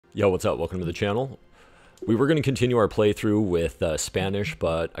Yo, what's up? Welcome to the channel. We were going to continue our playthrough with Spanish,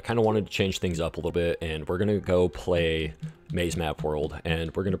 but I kind of wanted to change things up a little bit, and we're going to go play Mazemap World,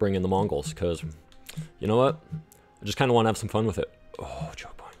 and we're going to bring in the Mongols, because, you know what? I just kind of want to have some fun with it. Oh,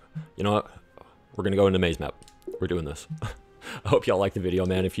 choke point. You know what? We're going to go into Mazemap. We're doing this. I hope y'all like the video,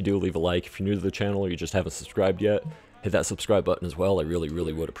 man. If you do, leave a like. If you're new to the channel or you just haven't subscribed yet, hit that subscribe button as well. I really,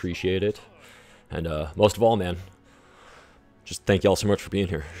 really would appreciate it. And most of all, man, just thank y'all so much for being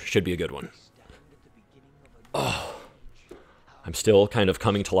here. Should be a good one. Oh, I'm still kind of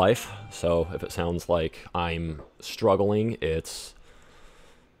coming to life, so if it sounds like I'm struggling,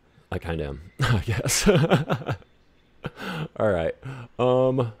 I kind of am, I guess. Alright,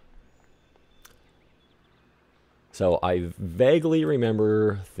 so I vaguely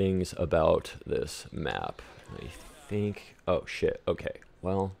remember things about this map. I think, oh shit, okay,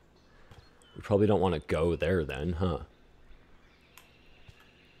 well, we probably don't want to go there then, huh?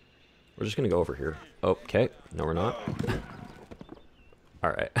 We're just gonna go over here. Okay, no we're not.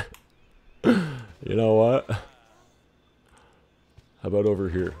 Alright. You know what? How about over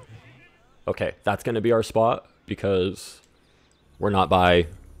here? Okay, that's gonna be our spot because we're not by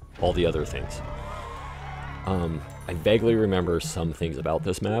all the other things. I vaguely remember some things about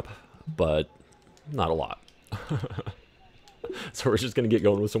this map, but not a lot. So we're just gonna get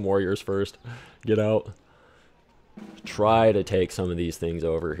going with some warriors first. Get out. Try to take some of these things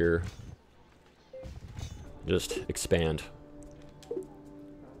over here. Just expand.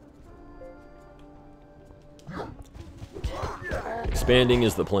 Expanding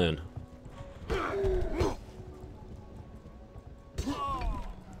is the plan.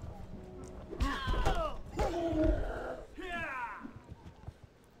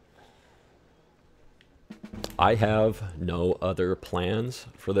 I have no other plans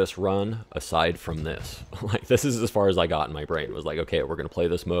for this run aside from this. Like, this is as far as I got in my brain. It was like, okay, we're gonna play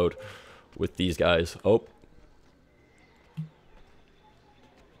this mode with these guys. Oh.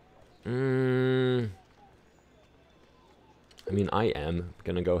 I mean, I am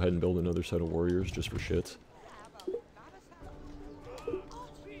gonna go ahead and build another set of warriors just for shits.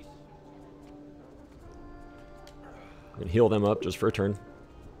 And heal them up just for a turn.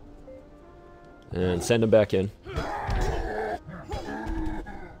 And send them back in.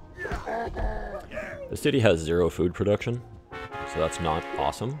 The city has 0 food production, so that's not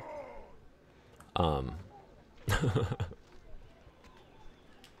awesome.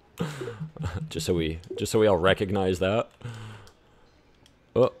 just so we all recognize that.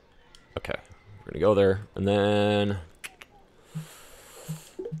 Oh, okay. We're gonna go there, and then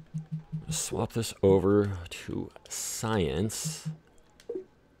swap this over to science.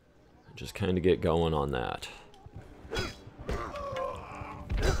 Just kind of get going on that.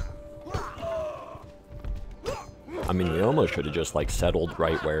 I mean, we almost should have just like settled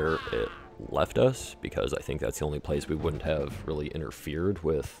right where it left us, because I think that's the only place we wouldn't have really interfered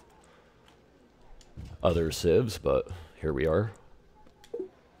with other civs, but here we are.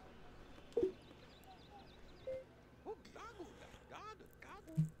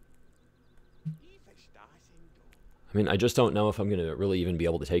 I mean, I just don't know if I'm going to really even be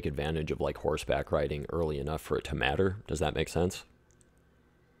able to take advantage of like horseback riding early enough for it to matter. Does that make sense?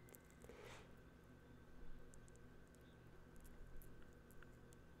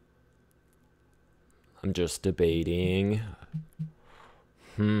 I'm just debating.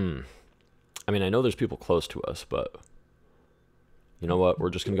 I mean, I know there's people close to us, but you know what? We're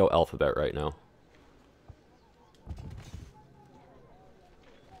just going to go alphabet right now.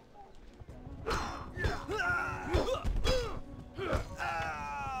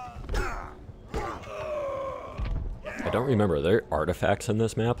 I don't remember. Are there artifacts in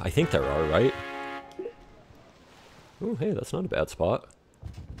this map? I think there are, right? Oh, hey, that's not a bad spot.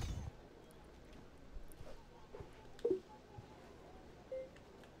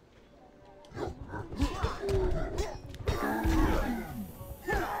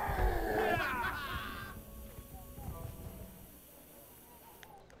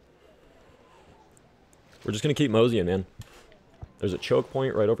 We're just gonna keep moseying, man. There's a choke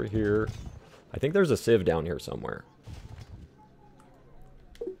point right over here. I think there's a civ down here somewhere.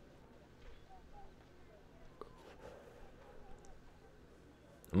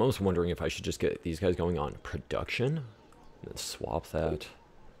 I'm almost wondering if I should just get these guys going on production and then swap that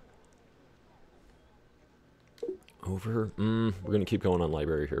over. We're gonna keep going on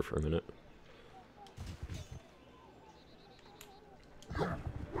library here for a minute.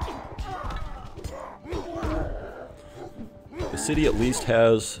 The city at least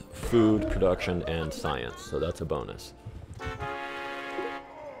has food production and science, so that's a bonus.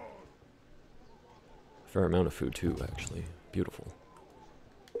 Fair amount of food too, actually. Beautiful.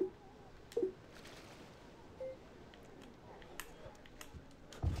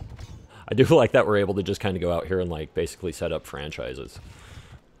 I do like that we're able to just kind of go out here and like basically set up franchises.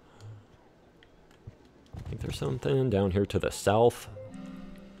 I think there's something down here to the south.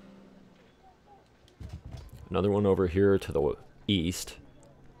 Another one over here to the east.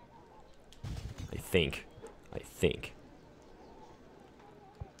 I think.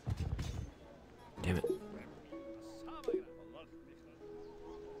 Damn it.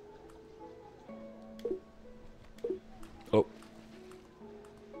 Oh.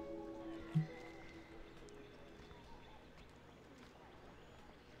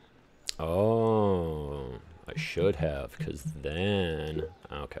 Oh, I should have, because then...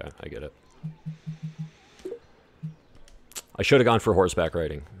 Okay, I get it. I should have gone for horseback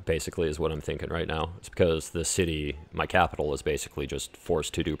riding, basically, is what I'm thinking right now. It's because the city, my capital, is basically just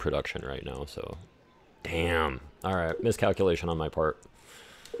forced to do production right now, so... Damn. Alright, miscalculation on my part.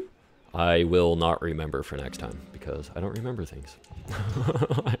 I will not remember for next time, because I don't remember things.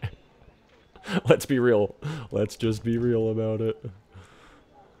 Let's be real. Let's just be real about it.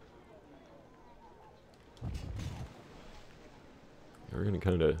 We're gonna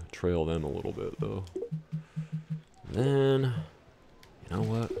kind of trail them a little bit, though. Then, you know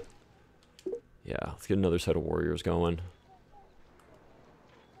what? Yeah, let's get another set of warriors going.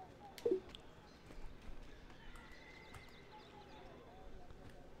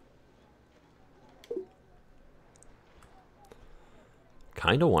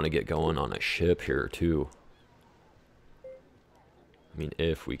 Kind of want to get going on a ship here, too. I mean,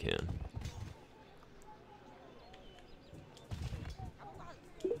 if we can.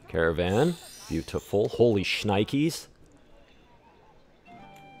 Caravan. Beautiful. Holy shnikes.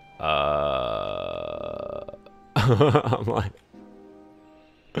 I'm like...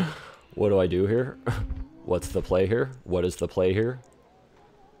 What do I do here? What's the play here? What is the play here?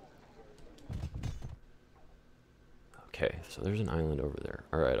 Okay, so there's an island over there.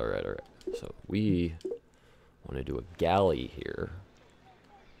 Alright. So we want to do a galley here.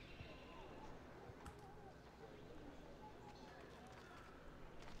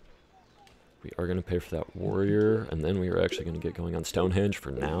 We are going to pay for that warrior, and then we are actually going to get going on Stonehenge for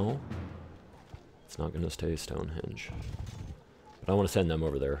now. It's not going to stay Stonehenge. But I want to send them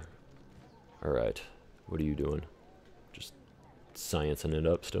over there. Alright, what are you doing? Just sciencing it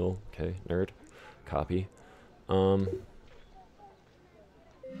up still? Okay, nerd. Copy.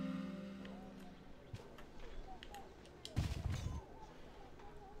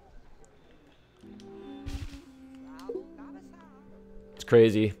 It's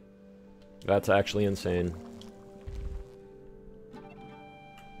crazy. That's actually insane.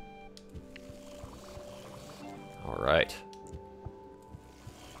 All right.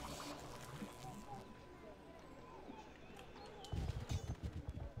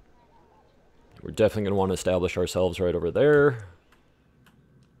 We're definitely going to want to establish ourselves right over there.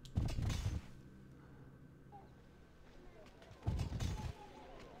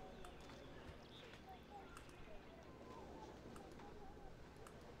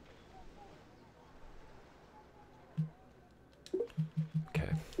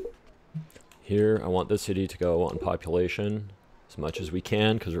 Here, I want this city to go on population as much as we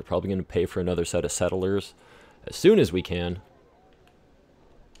can, because we're probably going to pay for another set of settlers as soon as we can.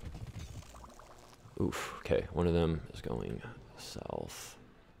 Oof, okay, one of them is going south.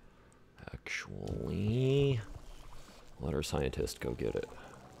 Actually, let our scientist go get it.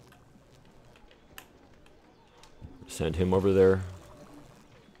 Send him over there.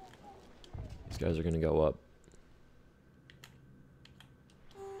 These guys are going to go up.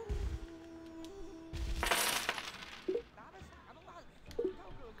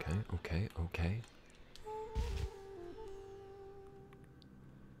 Okay.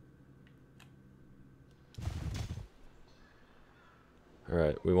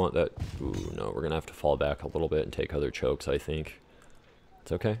 Alright, we want that. Ooh, no, we're gonna have to fall back a little bit and take other chokes, I think.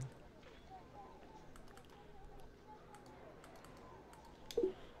 It's okay.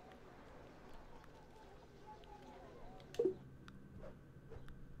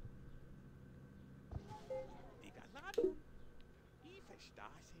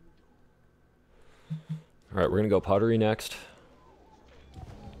 Alright, we're gonna go pottery next.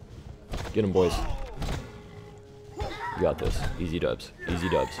 Get him, boys. You got this. Easy dubs. Easy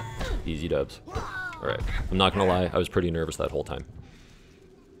dubs. Easy dubs. Alright. I'm not gonna lie, I was pretty nervous that whole time.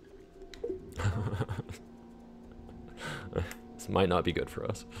 This might not be good for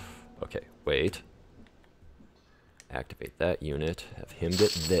us. Okay, wait. Activate that unit. Have him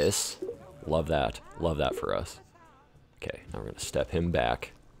get this. Love that. Love that for us. Okay, now we're gonna step him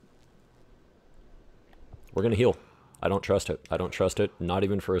back. We're gonna heal. I don't trust it. I don't trust it, not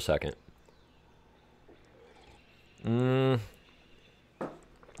even for a second.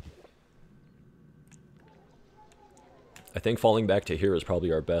 I think falling back to here is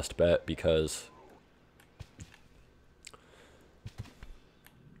probably our best bet because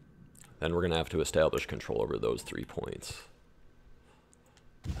then we're going to have to establish control over those 3 points.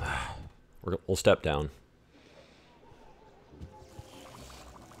 We'll step down.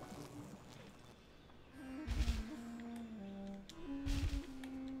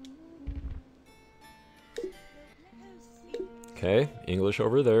 Okay, English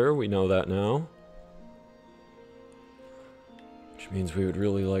over there, we know that now. Which means we would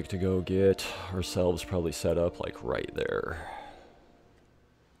really like to go get ourselves probably set up like right there.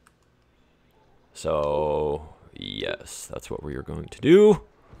 So, yes, that's what we are going to do.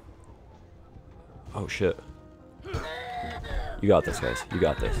 Oh shit. You got this, guys. You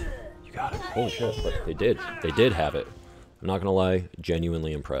got this. You got it. Holy shit, but they did. They did have it. I'm not gonna lie,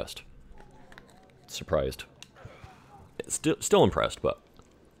 genuinely impressed. Surprised. Still impressed, but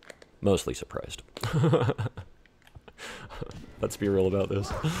mostly surprised. Let's be real about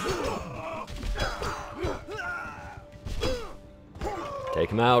this.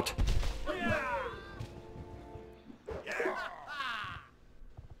 Take him out.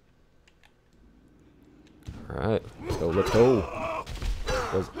 Alright, let's go, let's go.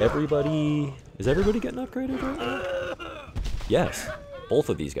 Is everybody getting upgraded right now? Yes. Both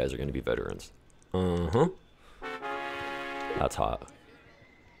of these guys are going to be veterans. Uh-huh. That's hot.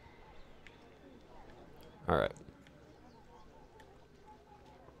 Alright.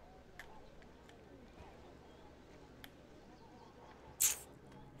 So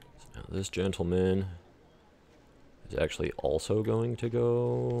now this gentleman is actually also going to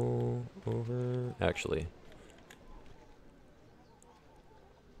go over. Actually,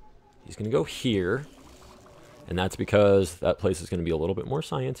 he's going to go here. And that's because that place is going to be a little bit more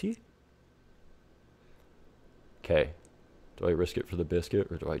science-y. Okay. Do I risk it for the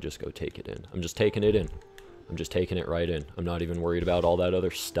biscuit, or do I just go take it in? I'm just taking it in. I'm just taking it right in. I'm not even worried about all that other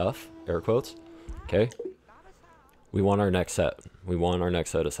stuff. Air quotes. Okay. We want our next set. We want our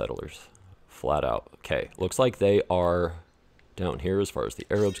next set of settlers. Flat out. Okay. Looks like they are down here as far as the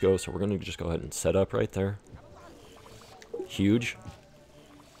Arabs go, so we're going to just go ahead and set up right there. Huge.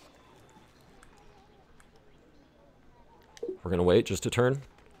 We're going to wait just a turn, and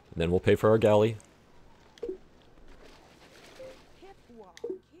then we'll pay for our galley.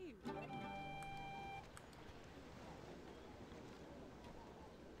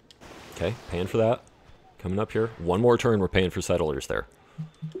 Okay, paying for that. Coming up here. One more turn, we're paying for settlers there.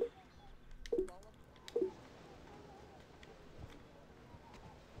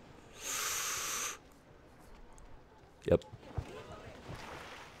 Yep.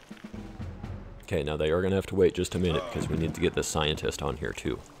 Okay, now they are going to have to wait just a minute because we need to get this scientist on here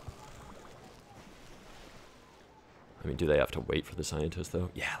too. I mean, do they have to wait for the scientist though?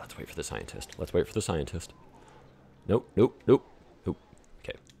 Yeah, let's wait for the scientist. Let's wait for the scientist. Nope, nope, nope, nope.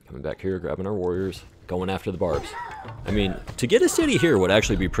 Okay, coming back here, grabbing our warriors, going after the barbs. I mean, to get a city here would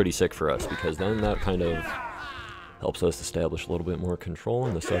actually be pretty sick for us because then that kind of helps us establish a little bit more control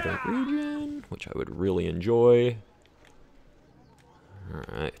in the southern region, which I would really enjoy.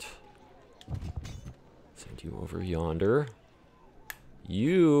 Alright. Send you over yonder.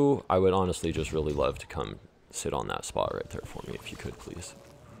 You, I would honestly just really love to come sit on that spot right there for me, if you could, please.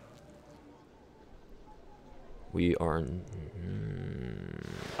 We are...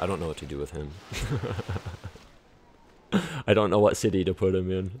 I don't know what to do with him. I don't know what city to put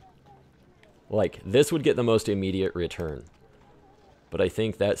him in. Like, this would get the most immediate return. But I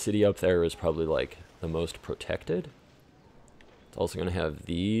think that city up there is probably, like, the most protected. It's also going to have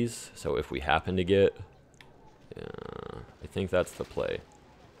these, so if we happen to get... Yeah, I think that's the play.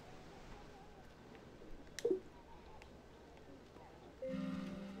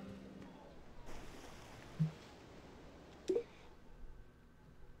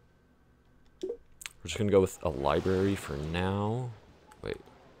 We're just going to go with a library for now. Wait.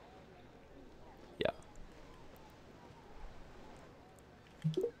 Yeah.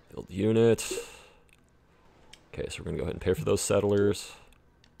 Build unit. Okay, so we're going to go ahead and pay for those settlers.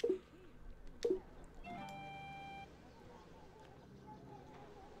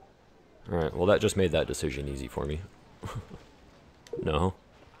 Alright, well that just made that decision easy for me. No.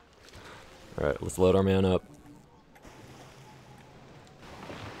 Alright, let's load our man up.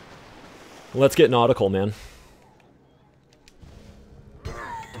 Let's get nautical, man.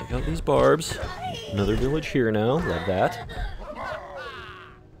 Take out these barbs. Another village here now. Love that.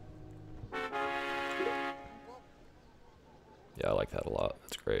 Yeah, I like that a lot.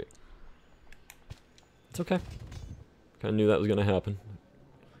 That's great. It's okay. Kind of knew that was going to happen.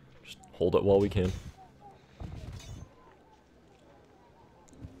 Just hold it while we can.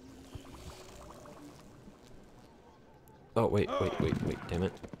 Oh, wait, damn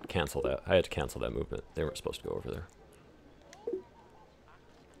it. Cancel that. I had to cancel that movement. They weren't supposed to go over there.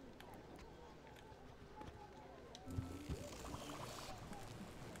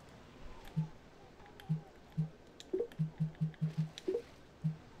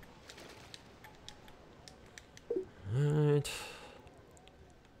 Alright.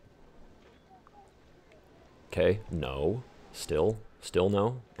 Okay, no. Still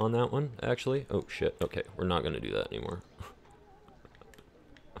no on that one, actually. Oh, shit. Okay, we're not going to do that anymore.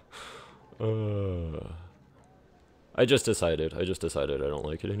 I just decided I don't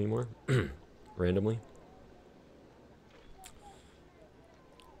like it anymore. Randomly.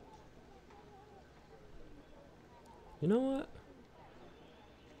 You know what?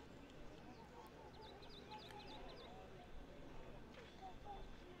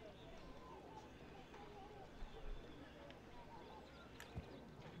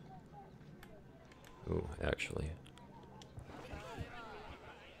 Oh, actually.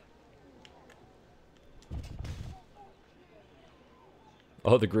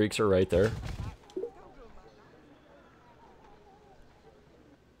 Oh, the Greeks are right there.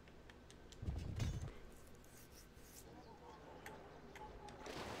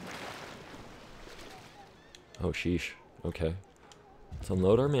 Oh, sheesh. Okay. Let's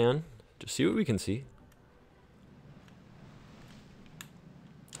unload our man. Just see what we can see.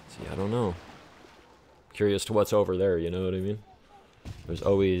 See, I don't know. Curious to what's over there, you know what I mean? There's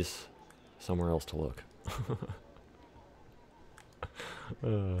always somewhere else to look.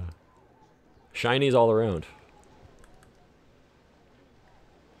 Shinies all around.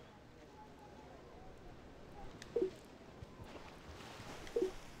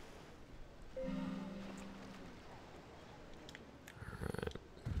 Alright.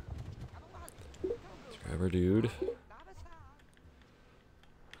 Let's grab our dude.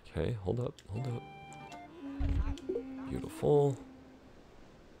 Okay, hold up, hold up. Beautiful.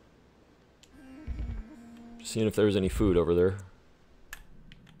 Just seeing if there's any food over there.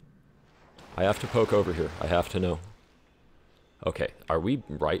 I have to poke over here. I have to know. Okay, are we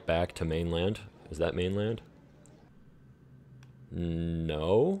right back to mainland? Is that mainland?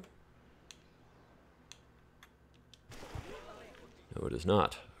 No. No, it is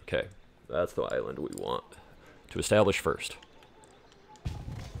not. Okay, that's the island we want to establish first.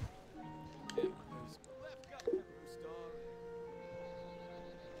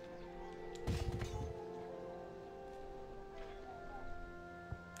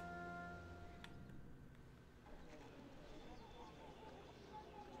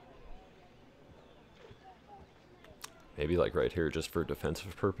 Maybe like right here just for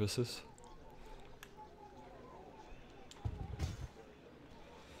defensive purposes.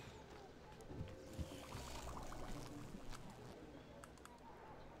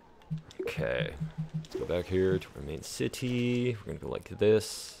 Okay, let's go back here to our main city. We're gonna go like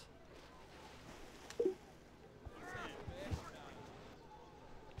this.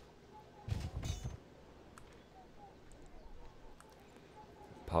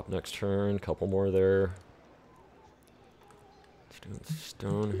 Pop next turn, couple more there.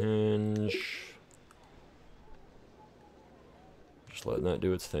 Stonehenge. Just letting that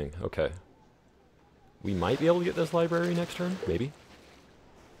do its thing. Okay. We might be able to get this library next turn, maybe.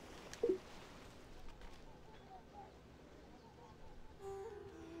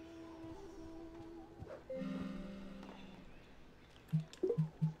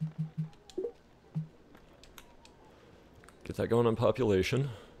 Get that going on population.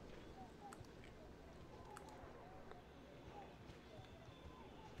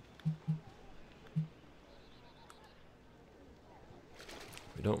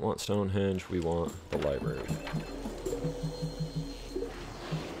 We don't want Stonehenge, we want the library.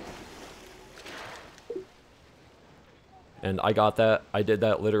 And I got that, I did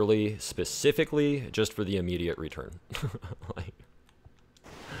that literally specifically just for the immediate return. Like,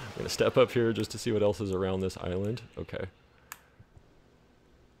 I'm gonna step up here just to see what else is around this island. Okay.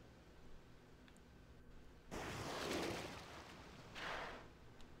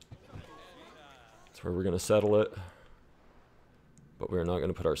 That's where we're gonna settle it. But we're not going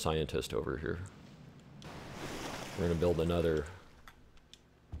to put our scientist over here. We're going to build another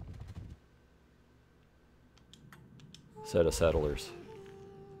set of settlers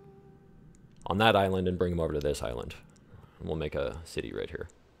on that island and bring them over to this island. And we'll make a city right here.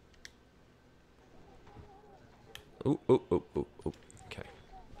 Ooh, ooh, ooh, ooh, ooh. Okay.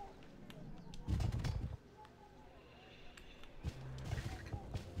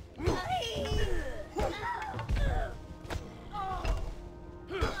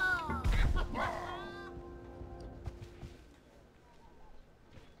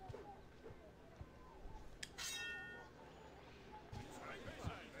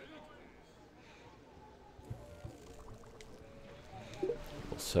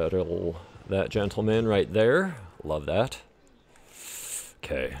 Settle that gentleman right there. Love that.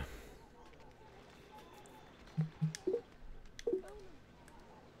 Okay.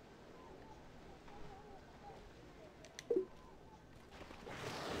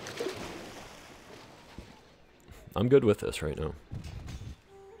 I'm good with this right now.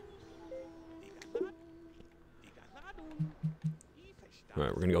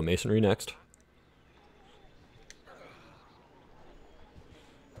 Alright, we're gonna go masonry next.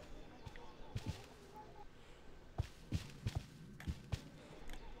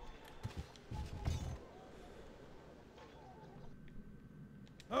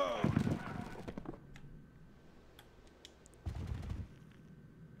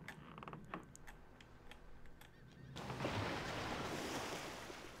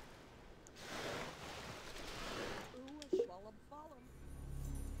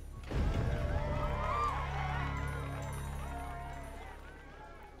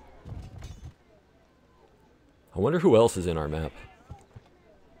 I wonder who else is in our map.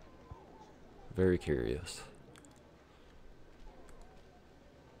 Very curious.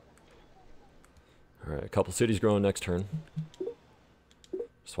 Alright, a couple cities growing next turn.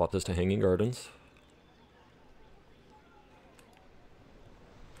 Swap this to Hanging Gardens.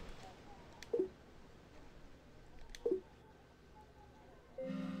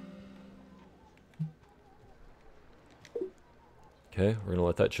 Okay, we're gonna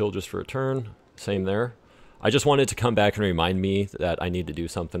let that chill just for a turn. Same there. I just wanted to come back and remind me that I need to do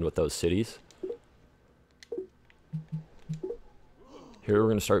something with those cities. Here we're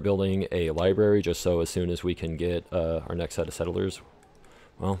going to start building a library just so as soon as we can get our next set of settlers.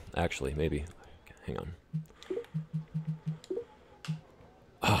 Well, actually, maybe. Hang on.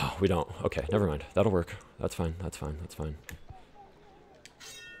 Oh, we don't. Okay, never mind. That'll work. That's fine. That's fine. That's fine.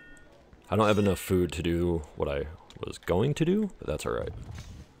 I don't have enough food to do what I was going to do, but that's alright.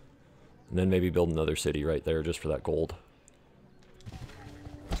 And then maybe build another city right there just for that gold.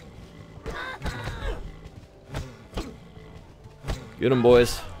 Get them,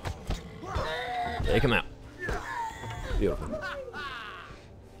 boys. Take them out. Beautiful.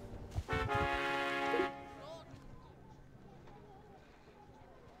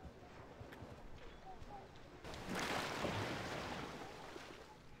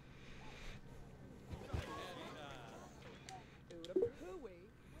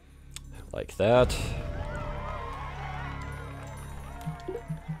 Like that.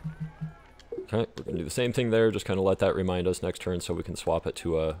 Okay, we're going to do the same thing there, just kind of let that remind us next turn so we can swap it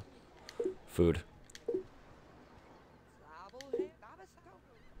to food.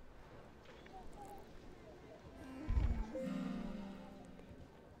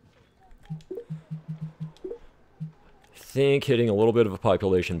 I think hitting a little bit of a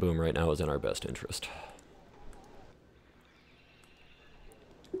population boom right now is in our best interest.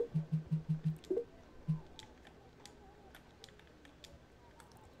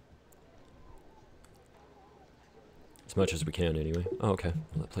 As much as we can, anyway. Oh, okay.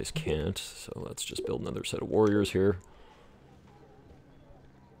 Well, that place can't, so let's just build another set of warriors here.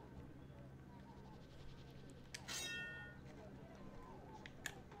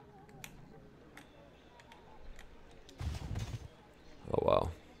 Oh, wow.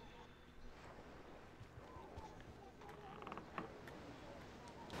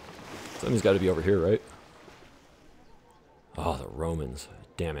 Something's got to be over here, right? Oh, the Romans.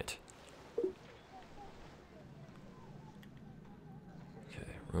 Damn it.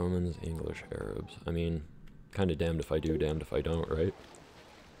 Romans, English, Arabs. I mean, kind of damned if I do, damned if I don't, right?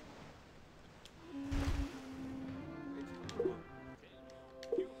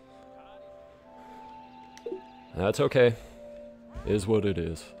 That's okay. Is what it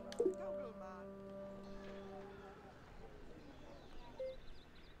is.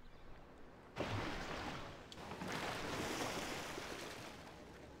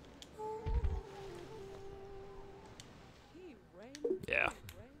 Yeah.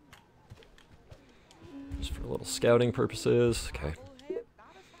 Just for little scouting purposes. Okay.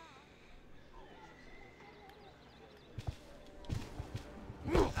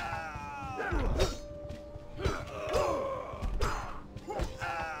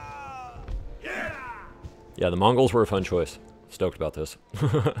 Yeah, the Mongols were a fun choice. Stoked about this.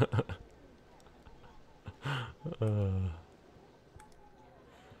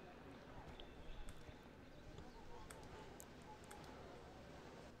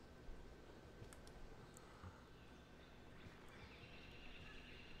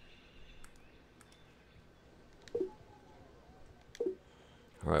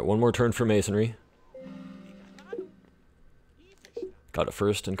 Alright, one more turn for masonry. Got a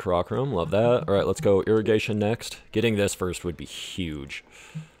first in Karakoram, love that. Alright, let's go irrigation next. Getting this first would be huge.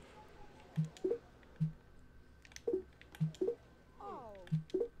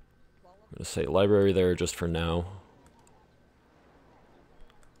 I'm gonna say library there just for now.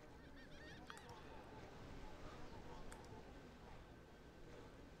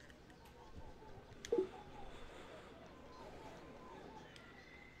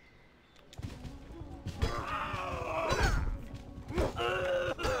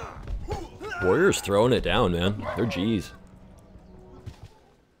 Warriors throwing it down, man. They're G's.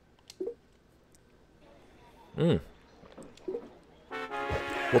 We'll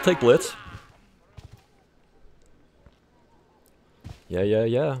take Blitz. Yeah, yeah,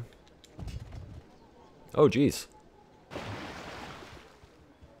 yeah. Oh, geez.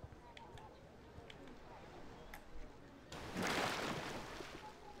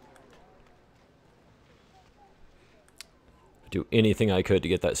 Do anything I could to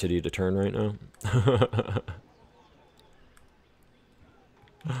get that city to turn right now.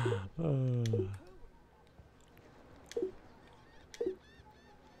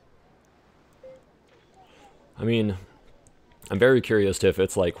 I mean, I'm very curious to if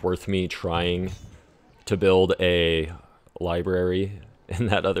it's like worth me trying to build a library in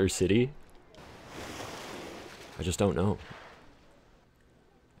that other city. I just don't know.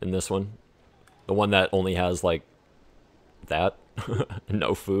 In this one, the one that only has like that,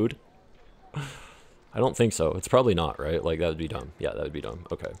 no food. I don't think so. It's probably not, right? Like that would be dumb. Yeah, that would be dumb.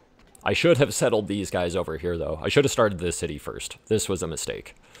 Okay. I should have settled these guys over here though. I should have started this city first. This was a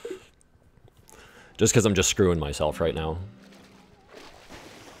mistake. Just because I'm just screwing myself right now.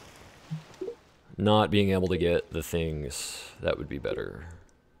 Not being able to get the things that would be better.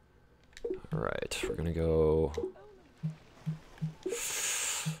 Alright, we're gonna go...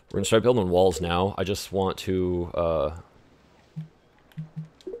 We're gonna start building walls now. I just want to,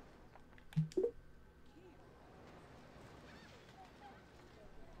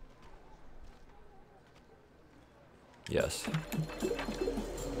 yes.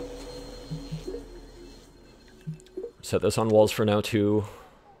 Set this on walls for now, too.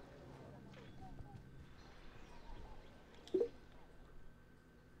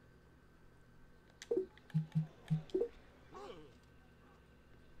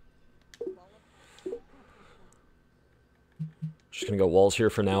 Just gonna go walls here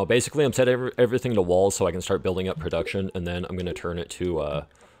for now. Basically, I'm setting everything to walls so I can start building up production, and then I'm gonna turn it to,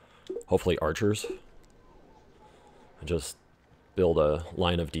 hopefully archers. And just build a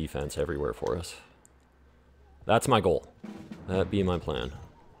line of defense everywhere for us. That's my goal. That'd be my plan.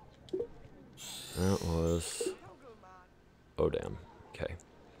 That was... Oh, damn. Okay.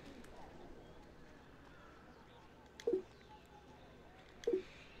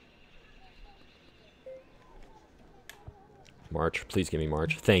 March. Please give me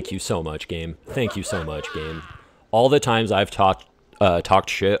March. Thank you so much, game. Thank you so much, game. All the times I've talked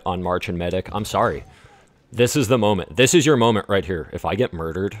shit on March and Medic, I'm sorry. This is the moment. This is your moment right here. If I get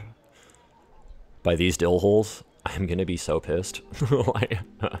murdered by these dill holes, I'm gonna be so pissed.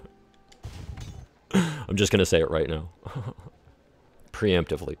 I'm just gonna say it right now.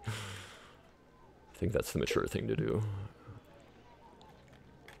 Preemptively. I think that's the mature thing to do.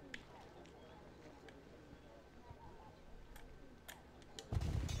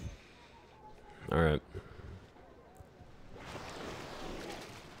 Alright.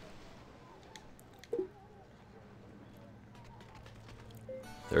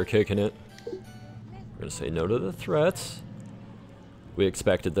 They're kicking it. We're gonna say no to the threats. We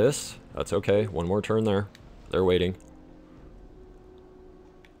expected this. That's okay. One more turn there. They're waiting.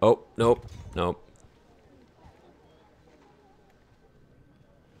 Oh, nope. Nope.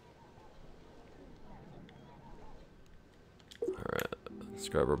 Alright. Let's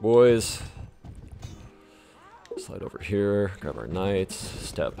grab our boys. Slide over here. Grab our knights.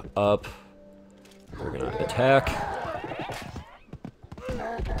 Step up. We're gonna attack.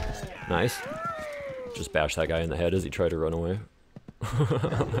 Nice. Just bash that guy in the head as he tried to run away.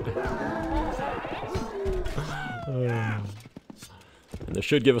 And this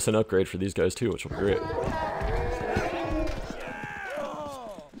should give us an upgrade for these guys too, which will be great.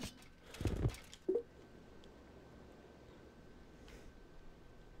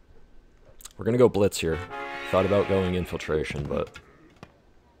 We're gonna go blitz here. Thought about going infiltration, but...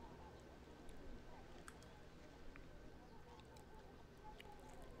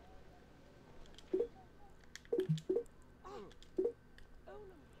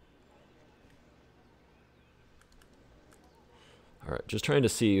 Alright, just trying to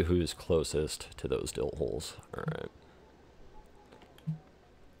see who's closest to those dill holes. Alright.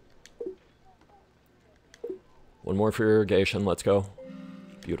 One more for irrigation, let's go.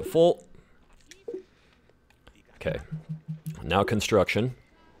 Beautiful. Okay. Now construction.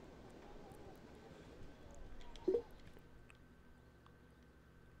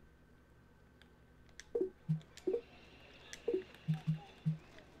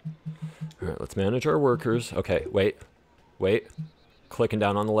 All right, let's manage our workers. Okay, wait. Wait. Clicking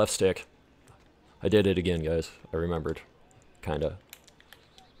down on the left stick. I did it again, guys. I remembered. Kinda.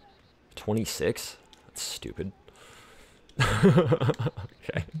 26? That's stupid.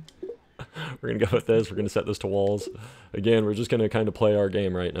 Okay. We're gonna go with this. We're gonna set this to walls. Again, we're just gonna kind of play our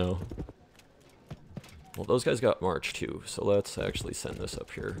game right now. Well, those guys got March too, so let's actually send this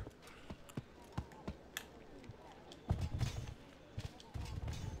up here.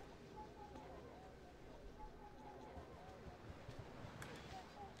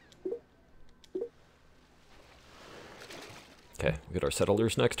 Okay, we get our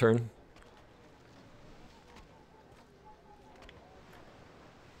settlers next turn.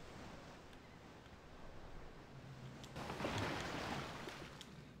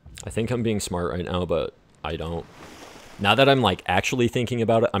 I think I'm being smart right now, but I don't. Now that I'm like actually thinking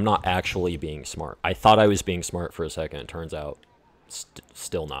about it, I'm not actually being smart. I thought I was being smart for a second. It turns out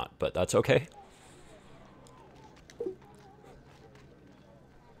still not, but that's okay.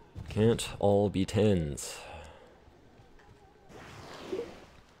 Can't all be 10s.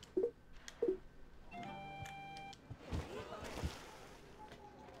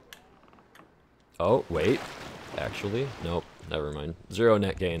 Oh, wait. Actually, nope. Never mind. 0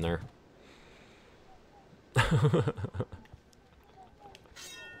 net gain there.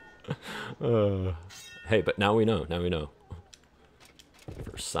 Hey, but now we know. Now we know.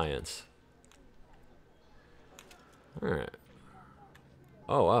 For science. Alright.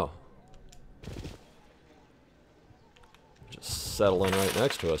 Oh, wow. Just settling right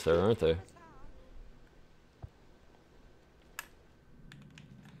next to us there, aren't they?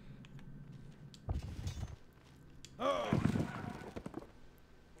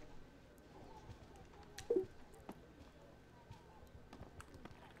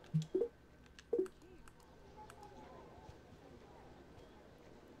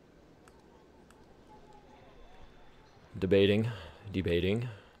 Debating.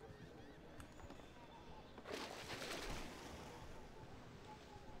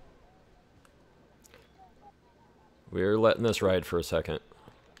 We're letting this ride for a second.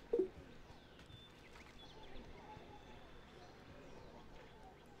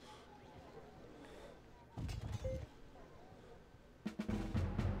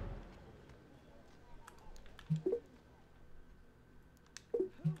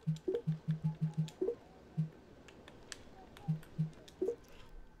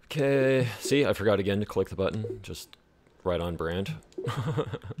 Okay, see, I forgot again to click the button. Just right on brand.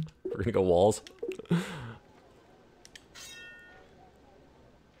 We're gonna go walls.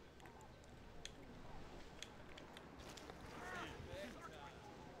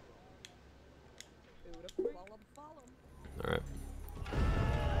 Alright.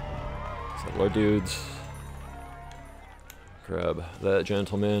 Settle our dudes. Grab that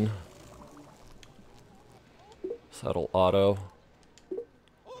gentleman. Settle auto.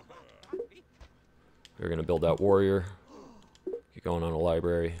 We're going to build that warrior. Get going on a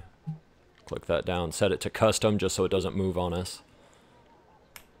library. Click that down. Set it to custom just so it doesn't move on us.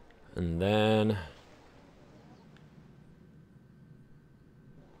 And then...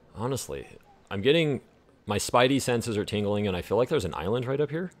 honestly, I'm getting... my spidey senses are tingling and I feel like there's an island right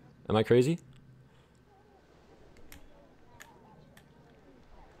up here. Am I crazy?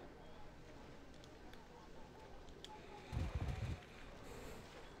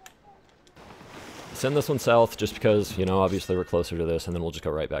 Send this one south just because, you know, obviously we're closer to this, and then we'll just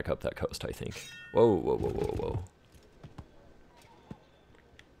go right back up that coast, I think. Whoa, whoa, whoa, whoa, whoa.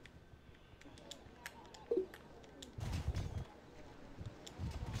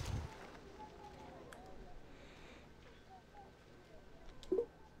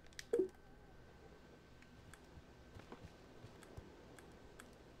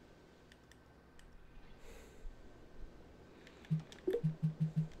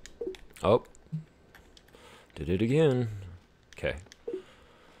 Oh. Did it again. Okay.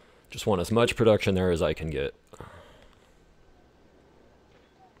 Just want as much production there as I can get.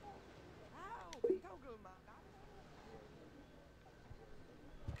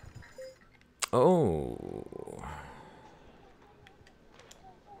 Oh.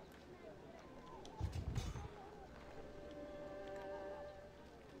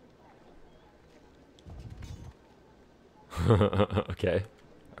 Okay.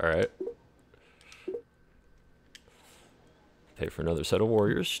 All right. Pay for another set of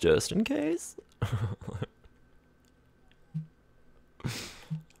warriors just in case.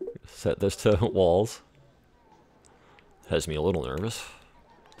 Set this to walls. Has me a little nervous.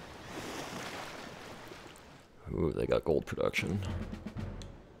 Ooh, they got gold production.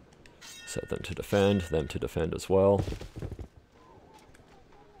 Set them to defend as well.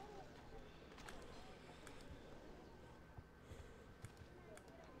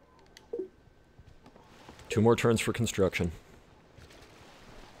 Two more turns for construction.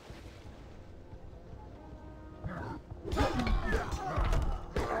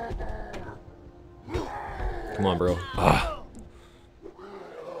 Come on, bro. Ah.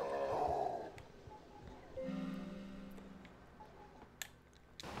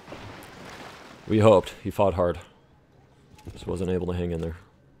 We hoped. He fought hard. Just wasn't able to hang in there.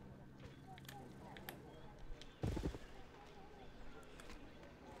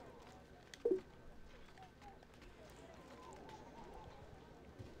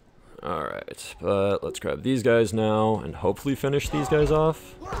 Alright, but let's grab these guys now and hopefully finish these guys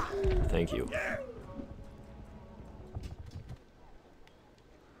off. Thank you.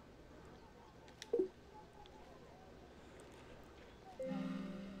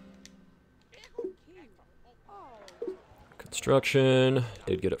 Construction.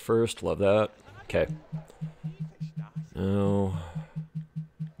 Did get it first. Love that. Okay. Now,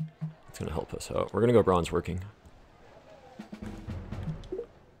 it's going to help us out. We're going to go bronze working.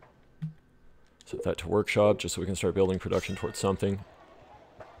 Set that to workshop just so we can start building production towards something.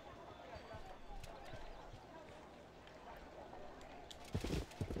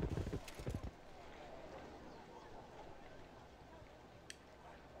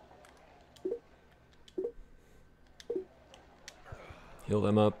 Heal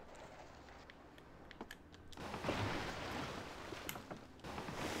them up.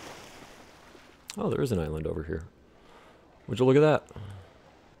 Oh, there is an island over here. Would you look at that?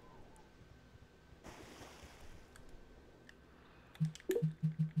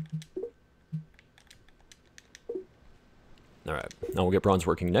 Alright, now we'll get bronze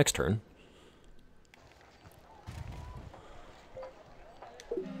working next turn.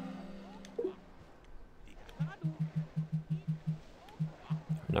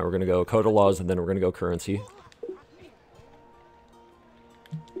 Now we're going to go code of laws and then we're going to go currency.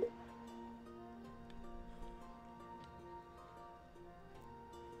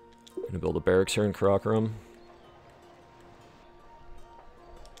 Going to build a barracks here in Karakoram.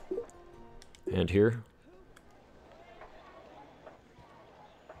 And here.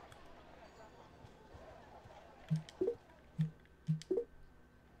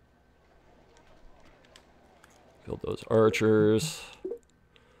 Build those archers.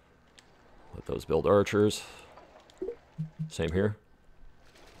 Let those build archers. Same here.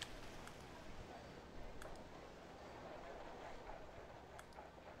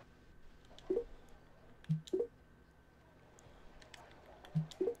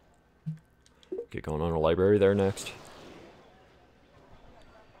 Get going on a library there next.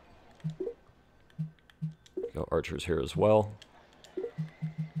 Got archers here as well.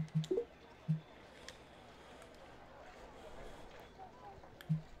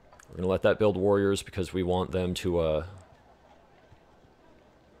 We're going to let that build warriors because we want them to, we're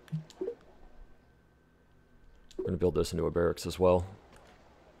going to build this into a barracks as well.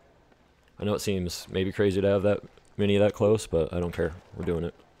 I know it seems maybe crazy to have that many that close, but I don't care. We're doing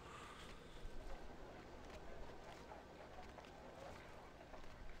it.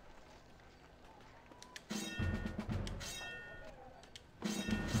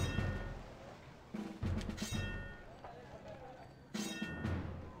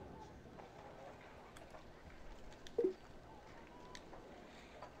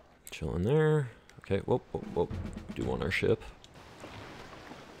 Chilling there. Okay, whoop, whoop, whoop. Do want our ship.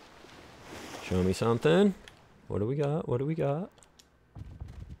 Show me something. What do we got? What do we got?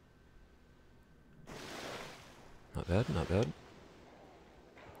 Not bad, not bad.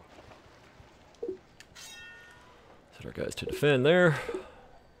 Set our guys to defend there.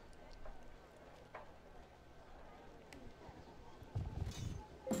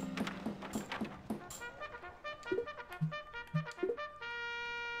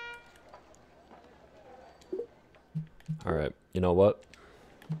 Alright, you know what?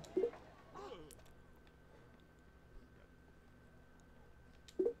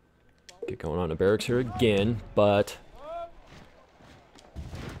 Get going on a barracks here again, but...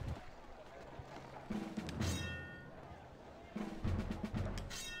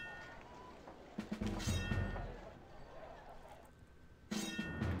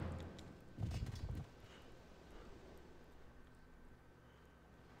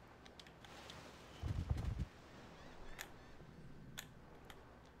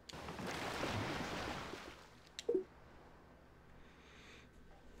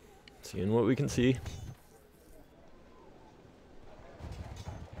 Seeing what we can see.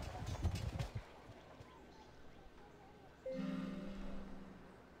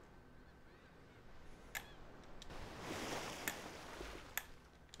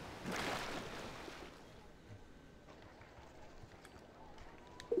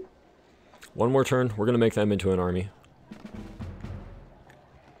 One more turn, we're going to make them into an army.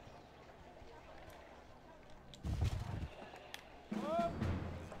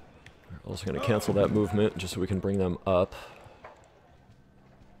 We're also going to cancel that movement just so we can bring them up.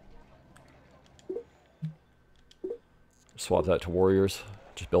 Swap that to warriors.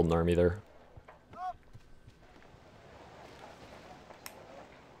 Just build an army there.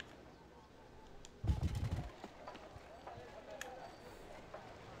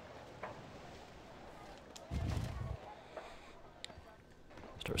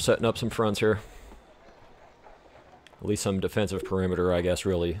 Start setting up some fronts here. At least some defensive perimeter, I guess,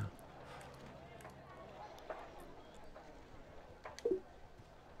 really.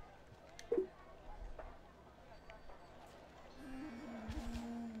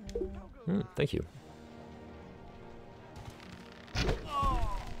 Thank you.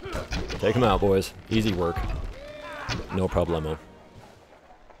 Take them out, boys. Easy work. No problemo.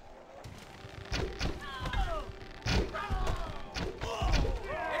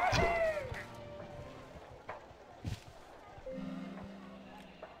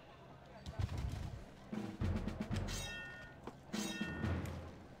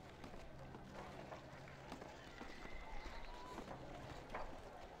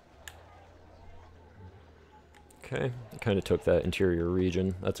 Okay, I kind of took that interior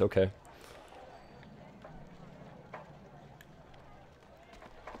region. That's okay.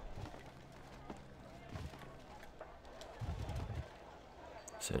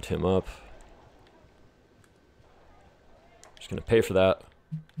 Send him up. Just gonna pay for that.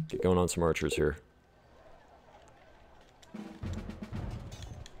 Get going on some archers here.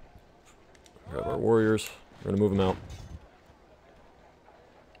 Grab our warriors. We're gonna move them out.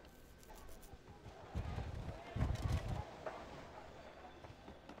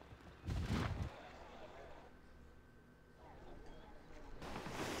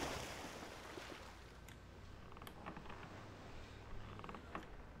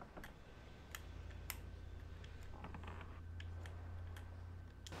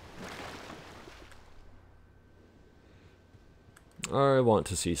 I want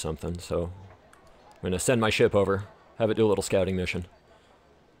to see something, so I'm going to send my ship over, have it do a little scouting mission.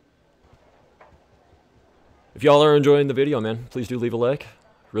 If y'all are enjoying the video, man, please do leave a like.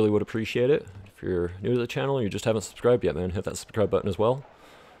 Really would appreciate it. If you're new to the channel or you just haven't subscribed yet, man, hit that subscribe button as well.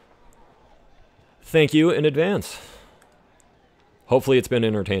 Thank you in advance. Hopefully it's been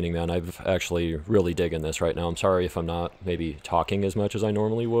entertaining, man. I've actually really digging this right now. I'm sorry if I'm not maybe talking as much as I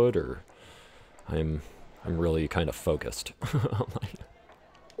normally would, or I'm really kind of focused.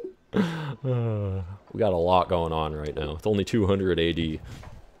 We got a lot going on right now. It's only 200 AD. Okay,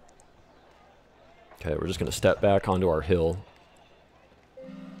 we're just going to step back onto our hill.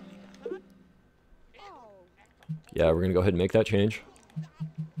 Yeah, we're going to go ahead and make that change.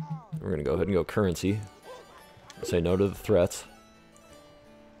 We're going to go ahead and go currency. Say no to the threats.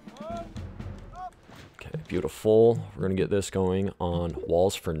 Okay, beautiful. We're going to get this going on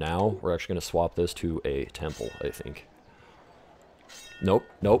walls for now. We're actually going to swap this to a temple, I think. Nope,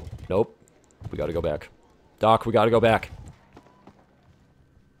 nope, nope. We got to go back. Doc, we got to go back.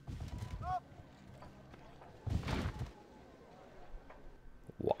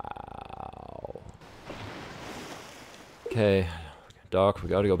 Wow. Okay, Doc, we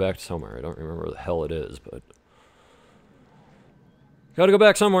got to go back to somewhere. I don't remember where the hell it is, but... Got to go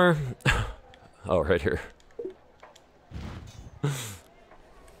back somewhere. Oh, right here.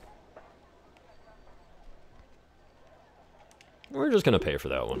 We're just going to pay for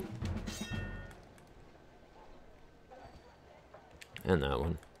that one. And that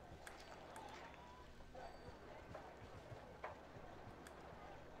one.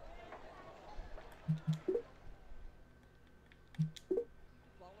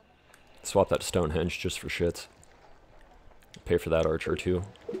 Swap that to Stonehenge just for shits. Pay for that archer too.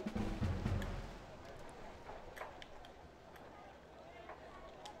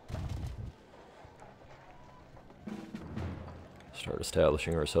 Start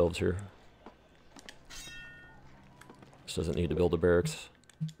establishing ourselves here. This doesn't need to build a barracks.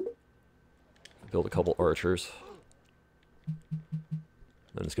 Build a couple archers.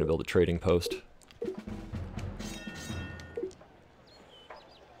 Then it's going to build a trading post.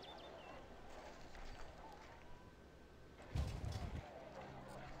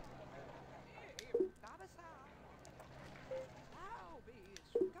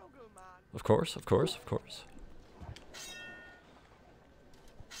 Of course, of course, of course.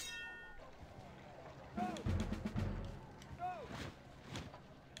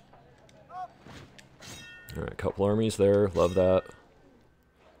 Alright, couple armies there. Love that.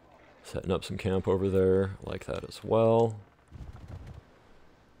 Setting up some camp over there. Like that as well.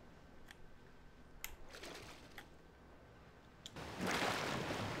 That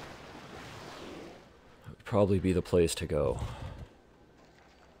would probably be the place to go.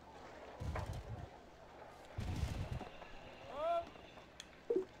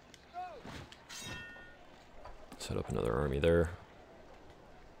 Set up another army there.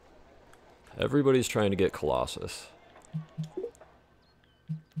 Everybody's trying to get Colossus.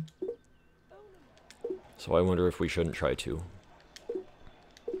 So I wonder if we shouldn't try to.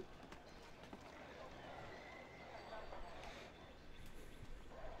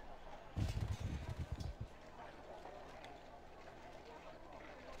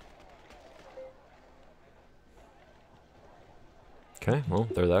 Okay, well,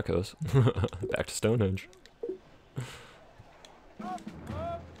 there that goes. Back to Stonehenge.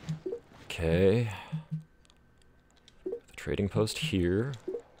 Okay. The trading post here.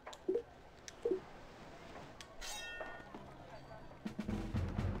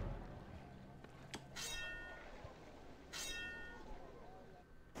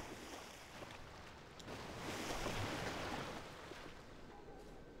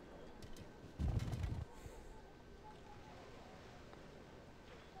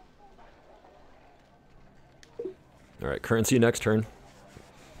 Alright, currency next turn.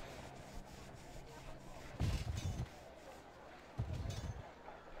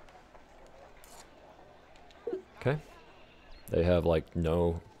 Okay. They have, like,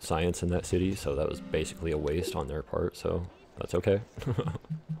 no science in that city, so that was basically a waste on their part, so that's okay.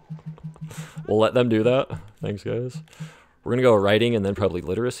 We'll let them do that. Thanks, guys. We're gonna go writing and then probably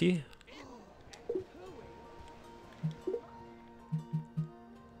literacy.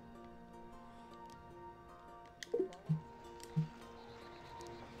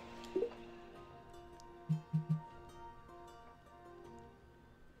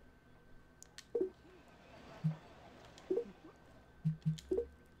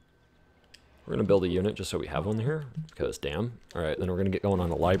 We're going to build a unit just so we have one here, because damn. Alright, then we're going to get going on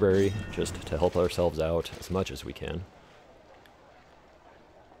a library, just to help ourselves out as much as we can.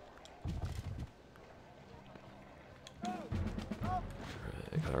 Alright,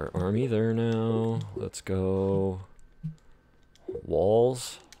 got our army there now. Let's go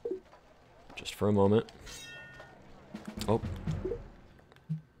walls, just for a moment. Oh.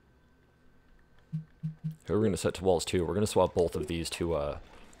 Who are we going to set to walls too? We're going to swap both of these to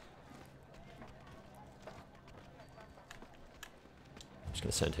just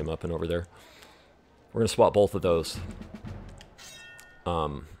gonna send him up and over there. We're gonna swap both of those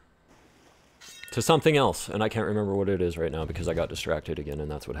to something else, and I can't remember what it is right now because I got distracted again, and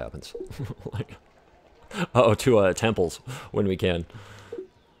that's what happens. Like, oh, to temples when we can.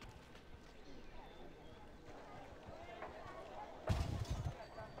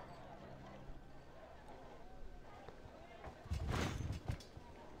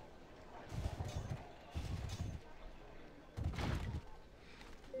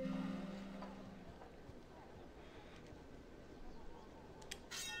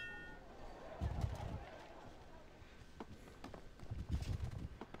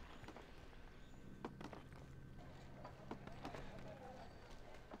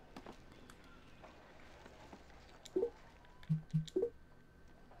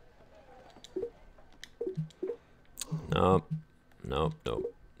 Nope. Nope,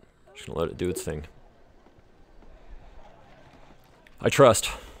 nope. Just gonna let it do its thing. I trust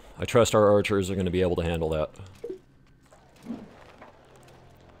our archers are gonna be able to handle that.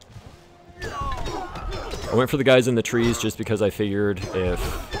 I went for the guys in the trees just because I figured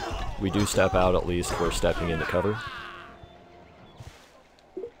if we do step out, at least we're stepping into cover.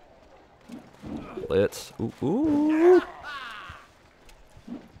 Let's... Ooh, ooh.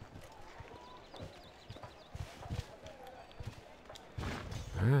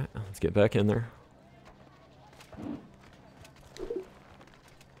 Alright, let's get back in there.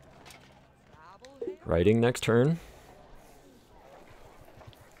 Writing next turn.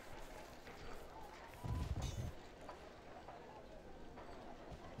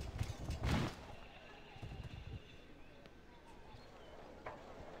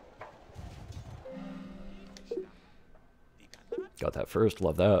 Got that first,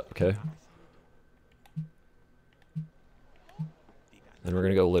 love that, okay. Then we're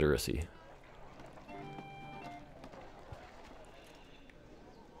gonna go literacy.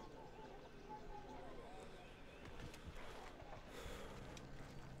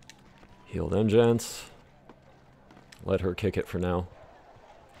 Heal them gents. Let her kick it for now.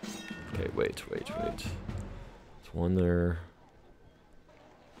 Okay, wait. There's one there.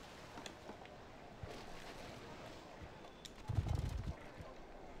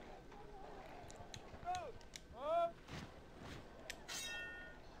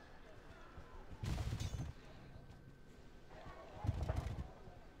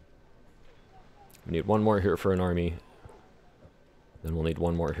 We need one more here for an army. Then we'll need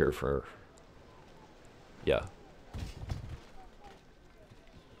one more here for... yeah.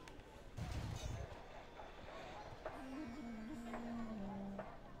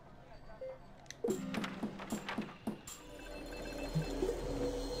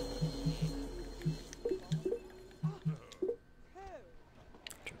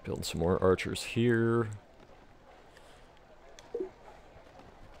 Building some more archers here.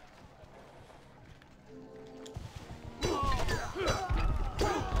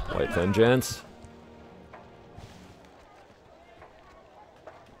 White vengeance.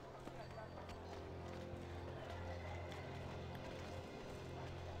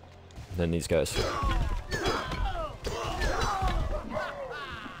 Then these guys.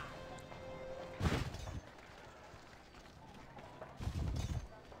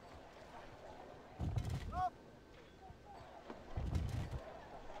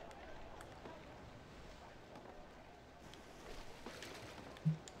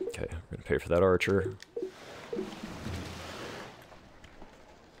 Okay, we're gonna pay for that archer.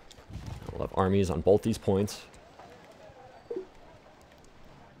 We'll have armies on both these points.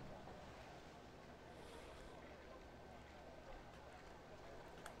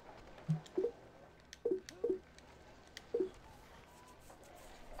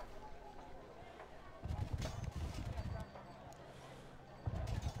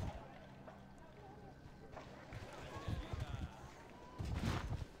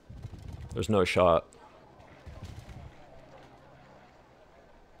 There's no shot.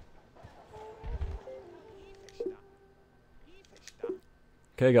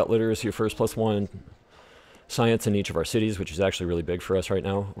 Okay, got literacy first +1 science in each of our cities, which is actually really big for us right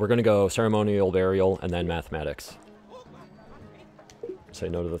now. We're going to go ceremonial, burial, and then mathematics. Say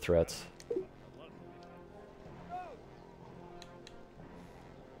no to the threats.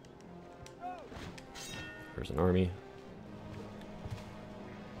 There's an army.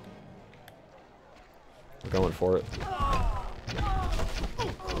 We're going for it.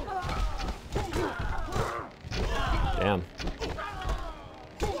 Damn.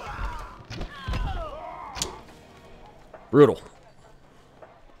 Brutal.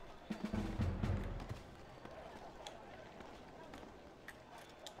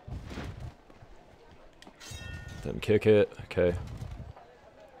 Them kick it. Okay.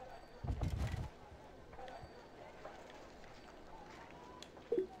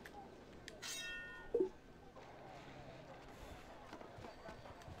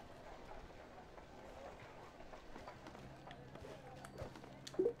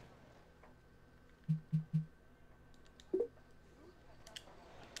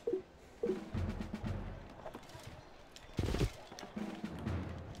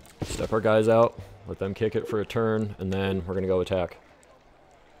 Step our guys out, let them kick it for a turn, and then we're going to go attack.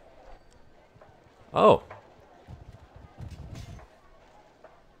 Oh!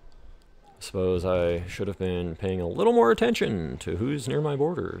 Suppose I should have been paying a little more attention to who's near my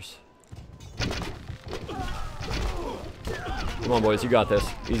borders. Come on, boys, you got this.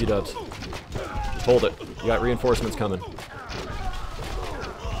 Easy dubs. Just hold it. You got reinforcements coming.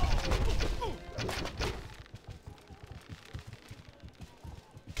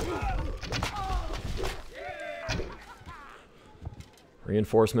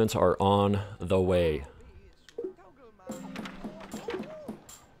 Reinforcements are on the way.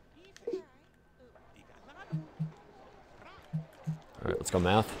 Alright, let's go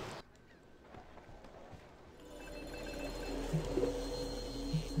math.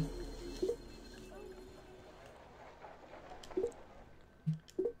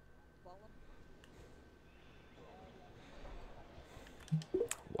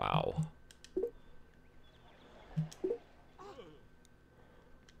 Wow.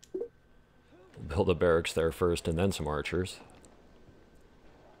 Build a barracks there first and then some archers.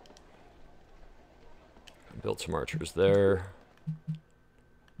 Build some archers there.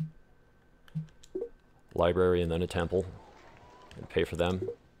 Library and then a temple. And pay for them.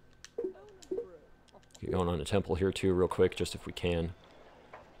 Get going on a temple here too real quick, just if we can.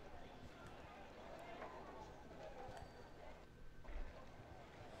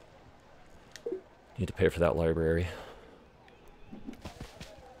 Need to pay for that library.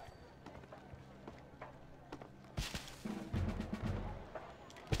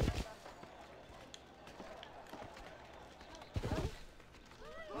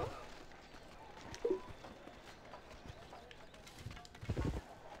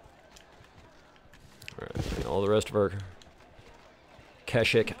 all the rest of our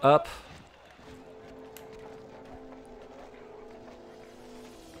Keshik up.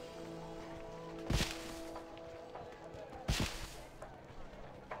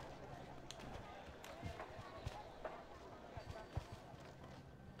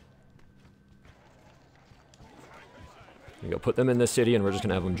 We go put them in this city, and we're just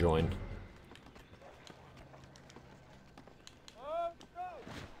gonna have them join.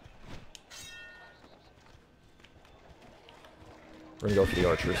 We're gonna go for the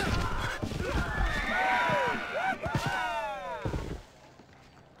archers.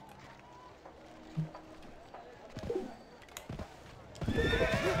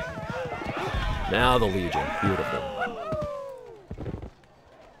 Now the Legion. Beautiful.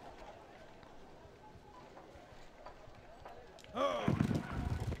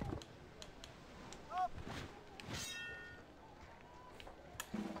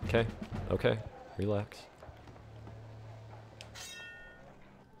 Okay, okay, relax.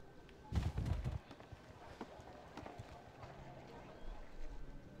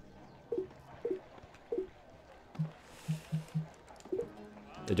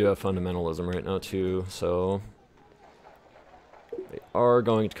 They do have fundamentalism right now too, so they are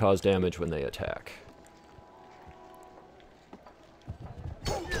going to cause damage when they attack.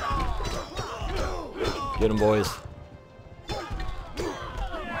 Get them, boys.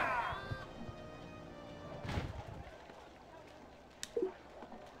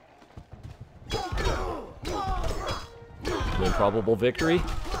 An improbable victory.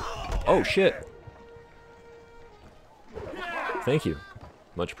 Oh shit. Thank you.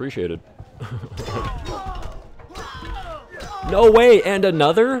 Much appreciated. No way, and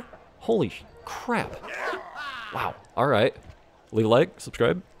another? Holy crap. Wow. Alright. Leave a like,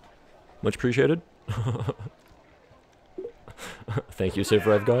 subscribe. Much appreciated. Thank you, Save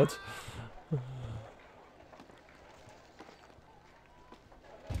Rev Gods.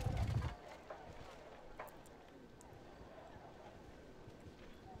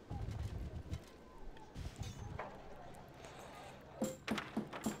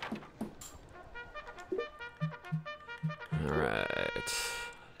 Alright.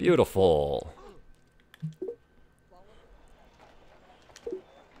 Beautiful.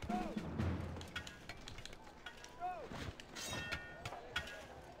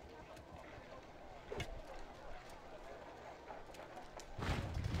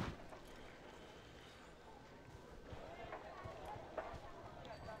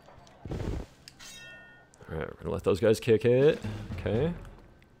 Alright, we're gonna let those guys kick it. Okay.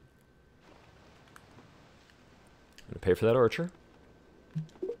 Gonna pay for that archer.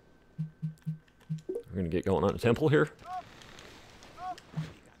 We're gonna get going on a temple here.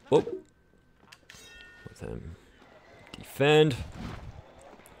 Whoop. Let them defend.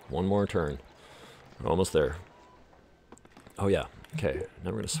 One more turn. We're almost there. Oh yeah. Okay.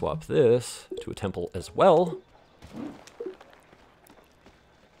 Now we're gonna swap this to a temple as well.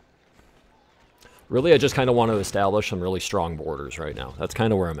 Really, I just kind of want to establish some really strong borders right now. That's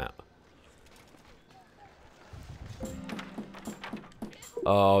kind of where I'm at.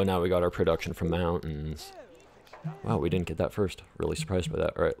 Oh, now we got our production from mountains. Wow, we didn't get that first. Really surprised by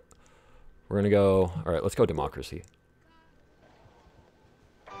that. All right. We're going to go... All right, let's go democracy.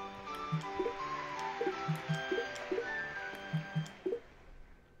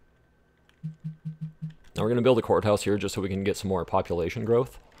 Now we're going to build a courthouse here just so we can get some more population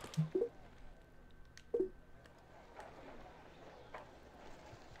growth.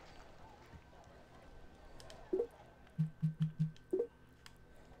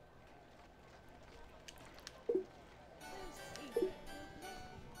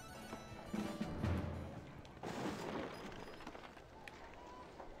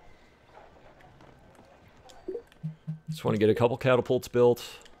 Just want to get a couple catapults built.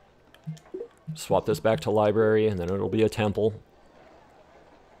 Swap this back to library, and then it'll be a temple.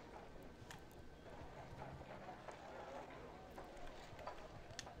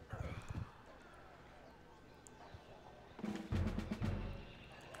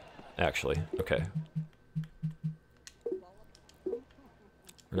 Actually, okay. We're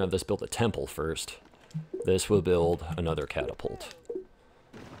gonna have this build a temple first. This will build another catapult.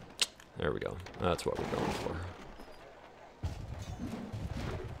 There we go. That's what we're going for.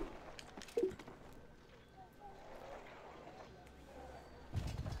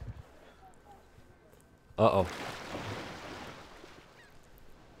 Uh-oh.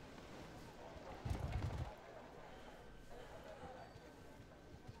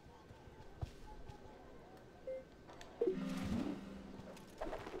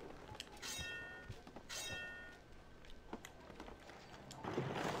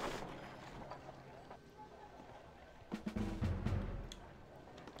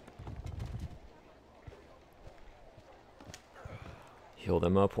 Heal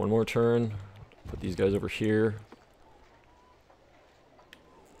them up one more turn. Put these guys over here.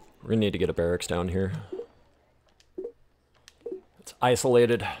 We're gonna need to get a barracks down here. It's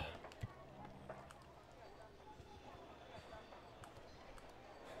isolated.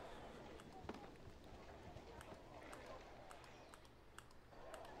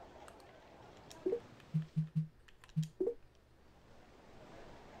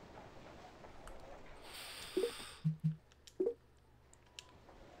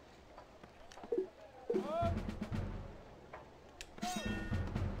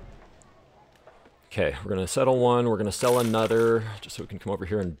 Okay, we're gonna settle one, we're gonna sell another, just so we can come over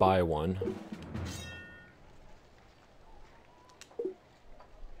here and buy one.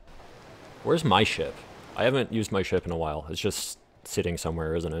 Where's my ship? I haven't used my ship in a while. It's just sitting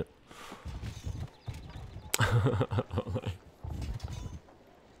somewhere, isn't it?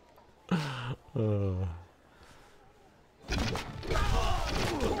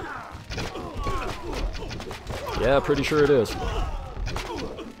 Yeah, pretty sure it is.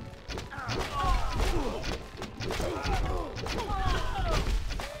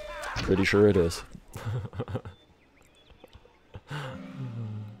 Pretty sure it is.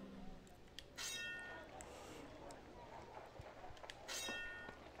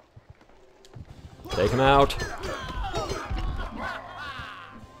 Take him out.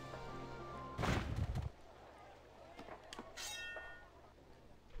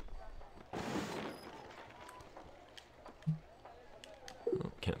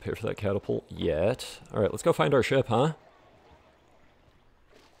 Oh, can't pay for that catapult yet. Alright, let's go find our ship, huh?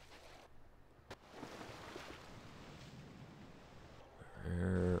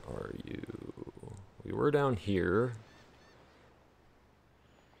 Where are you? We were down here.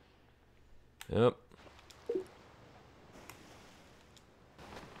 Yep.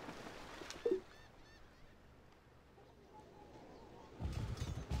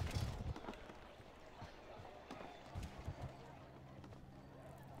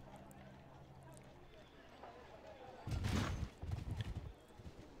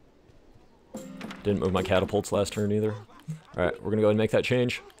 Didn't move my catapults last turn either. Alright, we're gonna go ahead and make that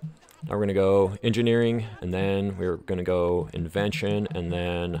change. Now we're gonna go engineering, and then we're gonna go invention, and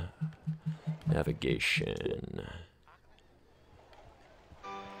then navigation.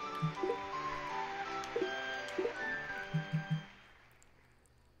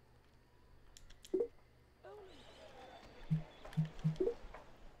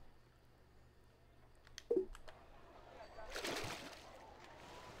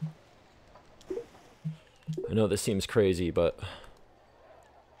 I know this seems crazy, but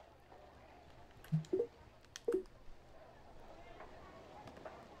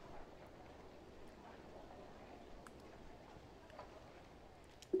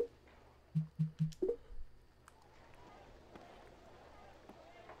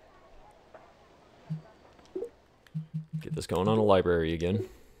get this going on a library again.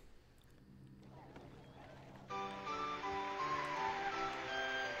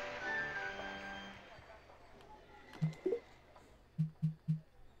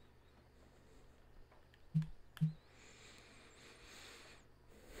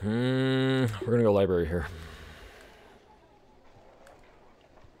 We're gonna go library here.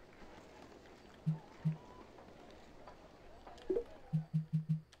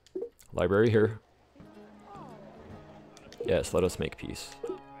 Library here. Yes, let us make peace.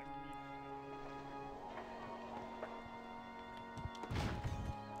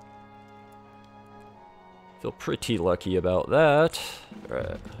 Feel pretty lucky about that.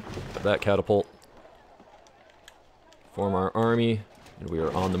 Alright, that catapult. Form our army, and we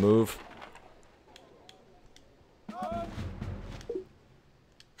are on the move.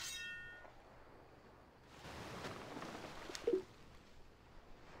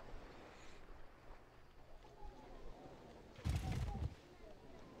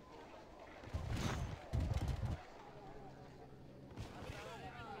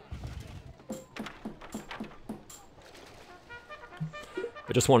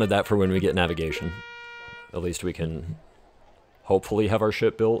 I just wanted that for when we get navigation. At least we can hopefully have our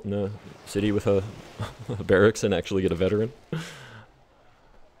ship built in a city with a barracks and actually get a veteran.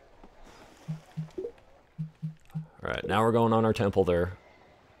 Alright, now we're going on our temple there.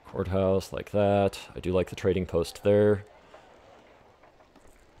 Courthouse like that. I do like the trading post there.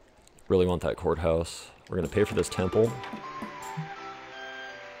 Really want that courthouse. We're going to pay for this temple.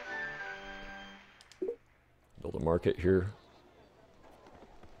 Build a market here.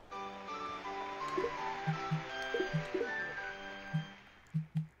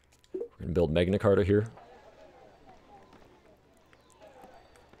 We're going to build Magna Carta here.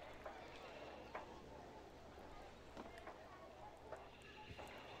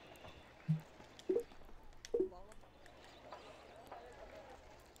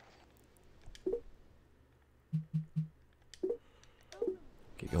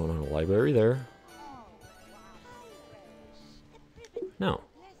 library there. No.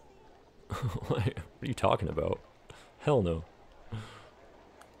 What are you talking about? Hell no.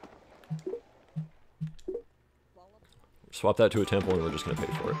 Swap that to a temple and we're just going to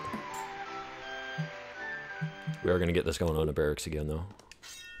pay for it. We are going to get this going on a barracks again though.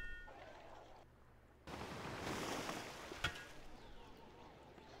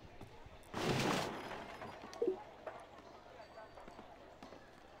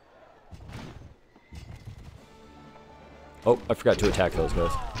 Oh, I forgot to attack those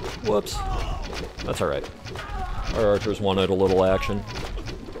guys. Whoops. That's alright. Our archers wanted a little action.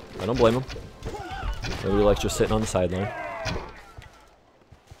 I don't blame them. Nobody likes just sitting on the sideline.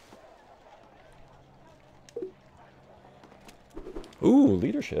 Ooh,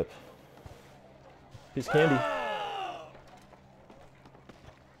 leadership. Piece of candy.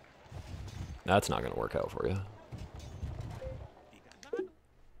 That's not going to work out for you.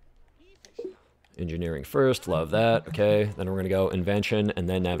 Engineering first, love that. Okay, then we're going to go invention and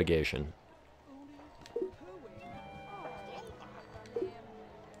then navigation.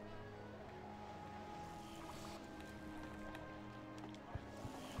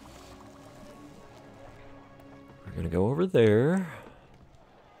 We're going to go over there.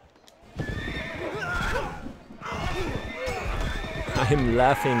 I'm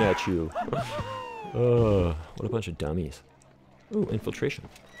laughing at you. Oh, what a bunch of dummies. Ooh, infiltration.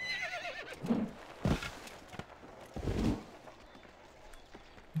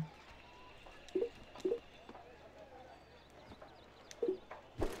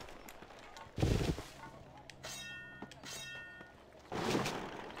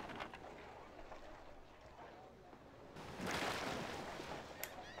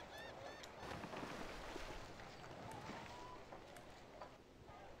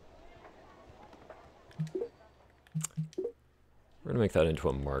 We're gonna make that into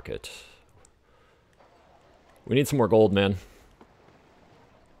a market. We need some more gold, man.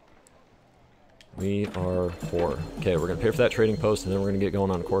 We are poor. Okay, we're gonna pay for that trading post and then we're gonna get going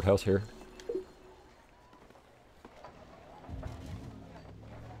on a courthouse here.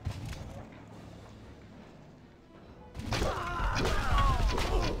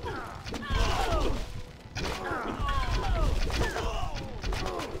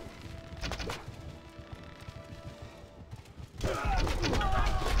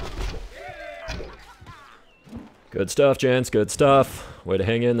 Good stuff, gents. Good stuff. Way to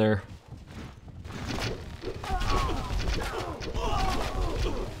hang in there.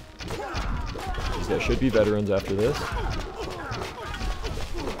 These guys should be veterans after this.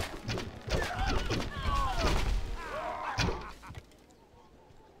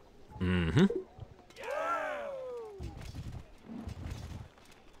 Mm-hmm.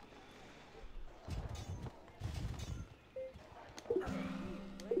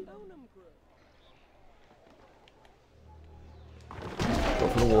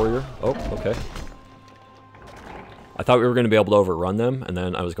 Warrior. Oh, okay. I thought we were going to be able to overrun them, and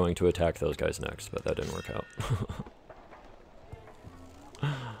then I was going to attack those guys next, but that didn't work out.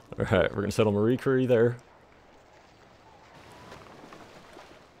 Alright, we're going to settle Marie Curie there.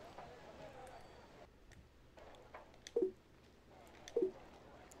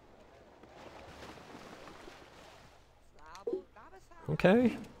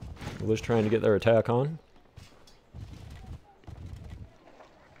 Okay. English trying to get their attack on.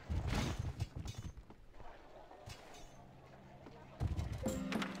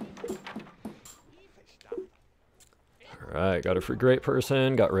 Alright, got a free great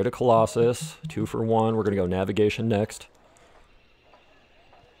person, got rid of Colossus, 2 for 1, we're gonna go navigation next.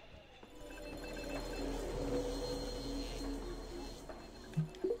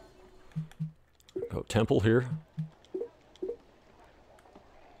 Go temple here.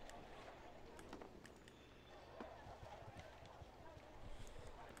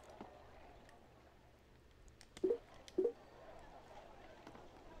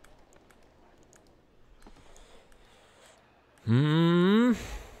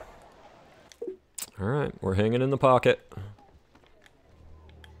 Alright, we're hanging in the pocket.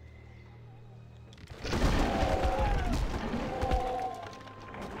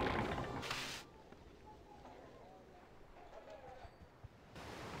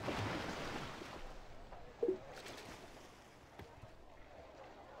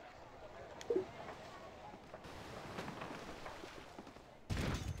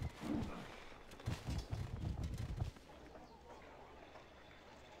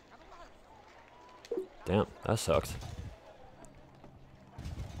 Damn, that sucks.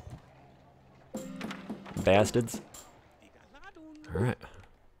 Bastards. Alright.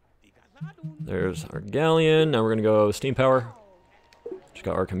 There's our galleon. Now we're gonna go steam power. Just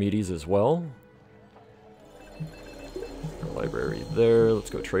got Archimedes as well. Our library there.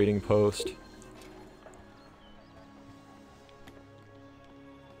 Let's go trading post.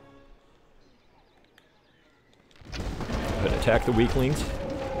 Go ahead and attack the weaklings.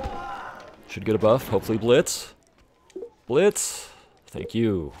 Should get a buff. Hopefully blitz. Blitz. Thank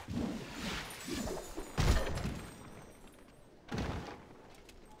you.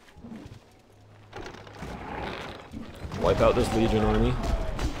 Wipe out this Legion army.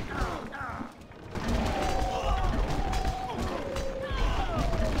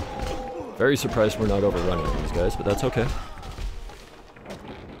 Very surprised we're not overrunning these guys, but that's okay.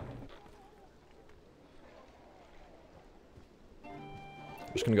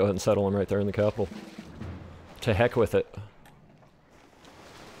 I'm just gonna go ahead and settle them right there in the capital. To heck with it.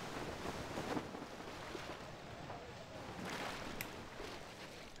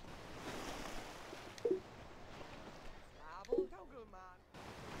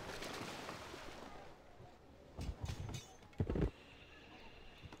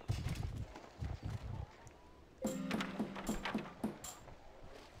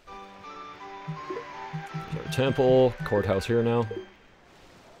 There's our temple, courthouse here now.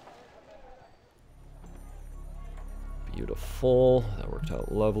 Beautiful. That worked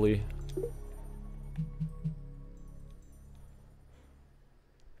out lovely.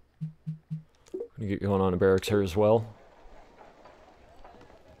 Gonna get going on a barracks here as well.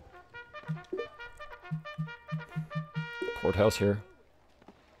 Courthouse here.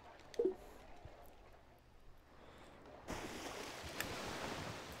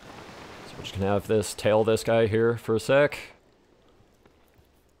 So we're just gonna have this tail this guy here for a sec.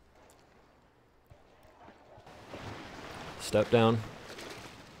 Step down.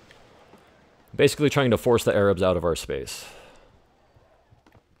 Basically trying to force the Arabs out of our space.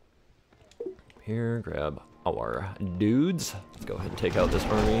 Here, grab our dudes. Let's go ahead and take out this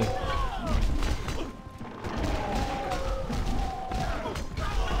army.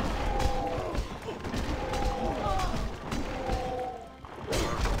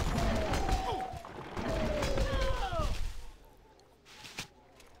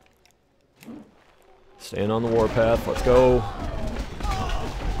 Staying on the warpath, let's go.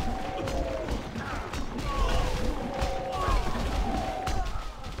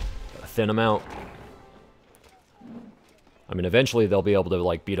 Gotta thin them out. I mean, eventually they'll be able to,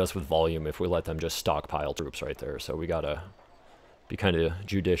 like, beat us with volume if we let them just stockpile troops right there. So we gotta be kind of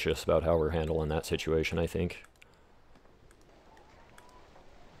judicious about how we're handling that situation, I think.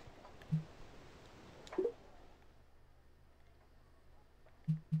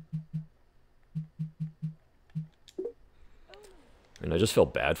 And I just feel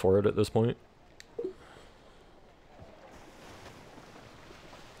bad for it at this point.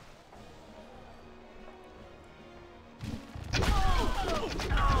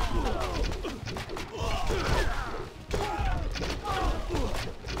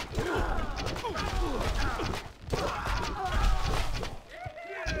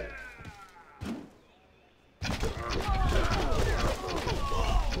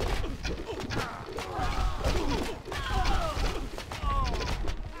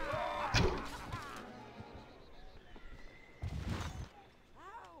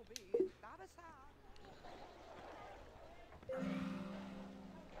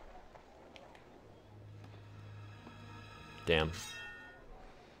 Damn.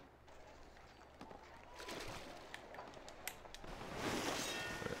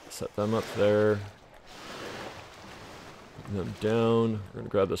 Right, set them up there. Put them down. We're gonna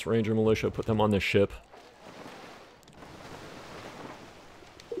grab this Ranger militia, put them on this ship.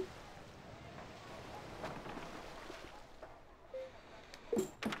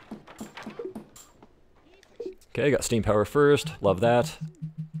 Okay, got steam power first. Love that.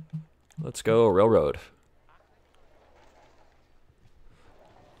 Let's go railroad.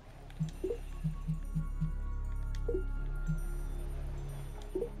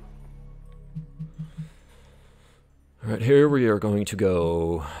 Alright, here we are going to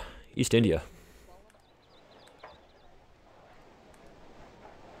go East India.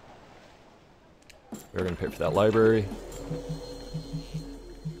 We're going to pay for that library.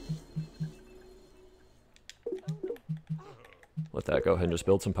 Let that go ahead and just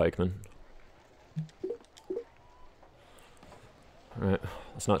build some pikemen. Alright,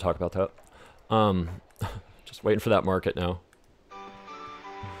 let's not talk about that. Just waiting for that market now.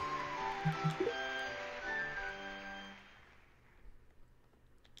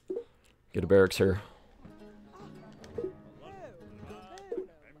 Get a barracks here.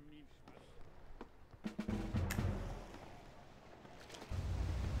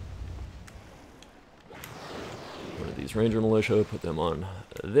 Use Ranger Militia, put them on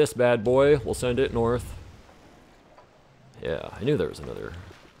this bad boy. We'll send it north. Yeah, I knew there was another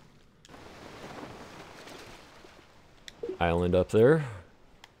island up there.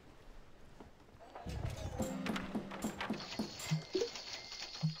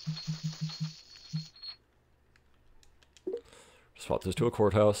 Swap this to a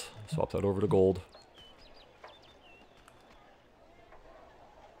courthouse. Swap that over to gold.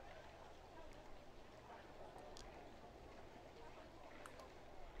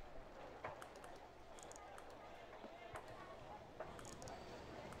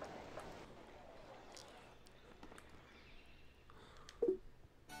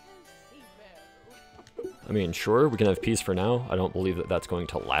 I mean, sure, we can have peace for now. I don't believe that that's going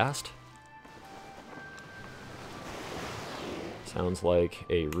to last. Sounds like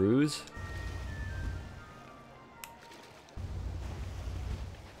a ruse.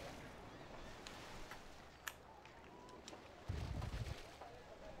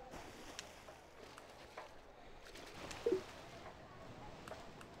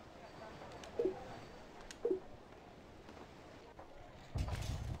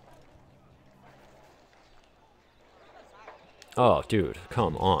 Oh, dude,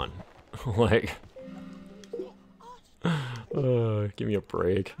 come on. Like, give me a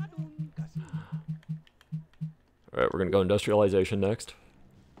break. Alright, we're gonna go industrialization next.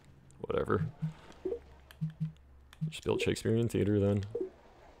 Whatever. Just build Shakespearean theater then.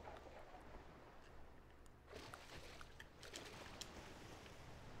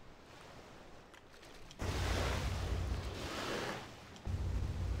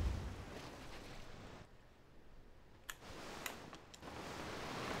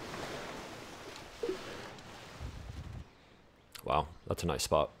 Wow, that's a nice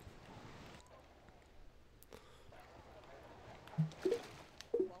spot.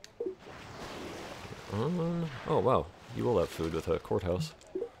 Oh wow, you will have food with a courthouse.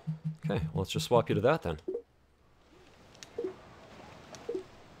 Okay, well, let's just swap you to that then.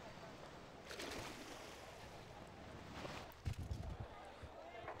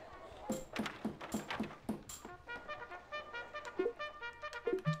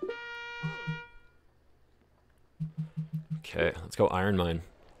 Okay, let's go iron mine.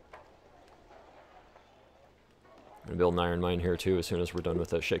 I'm gonna build an iron mine here too as soon as we're done with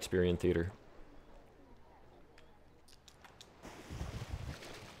the Shakespearean theater.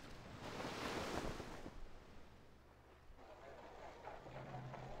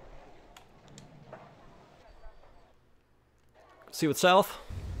 See what's south?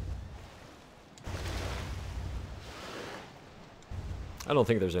 I don't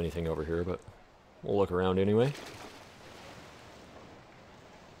think there's anything over here, but we'll look around anyway.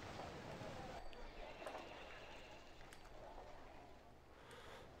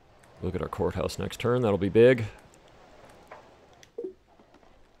 Look at our courthouse next turn. That'll be big.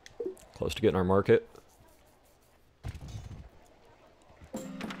 Close to getting our market.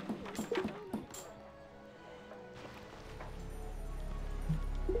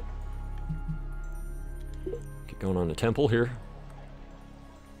 Get going on the temple here.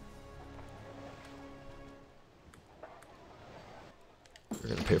 We're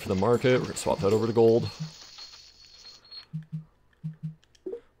going to pay for the market. We're going to swap that over to gold.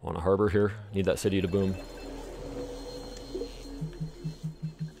 On a harbor here. Need that city to boom.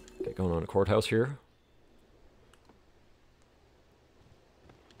 Get going on a courthouse here.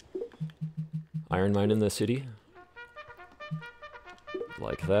 Iron mine in the city.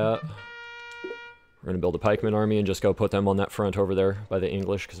 Like that. We're going to build a pikeman army and just go put them on that front over there by the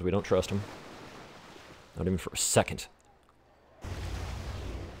English because we don't trust them. Not even for a second.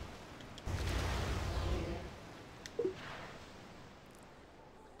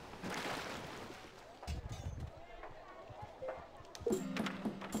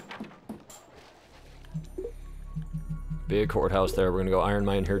 Big courthouse there. We're going to go iron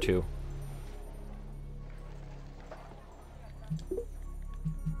mine here too.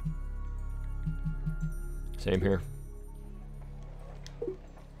 Same here.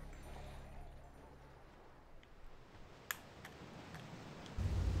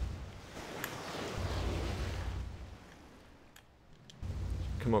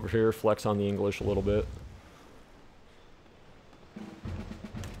 Come over here, flex on the English a little bit.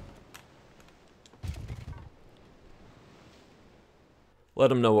 Let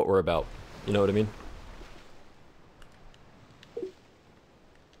them know what we're about. You know what I mean?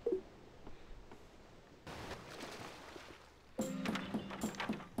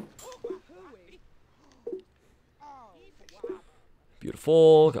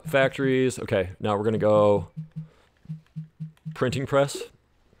 Beautiful. Got factories. Okay, now we're going to go printing press.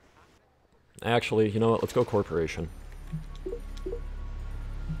 Actually, you know what? Let's go corporation.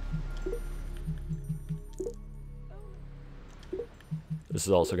 This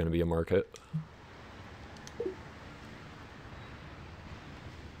is also going to be a market.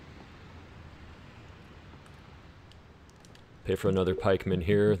 Pay for another pikeman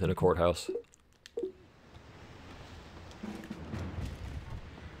here, then a courthouse.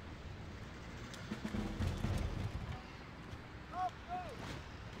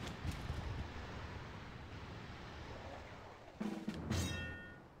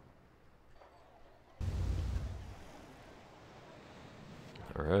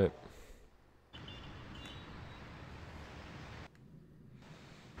 All right.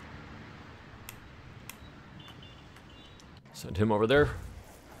 Send him over there.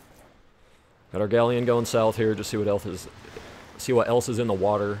 Got our galleon going south here. Just see what else is in the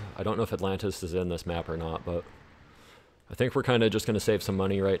water. I don't know if Atlantis is in this map or not, but I think we're kind of just going to save some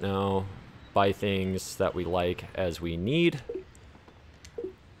money right now. Buy things that we like as we need.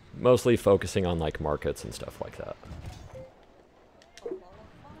 Mostly focusing on like markets and stuff like that.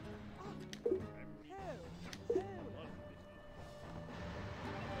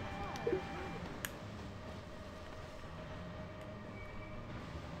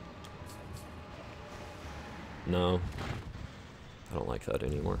 No, I don't like that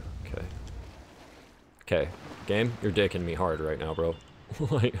anymore. Okay. Okay, game, you're dicking me hard right now, bro.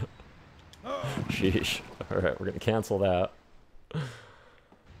 Like, sheesh. Alright, we're gonna cancel that.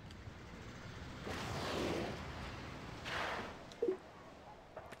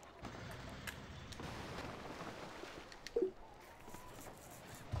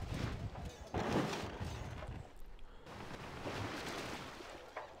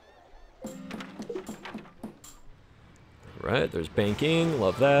 Right, there's banking,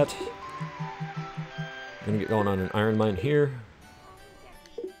 love that. Gonna get going on an iron mine here.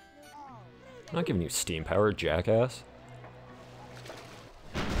 I'm not giving you steam power, jackass.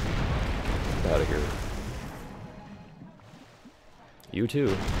 Get out of here. You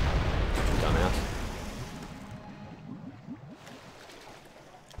too, dumbass.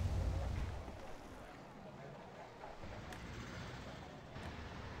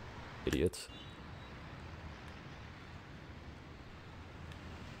 Idiots.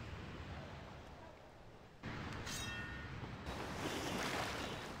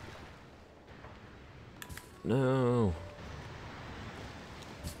 No.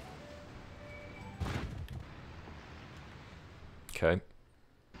 Okay.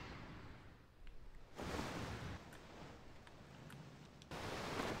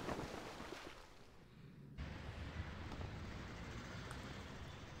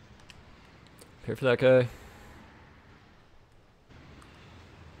 Pay for that guy.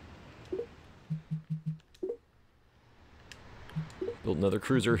 Build another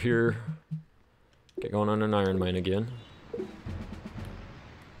cruiser here. Get going on an iron mine again.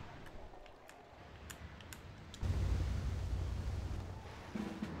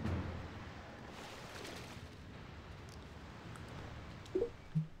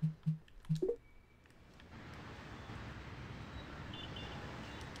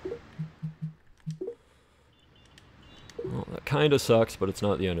 Well, that kind of sucks, but it's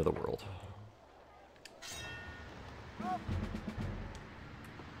not the end of the world.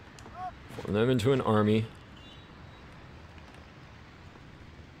 Form them into an army.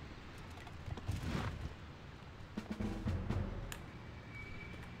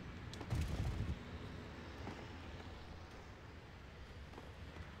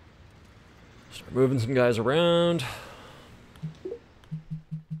 Start moving some guys around.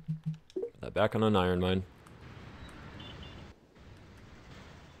 Put that back on an iron mine.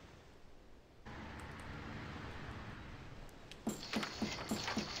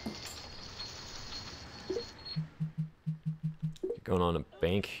 Going on a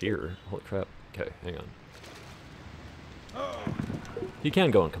bank here. Holy crap. Okay, hang on. He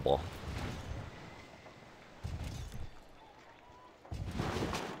can go in Cabal.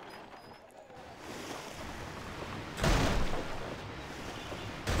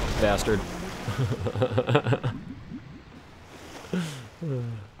 Bastard.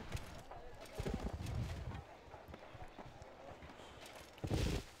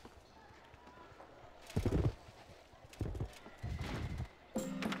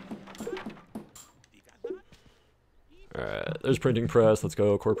 Alright, there's printing press. Let's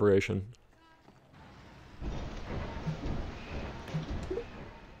go, corporation.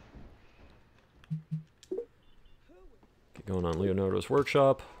 Get going on Leonardo's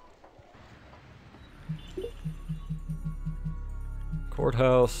workshop.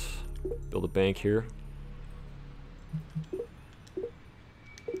 Courthouse. Build a bank here.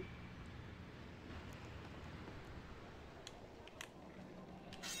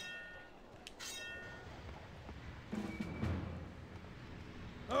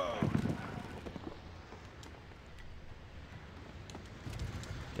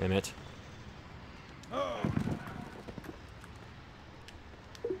 Damn it.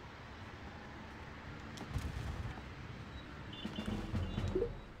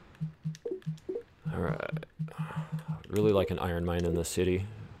 Alright. Really like an iron mine in this city.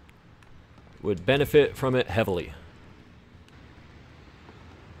 Would benefit from it heavily.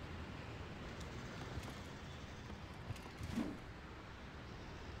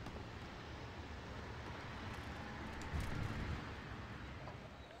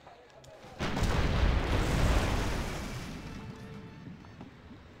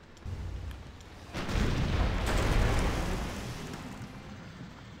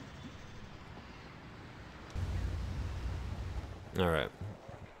 Alright.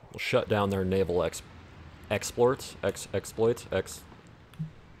 We'll shut down their naval exploits.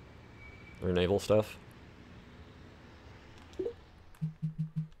 Their naval stuff.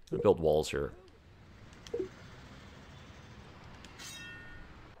 Build walls here.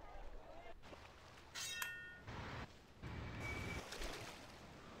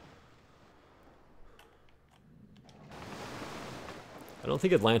 I don't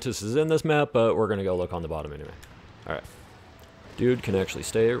think Atlantis is in this map, but we're gonna go look on the bottom anyway. Alright. Dude can actually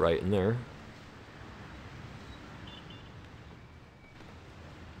stay right in there.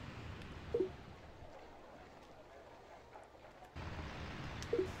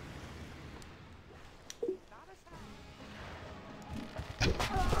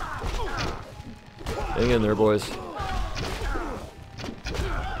 Hang in there, boys.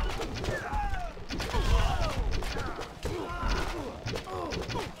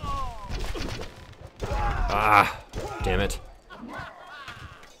 Ah, damn it.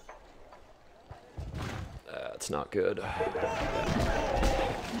 That's not good.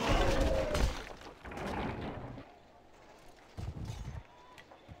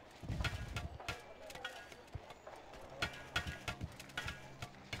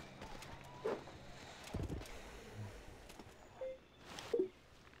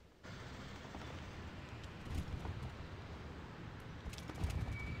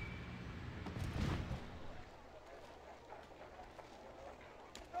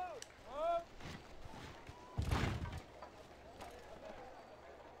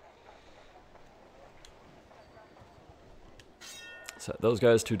 Set those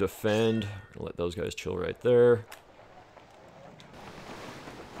guys to defend. Let those guys chill right there.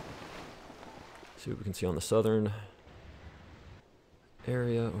 See what we can see on the southern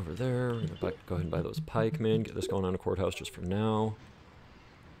area over there. We're gonna go ahead and buy those pikemen. Get this going on a courthouse just for now.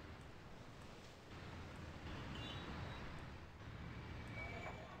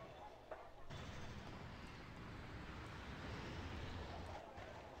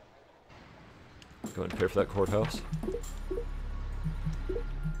 Go ahead and pay for that courthouse.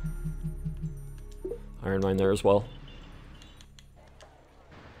 Iron mine there as well.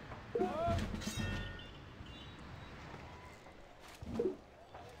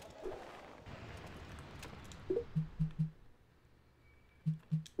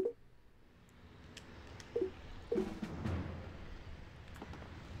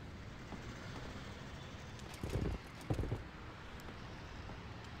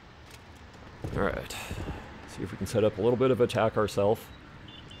 Alright. See if we can set up a little bit of attack ourselves.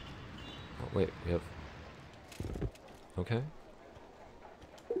 Oh, wait, we have... Okay.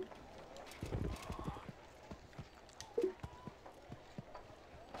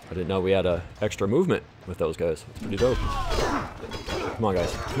 I didn't know we had extra movement with those guys. It's pretty dope. Come on,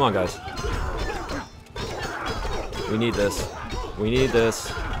 guys. Come on, guys. We need this. We need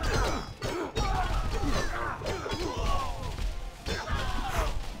this.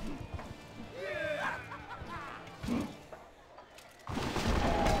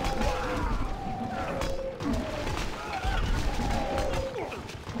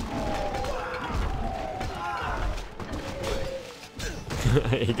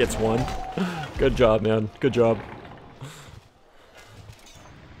 He gets one. Good job, man. Good job.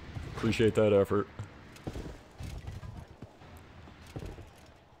 Appreciate that effort.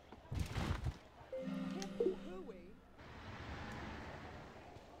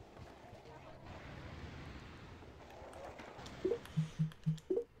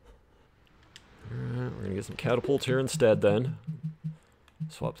 Alright, we're gonna get some catapults here instead then.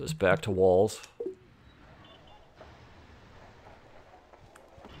 Swap this back to walls.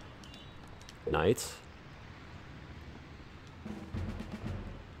 Knights.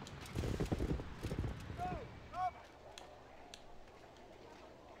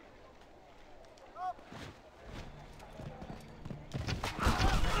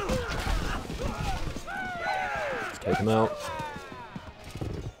 Let's take him out.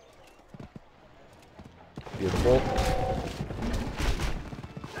 Beautiful.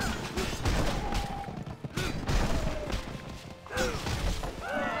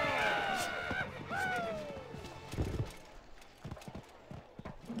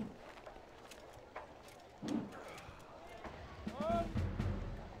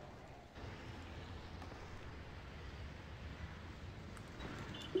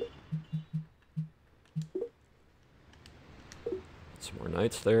 Some more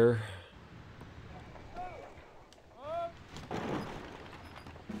knights there.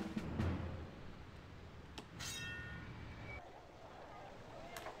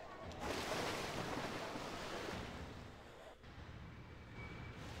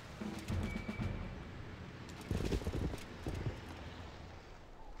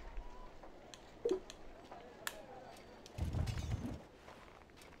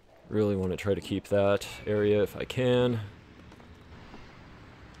 Really want to try to keep that area if I can.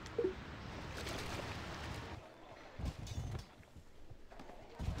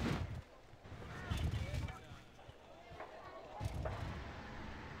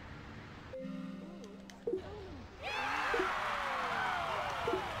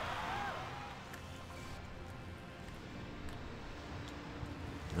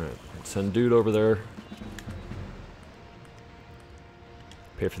 Alright, send dude over there.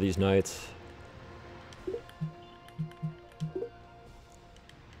 Pay for these knights.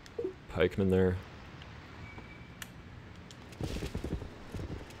 Pikemen there.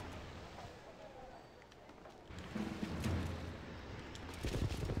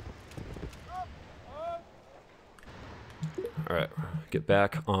 Alright, get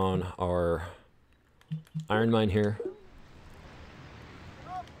back on our iron mine here.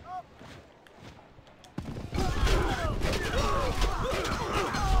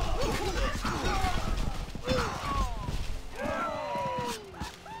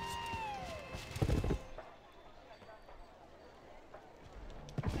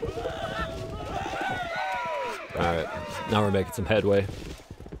 Alright, now we're making some headway.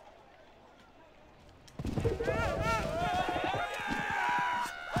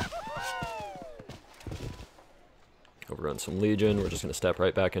 Overrun some Legion, we're just going to step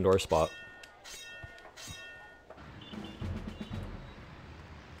right back into our spot.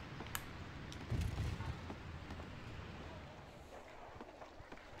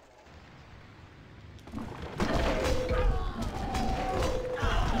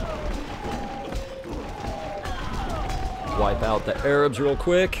 Wipe out the Arabs real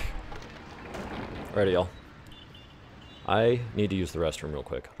quick. Alrighty, y'all. I need to use the restroom real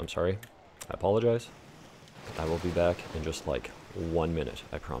quick. I'm sorry. I apologize. I will be back in just like 1 minute,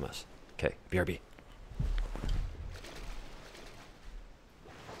 I promise. Okay, BRB.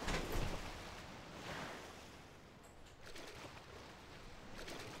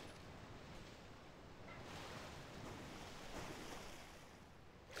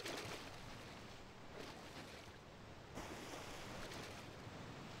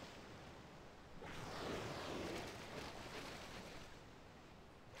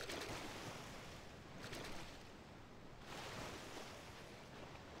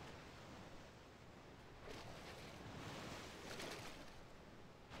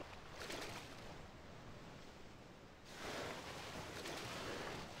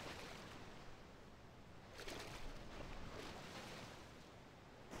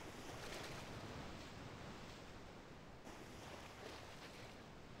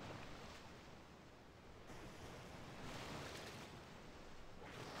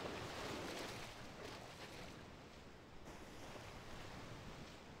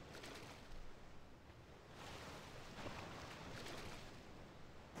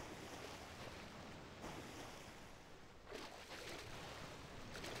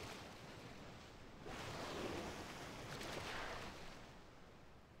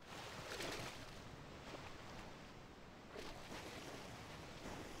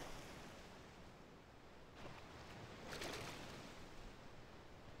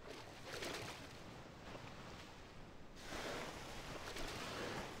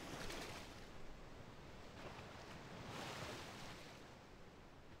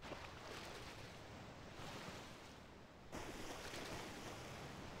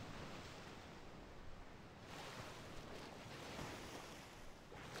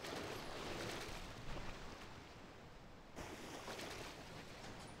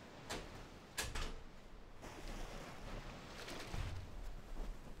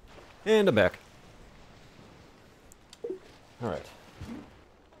 And I'm back. Alright.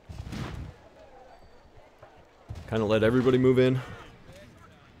 Kind of let everybody move in.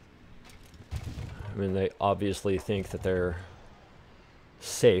 I mean, they obviously think that they're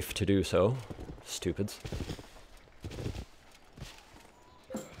safe to do so. Stupids.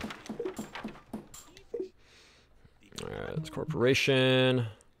 Alright, this corporation.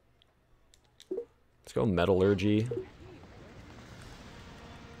 Let's go metallurgy.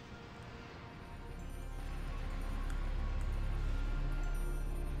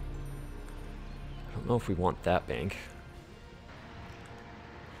 I don't know if we want that bank.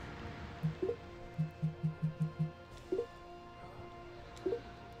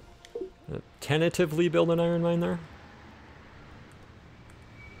 Tentatively build an iron mine there.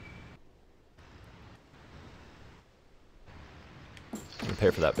 I'm gonna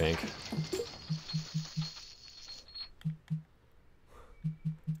pay for that bank.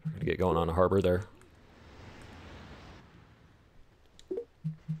 We're gonna get going on a harbor there.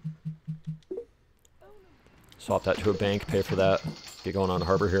 Swap that to a bank, pay for that. Get going on a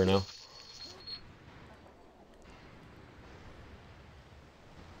harbor here now.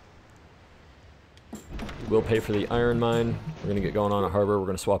 We'll pay for the iron mine. We're gonna get going on a harbor. We're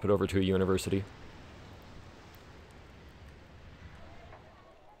gonna swap it over to a university.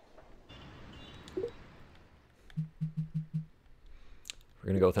 We're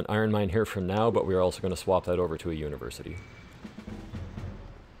gonna go with an iron mine here for now, but we're also gonna swap that over to a university.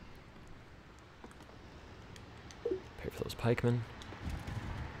 Pay for those pikemen.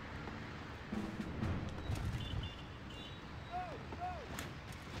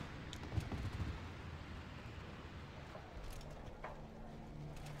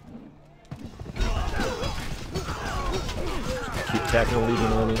 Keep attacking the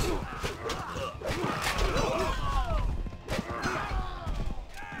legion armies.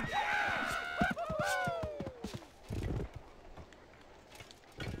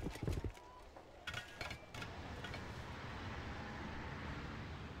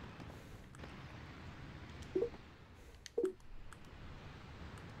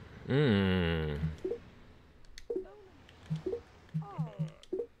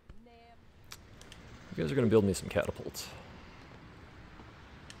 You guys are going to build me some catapults.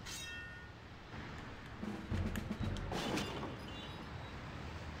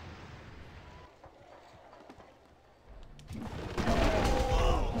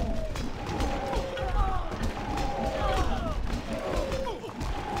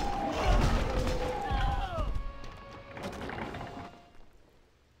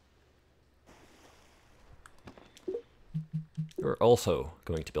 We're also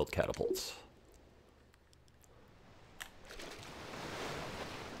going to build catapults.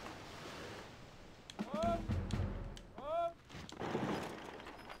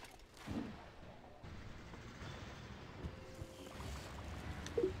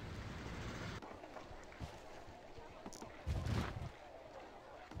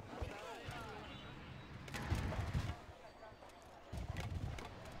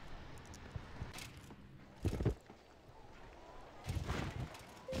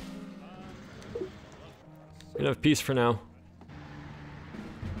 We have peace for now.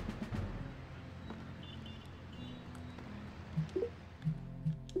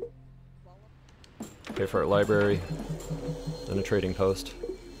 Pay for our library, then a trading post.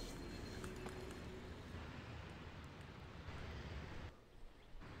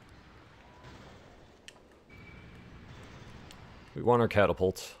 We want our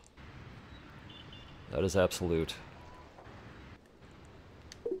catapults. That is absolute.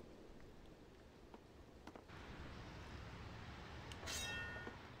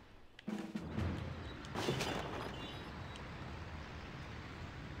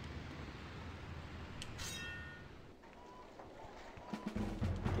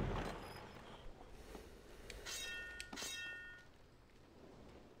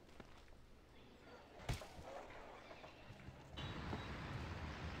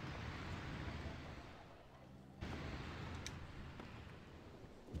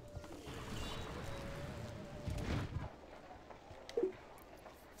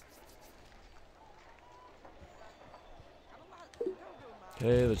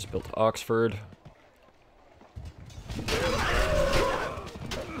 Okay, let's build Oxford.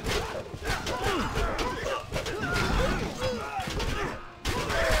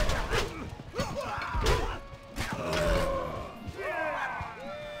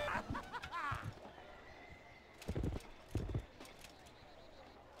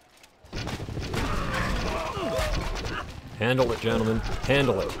 Handle it, gentlemen.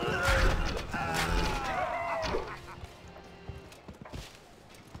 Handle it.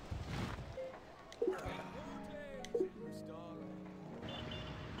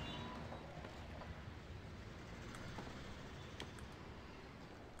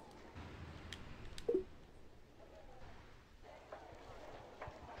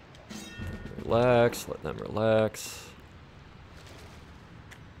 Relax, let them relax.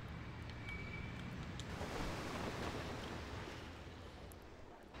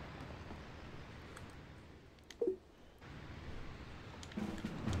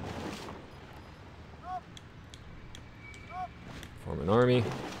 Form an army,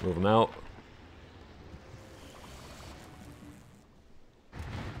 move them out.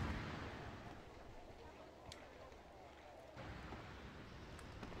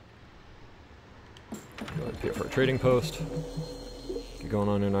 Go ahead and pay for our trading post. Get going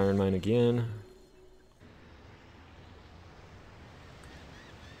on an iron mine again.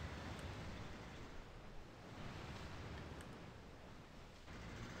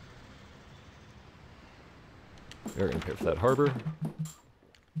 We're going to pay for that harbor.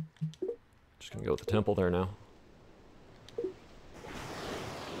 Just going to go with the temple there now.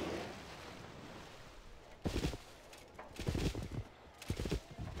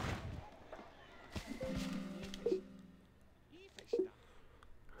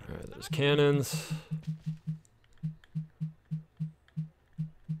 Alright, there's cannons.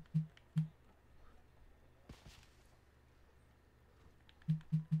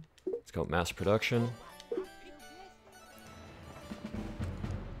 Let's go mass production.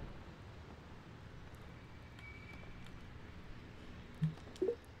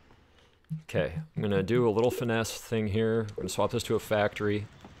 Okay, I'm gonna do a little finesse thing here. We're gonna swap this to a factory.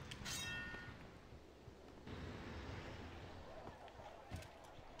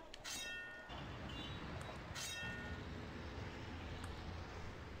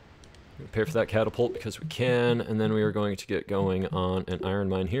 Pay for that catapult because we can, and then we are going to get going on an iron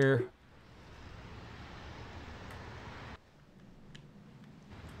mine here.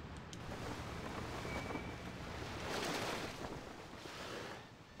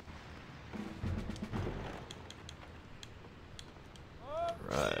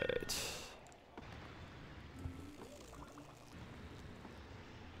 Right.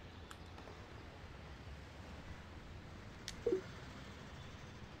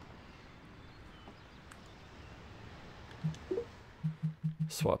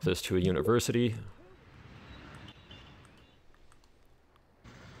 Swap this to a university.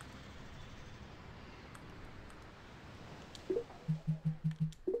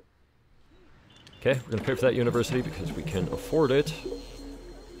 Okay, we're gonna pay for that university because we can afford it.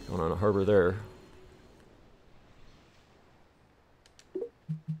 Going on a harbor there.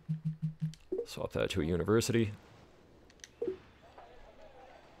 Swap that to a university.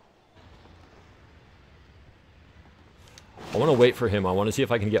 I want to wait for him. I want to see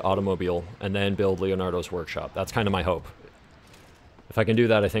if I can get automobile and then build Leonardo's workshop. That's kind of my hope. If I can do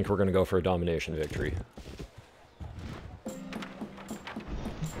that, I think we're going to go for a domination victory.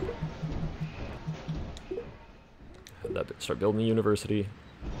 Start building the university.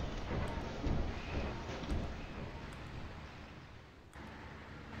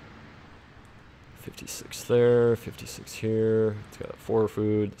 $56 there, 56 here. It's got 4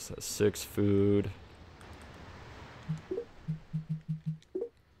 food. This has 6 food.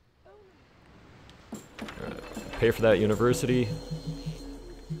 Pay for that university.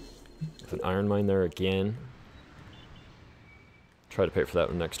 With an iron mine there again. Try to pay for that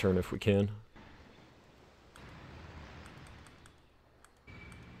one next turn if we can.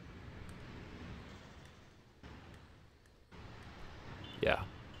 Yeah.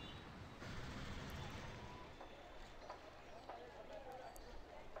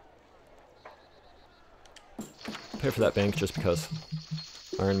 Pay for that bank just because.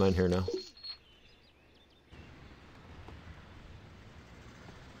 Iron mine here now.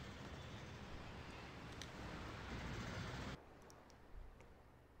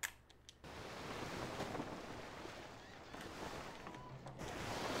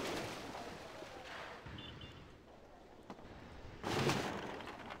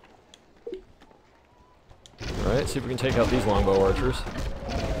 Alright, see if we can take out these longbow archers.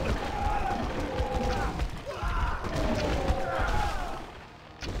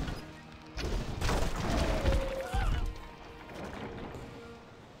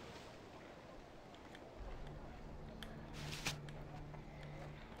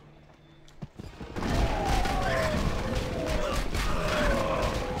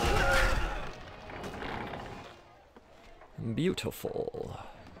 Beautiful.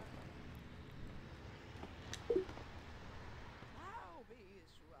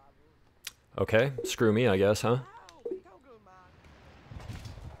 Okay, screw me, I guess, huh?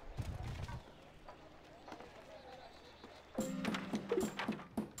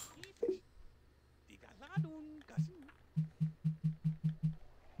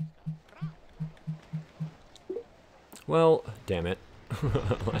 Well, damn it.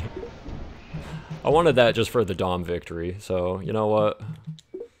 Like, I wanted that just for the Dom victory, so you know what?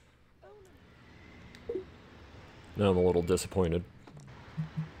 Now I'm a little disappointed.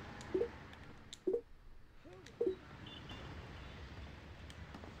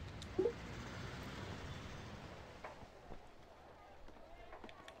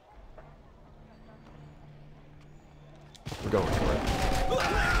 We're going for it.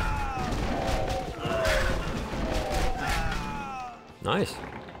 Nice.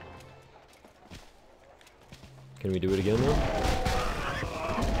 Can we do it again though?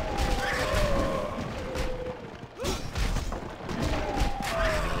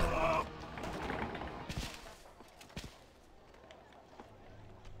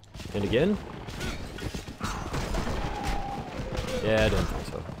 And again? Yeah, I don't think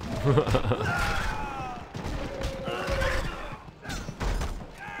so.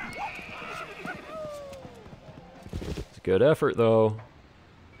 It's a good effort though.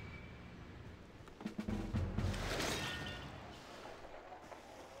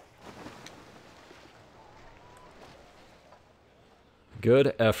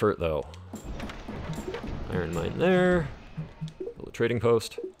 Good effort, though. Iron mine there. Build a trading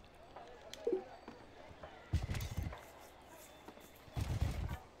post.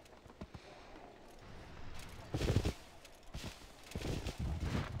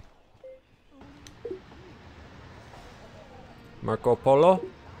 Marco Polo.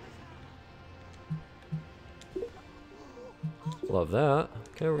 Love that.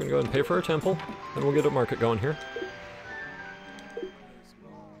 Okay, we're gonna go ahead and pay for our temple, and we'll get a market going here.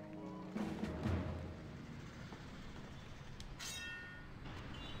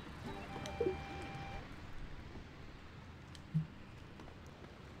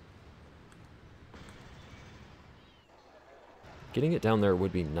 Getting it down there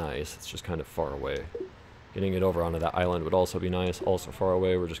would be nice. It's just kind of far away. Getting it over onto that island would also be nice. Also far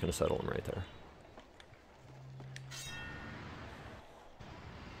away. We're just going to settle them right there.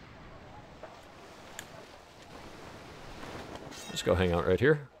 Just go hang out right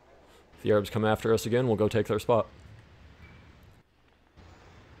here. If the Arabs come after us again, we'll go take their spot.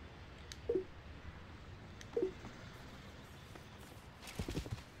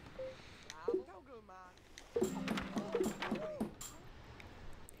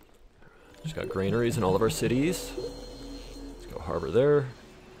 Just got granaries in all of our cities. Let's go harbor there.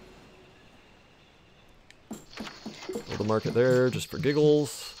 Build a market there just for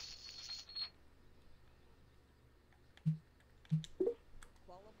giggles.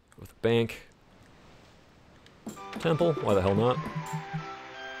 With a bank. Temple, why the hell not?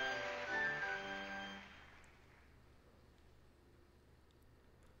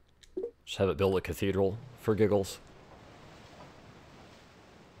 Just have it build a cathedral for giggles.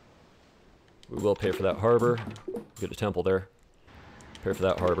 We will pay for that harbor. Get a temple there. Pay for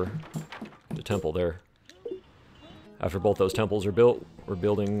that harbor. Get a temple there. After both those temples are built, we're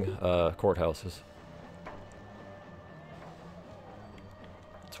building courthouses.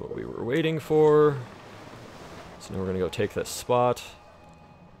 That's what we were waiting for. So now we're going to go take this spot.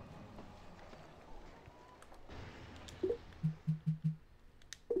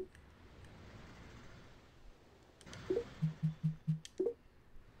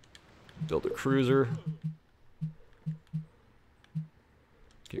 Build a cruiser.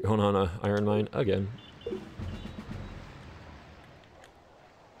 Get going on a iron mine again.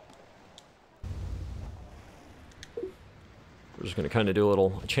 We're just going to kind of do a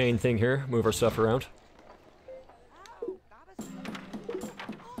little chain thing here, move our stuff around.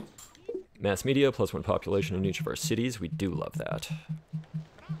 Mass media, +1 population in each of our cities. We do love that.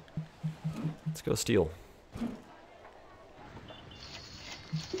 Let's go steal.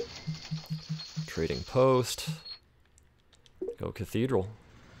 Trading post. Go cathedral.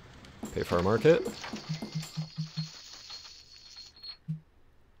 Pay for our market.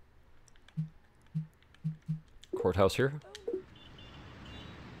 Courthouse here.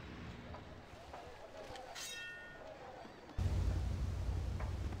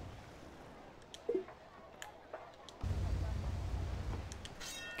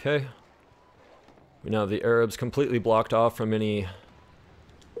 Okay. We now have the Arabs completely blocked off from any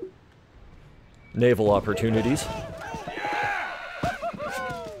naval opportunities.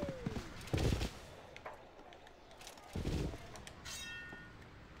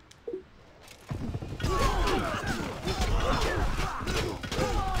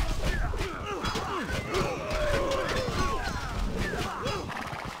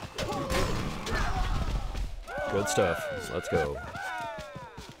 Good stuff. Let's go.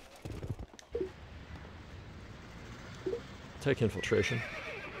 Take infiltration.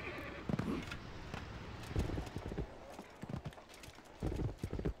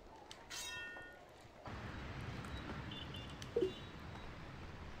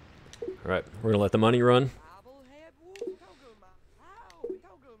 Alright, we're gonna let the money run.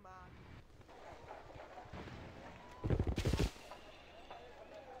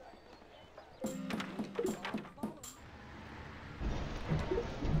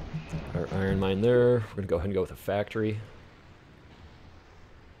 Our iron mine there. We're gonna go ahead and go with a factory.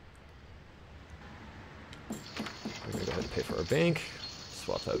 We're gonna go ahead and pay for our bank.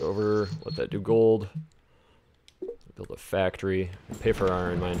 Swap that over, let that do gold. Build a factory. Pay for our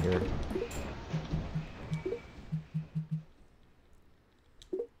iron mine here.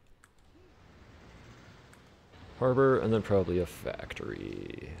 Harbor, and then probably a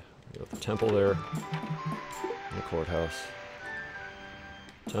factory. Go with the temple there. And a courthouse.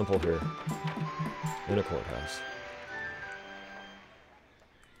 Temple here. And a courthouse.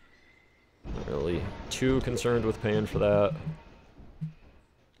 Not really too concerned with paying for that.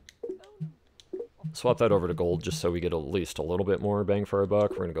 Swap that over to gold just so we get at least a little bit more bang for our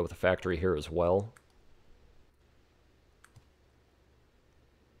buck. We're going to go with a factory here as well.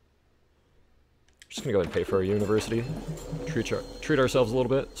 Just going to go ahead and pay for our university. Treat ourselves a little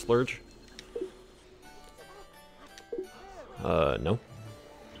bit. Splurge. No.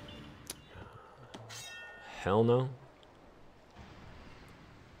 Hell no.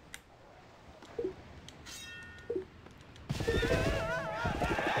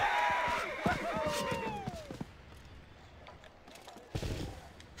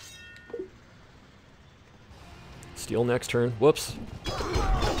 Steal next turn. Whoops.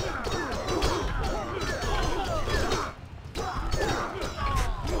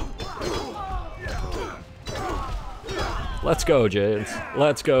 Let's go, gents.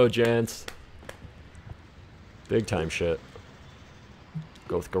 Let's go, gents. Big time shit.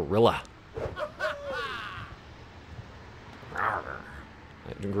 Go with gorilla.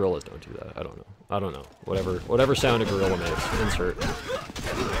 Gorillas don't do that. I don't know. I don't know. Whatever sound a gorilla makes. Insert.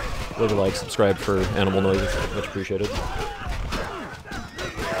 Leave a like, subscribe for animal noises. Much appreciated.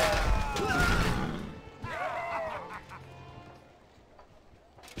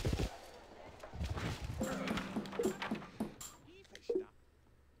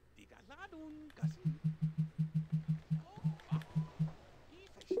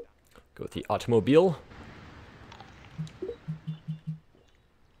 Go with the automobile.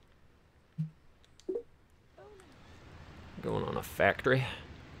 Going on a factory.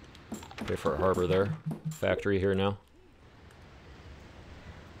 Pay for a harbor there. Factory here now.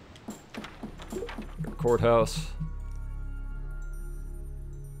 Courthouse.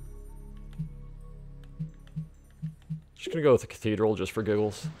 Just gonna go with the cathedral just for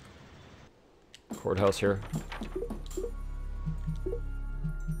giggles. Courthouse here.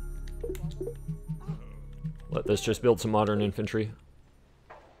 Let this just build some modern infantry.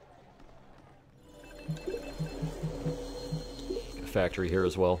 Factory here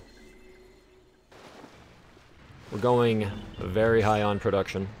as well. We're going very high on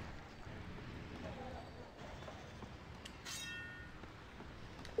production.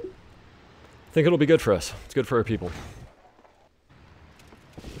 I think it'll be good for us. It's good for our people.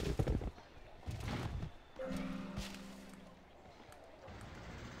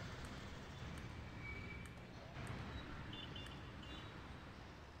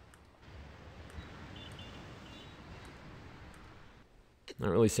 Not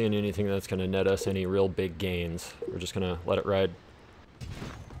really seeing anything that's going to net us any real big gains. We're just going to let it ride. Go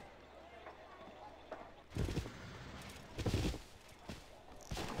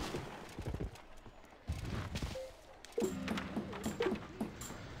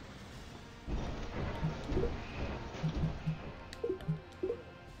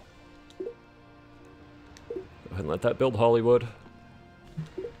ahead and let that build Hollywood.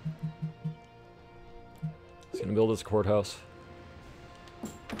 It's going to build his courthouse.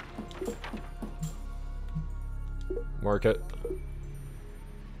 Market.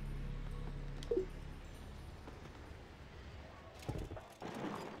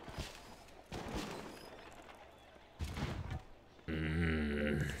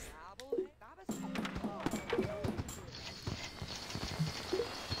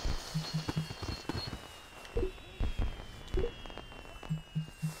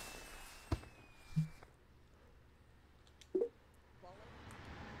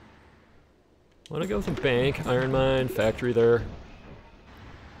 Want to go with a bank, iron mine, factory there.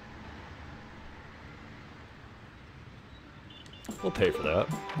 We'll pay for that.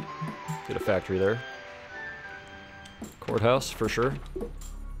 Get a factory there. Courthouse for sure.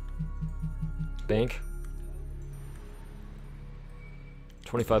 Bank.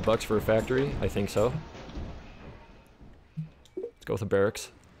 25 bucks for a factory? I think so. Let's go with a barracks.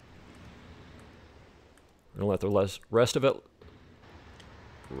 We're gonna let the rest of it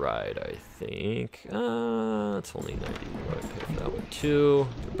ride, I think. It's only 90. What do I pay for that one? Two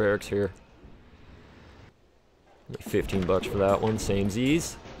barracks here. Only 15 bucks for that one. Same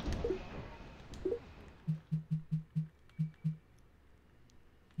Z's.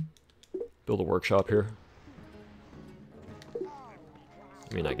 Build a workshop here.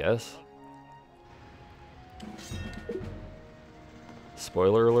 I mean, I guess.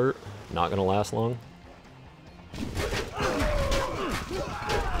 Spoiler alert, not gonna last long.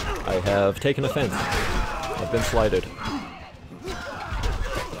 I have taken offense. I've been slighted.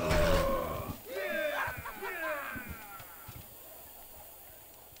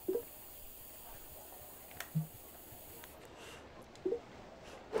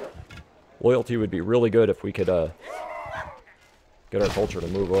 Loyalty would be really good if we could get our culture to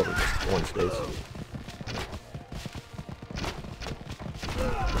move over just one state.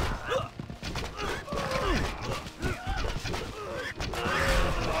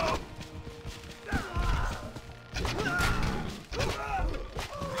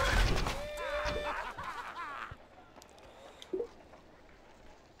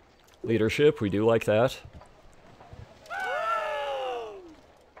 Leadership, we do like that.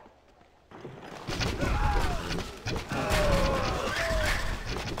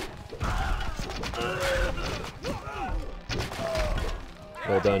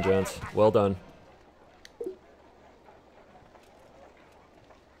 Well done, gents. Well done.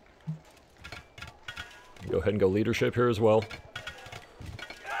 Go ahead and go leadership here as well.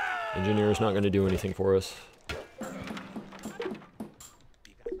 Engineer's not going to do anything for us.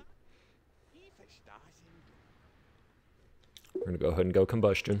 We're going to go ahead and go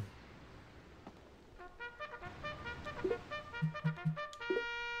combustion.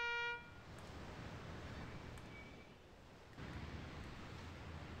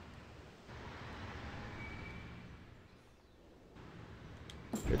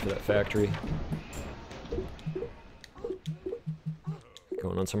 Pay for that factory.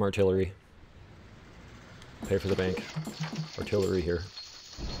 Going on some artillery. Pay for the bank. Artillery here.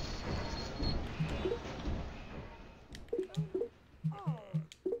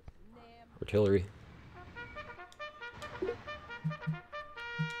 Artillery.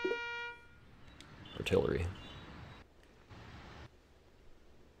 Artillery.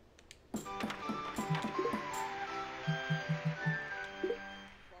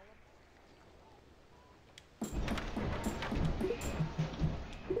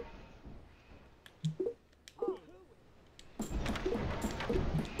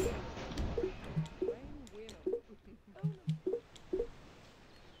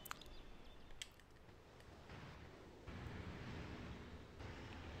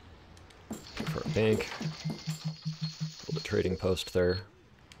 For a bank. Build a trading post there.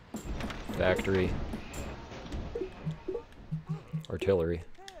 Factory. Artillery.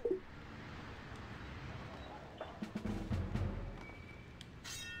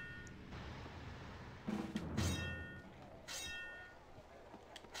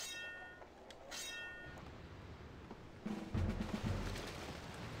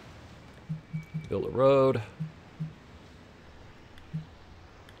 Build a road.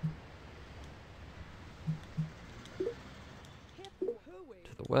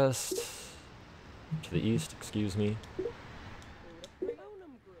 To the west. To the east, excuse me.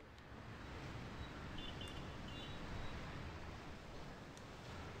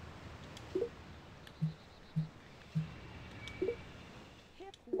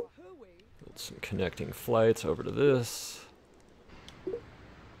 Build some connecting flights over to this.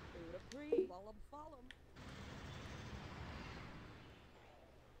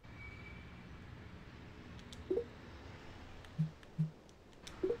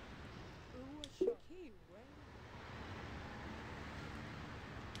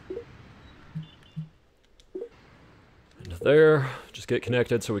 And there, just get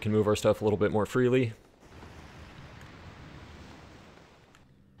connected so we can move our stuff a little bit more freely.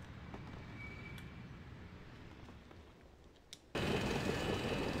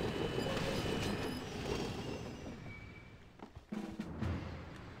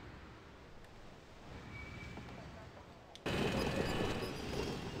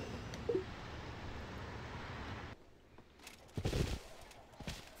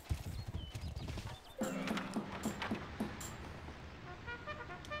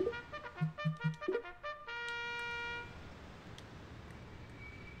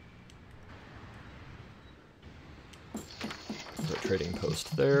 Trading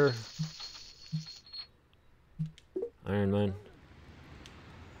post there. Iron Mine.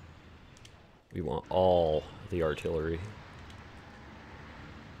 We want all the artillery.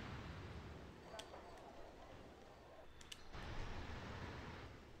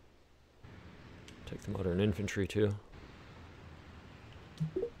 Take the modern infantry too.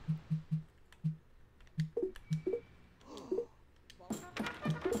 Build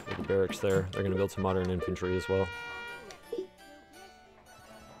the barracks there. They're going to build some modern infantry as well.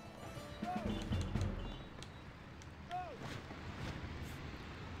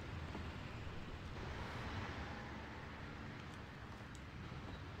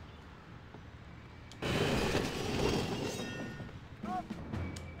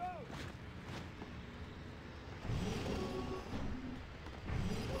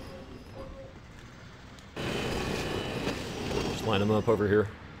 Line them up over here.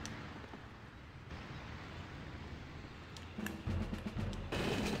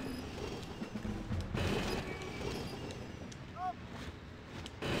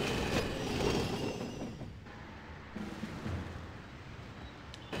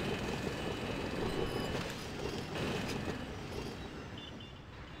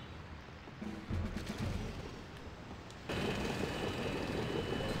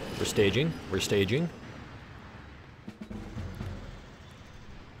 We're staging. We're staging.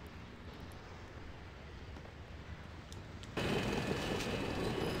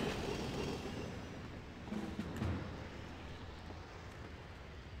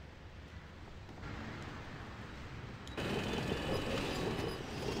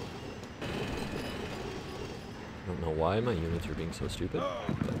 I don't know why my units are being so stupid,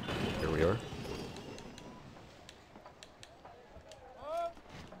 but here we are.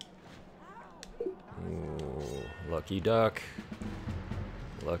 Ooh, lucky duck.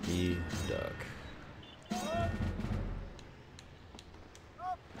 Lucky duck.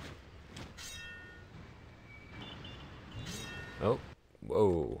 Oh,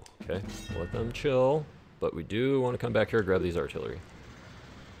 whoa, okay, let them chill, but we do want to come back here and grab these artillery.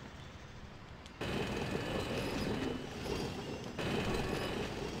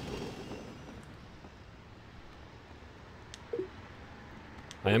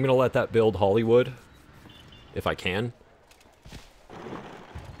 I am going to let that build Hollywood, if I can.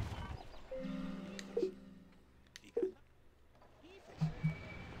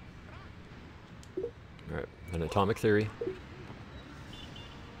 Alright, an atomic theory.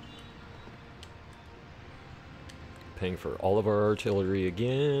 Paying for all of our artillery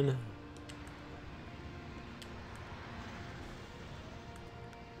again.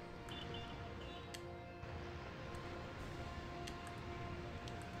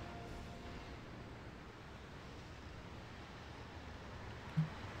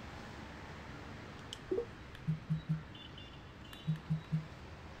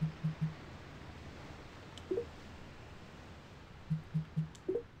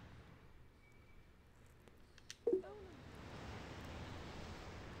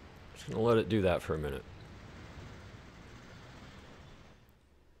 Just gonna let it do that for a minute.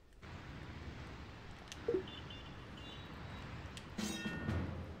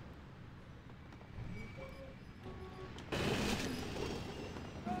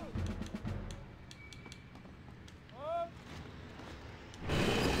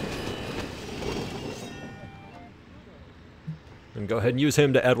 And go ahead and use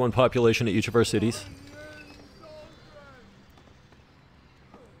him to add 1 population to each of our cities.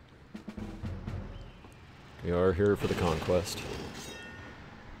 We are here for the conquest.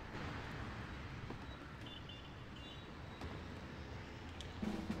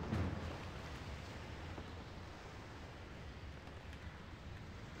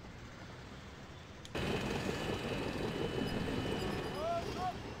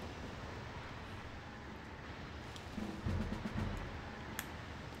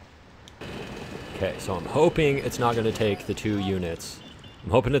 Okay, so I'm hoping it's not going to take the 2 units.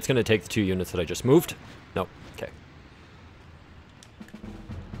 I'm hoping it's going to take the 2 units that I just moved. Nope. Okay.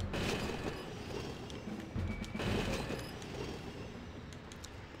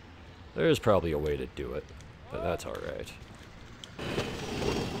 There's probably a way to do it, but that's alright.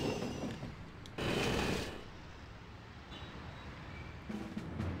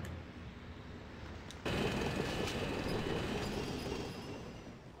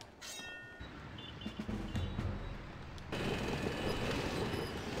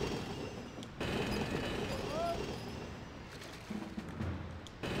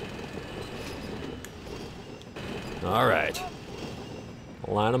 Alright.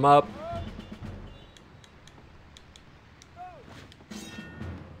 Line them up.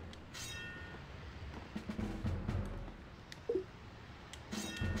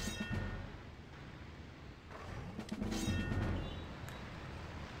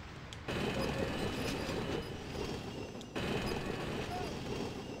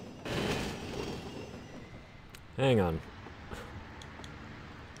 Hang on.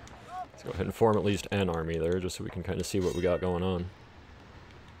 Let's go ahead and form at least an army there, just so we can kind of see what we got going on.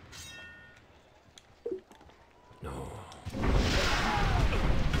 No.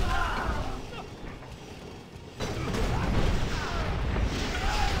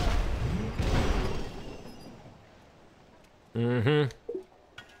 Mm-hmm.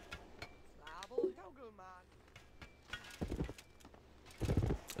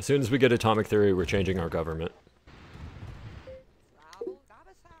 As soon as we get atomic theory, we're changing our government.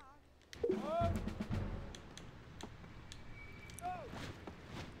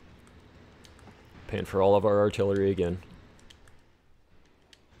 Paying for all of our artillery again.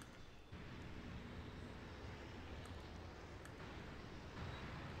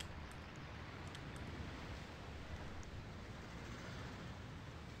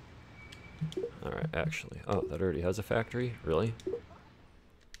 Alright, actually. Oh, that already has a factory? Really?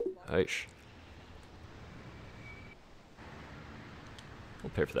 Aish. We'll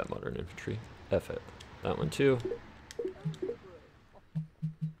pay for that modern infantry. F it. That one too.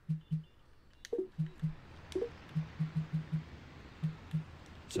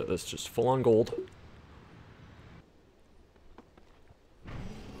 So that's just full on gold.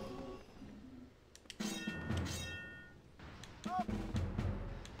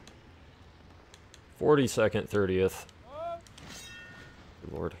 '42nd, 30th.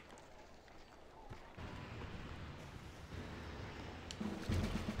 Good Lord.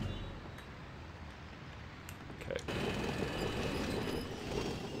 Okay.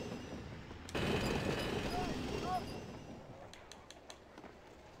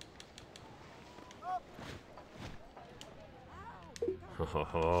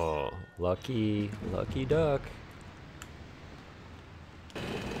 Oh, lucky duck.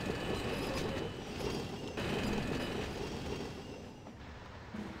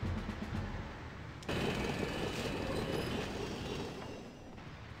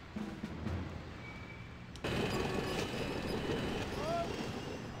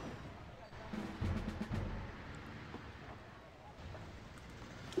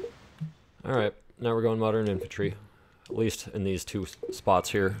 Alright, now we're going modern infantry. At least in these two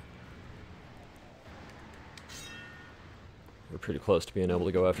spots here. We're pretty close to being able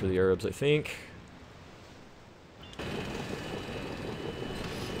to go after the Arabs, I think.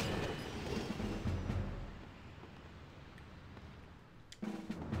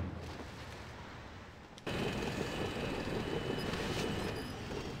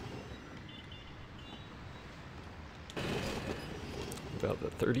 About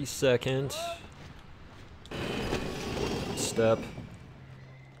the 32nd step.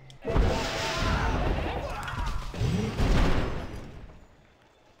 You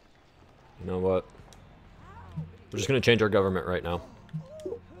know what? We're just gonna change our government right now.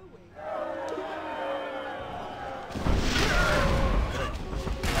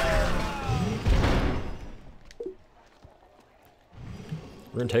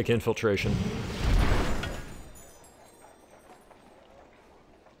 We're gonna take infiltration.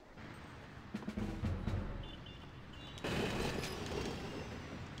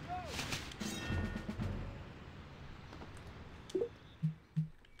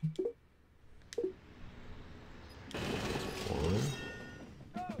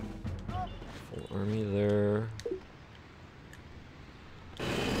 Full army there.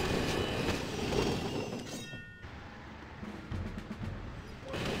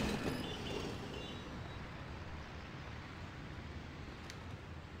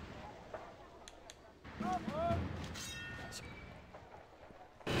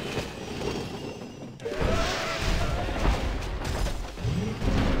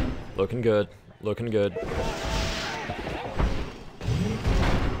 Looking good. Looking good.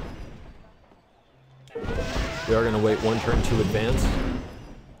 We are going to wait one turn to advance.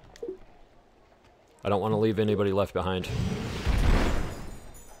 I don't want to leave anybody left behind.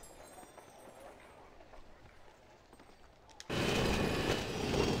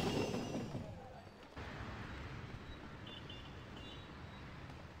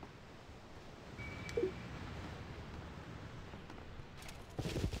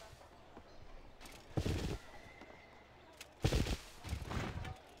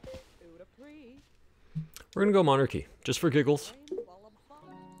 We're gonna go monarchy, just for giggles.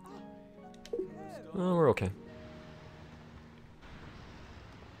 Oh, we're okay.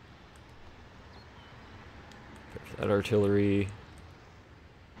 Prepare for that artillery.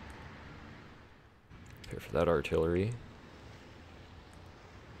 Prepare for that artillery.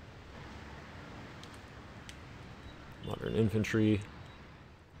 Modern infantry.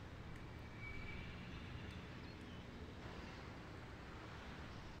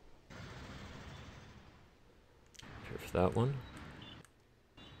 That one.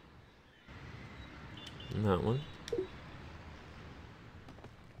 And that one.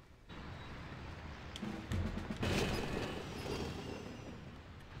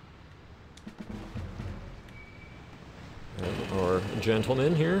 And our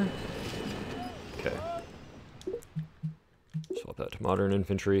gentleman here. Okay. Swap that to modern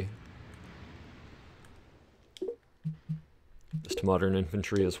infantry. This to modern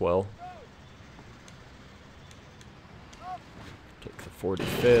infantry as well.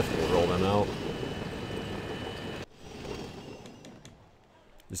 45th, we'll roll them out.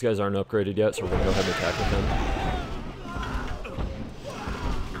 These guys aren't upgraded yet, so we're gonna go ahead and attack with them.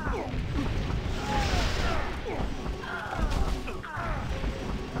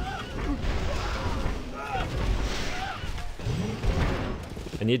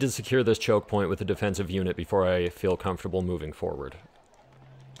 I need to secure this choke point with a defensive unit before I feel comfortable moving forward.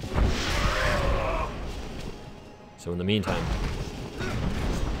 So in the meantime,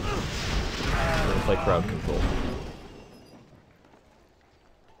 I'm going to play crowd control.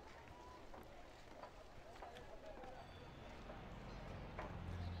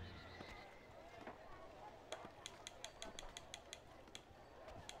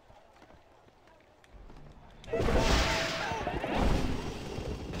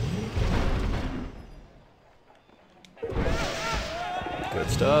 Good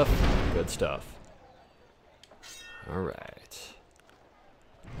stuff. Good stuff. All right.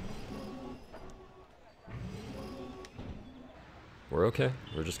 We're okay.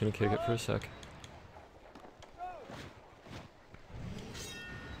 We're just gonna kick it for a sec.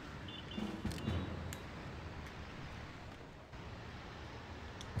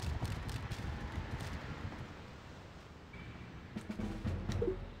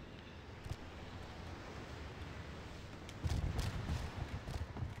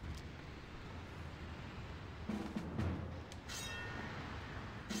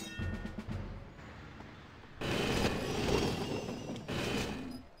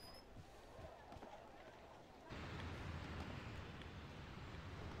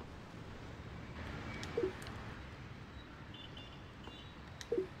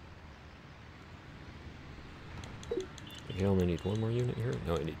 I only need one more unit here?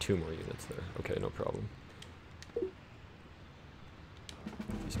 No, I need 2 more units there. Okay, no problem.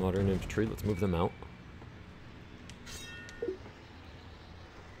 These modern infantry, let's move them out.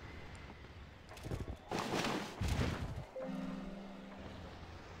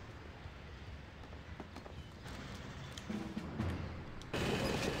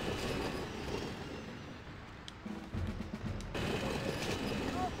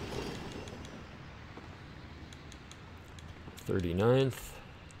 Ninth.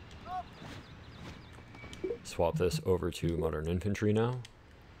 Swap this over to modern infantry now.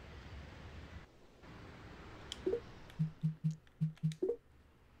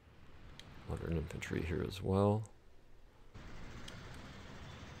 Modern infantry here as well.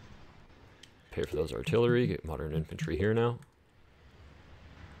 Pay for those artillery, get modern infantry here now.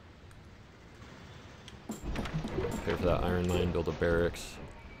 Pay for that iron mine, build a barracks.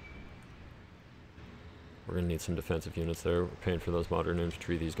 We're going to need some defensive units there. We're paying for those modern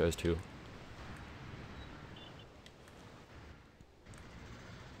infantry, these guys too.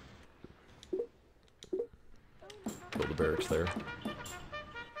 Build a barracks there.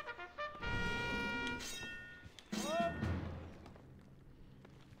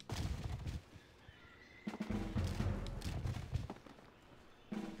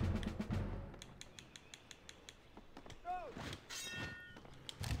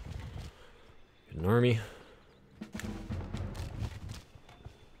 Get an army.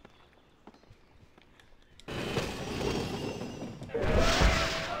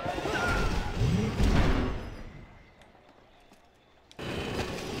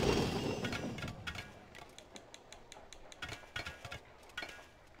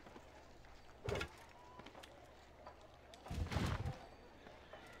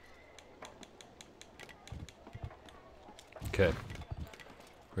 Okay.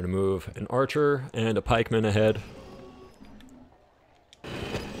 We're going to move an archer and a pikeman ahead.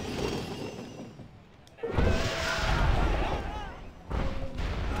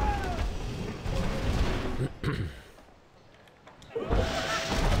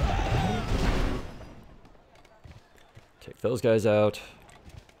 Take those guys out.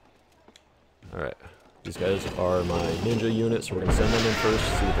 Alright. These guys are my ninja units, so we're going to send them in first,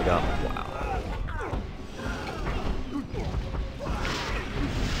 see what they got. Wow.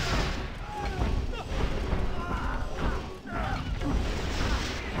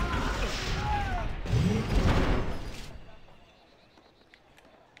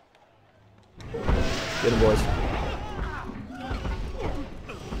 Get him, boys.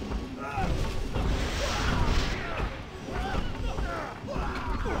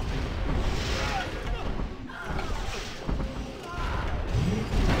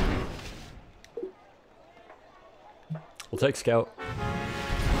 We'll take scout.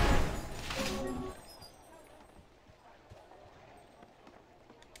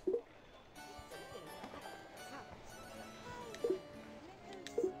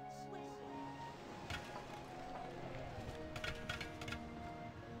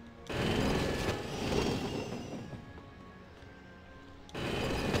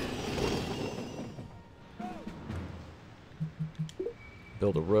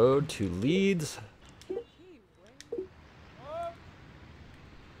 Build a road to Leeds.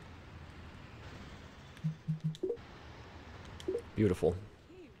 Beautiful.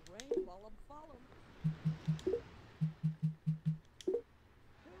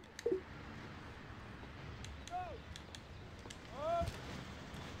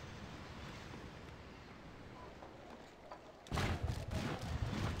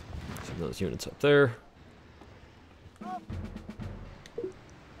 those units up there.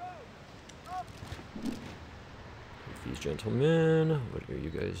 These gentlemen, what are you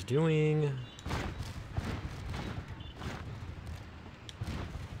guys doing?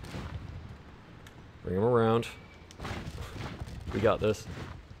 Bring them around. We got this.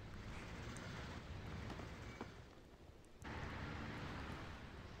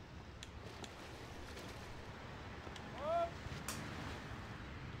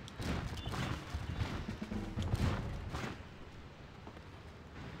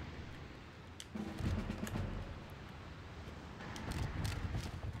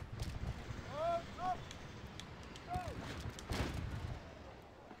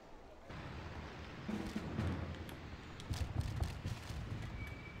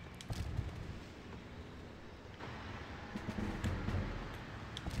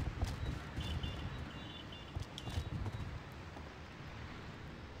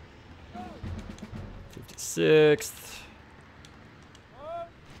 Sixth.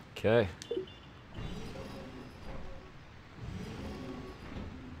 Okay.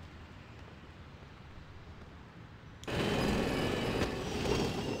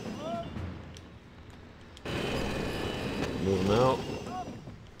 Move them out.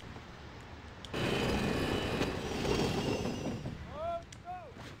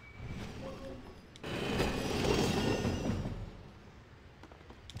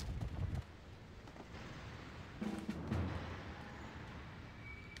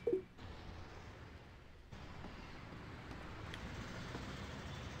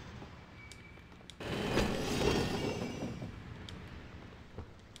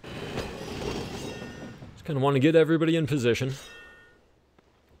 Kind of want to get everybody in position.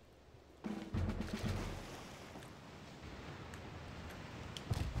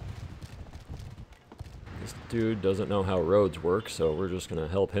 This dude doesn't know how roads work, so we're just going to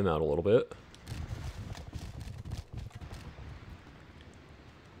help him out a little bit.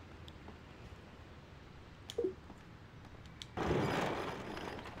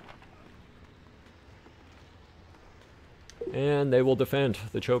 And they will defend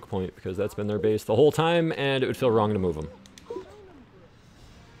the choke point because that's been their base the whole time, and it would feel wrong to move them.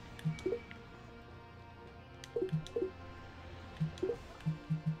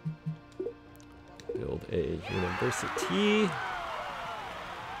 Build a university.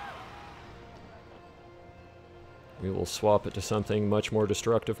 We will swap it to something much more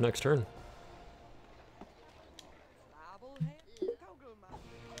destructive next turn.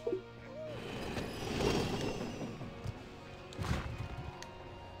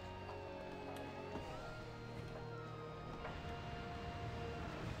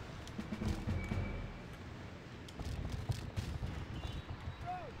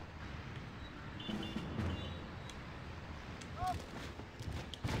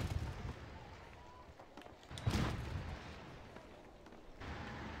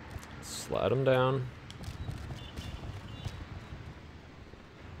 Slide them down.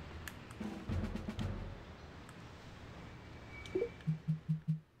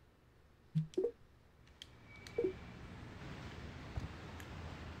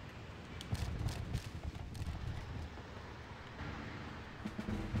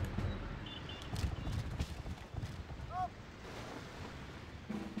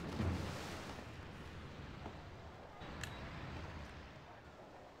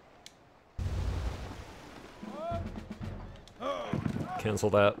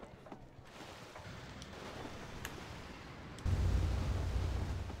 Cancel that.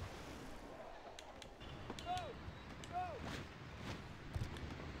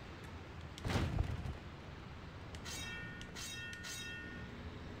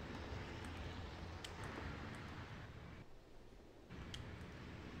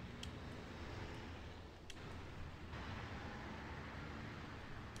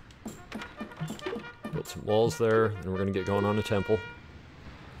 Build some walls there, and we're going to get going on a temple.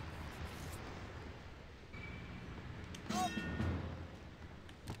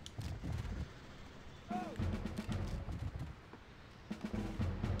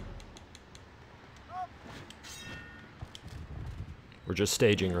 We're just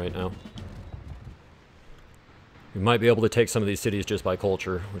staging right now. We might be able to take some of these cities just by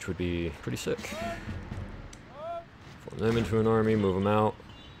culture, which would be pretty sick. Form them into an army, move them out.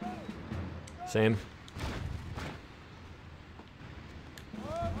 Same.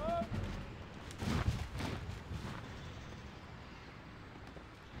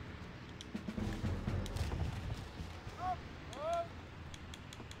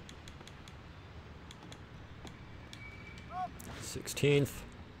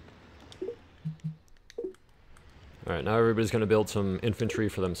 Alright, now everybody's going to build some infantry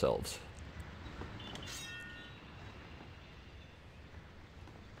for themselves.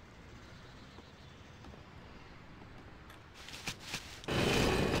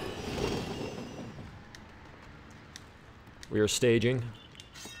 We are staging.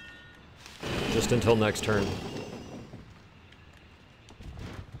 Just until next turn.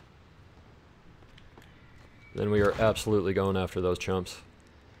 Then we are absolutely going after those chumps.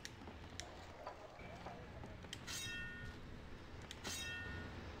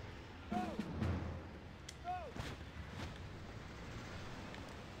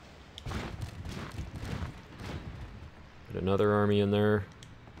 Get another army in there.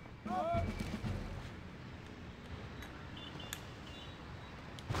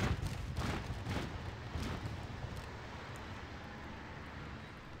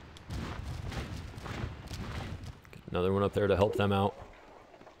 Another one up there to help them out.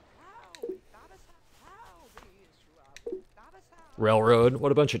 Railroad,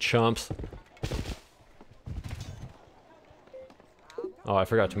 what a bunch of chumps. Oh, I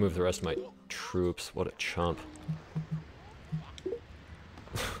forgot to move the rest of my troops. What a chump.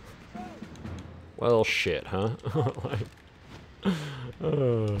 Well, shit, huh? Like,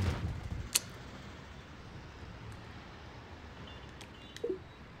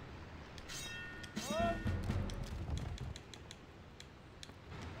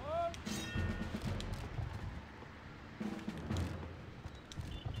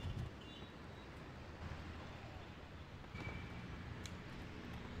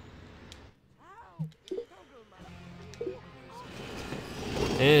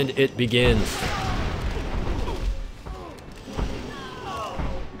 and it begins.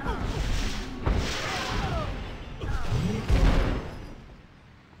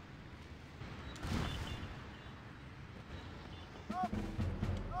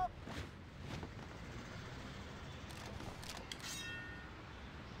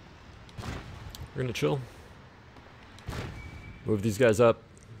 We're gonna chill. Move these guys up.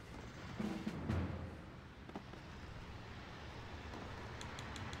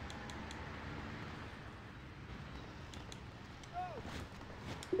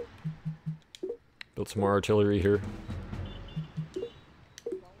 Build some more artillery here.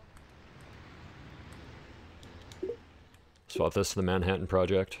 Swap this to the Manhattan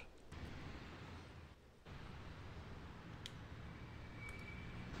Project.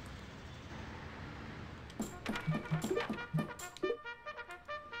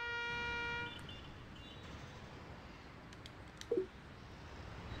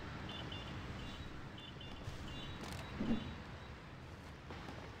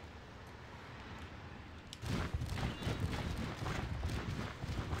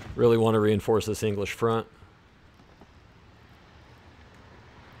 Really want to reinforce this English front.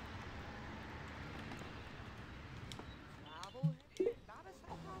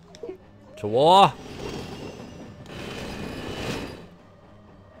 To war!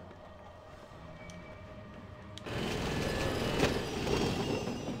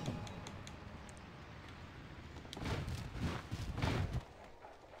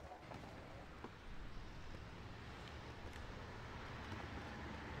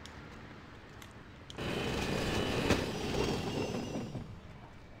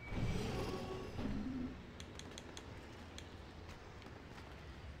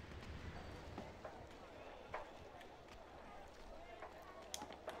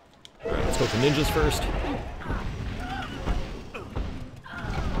 Let's go for ninjas first.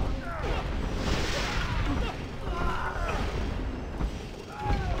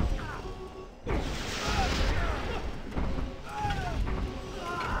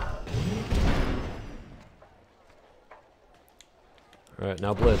 Alright,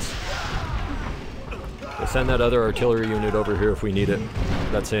 now blitz. We'll send that other artillery unit over here if we need it.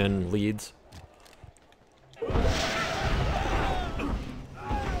 That's in Leeds.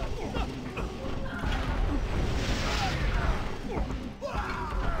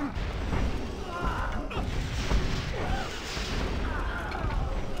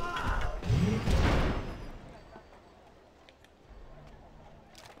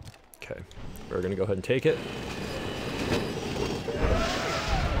 Okay, we're gonna go ahead and take it.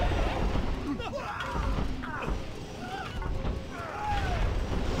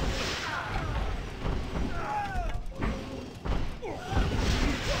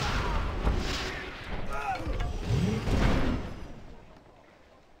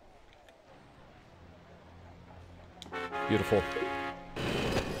 Beautiful.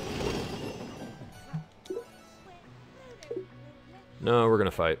 No, we're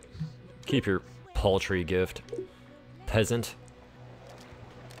gonna fight. Keep your paltry gift, peasant.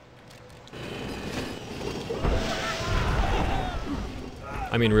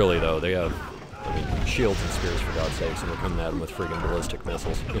 I mean, really though, they have, shields and spears for God's sakes, and we're coming at them with friggin' ballistic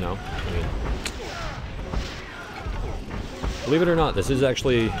missiles, you know? I mean, believe it or not, this is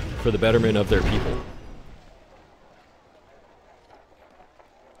actually for the betterment of their people.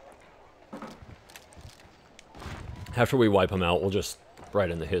 After we wipe them out, we'll just write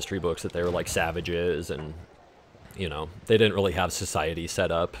in the history books that they were like savages and, you know, they didn't really have society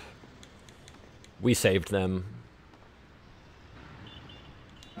set up. We saved them.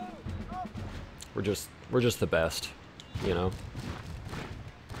 We're just the best, you know?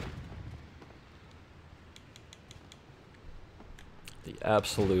 The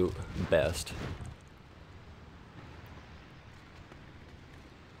absolute best.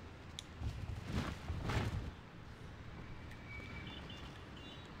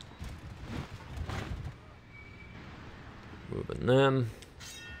 Moving them.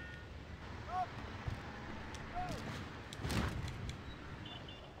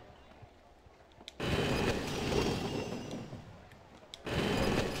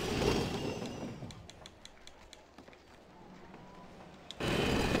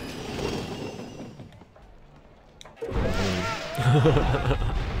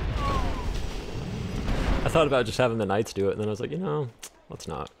 I thought about just having the knights do it, and then I was like, you know, let's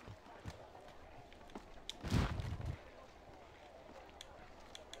not.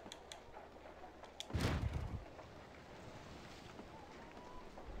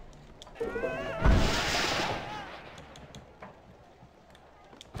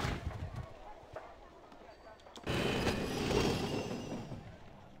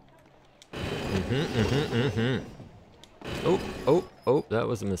 Oh, that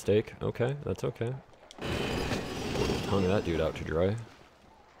was a mistake. Okay, that's okay. Hung that dude out to dry.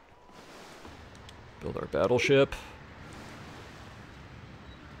 Build our battleship.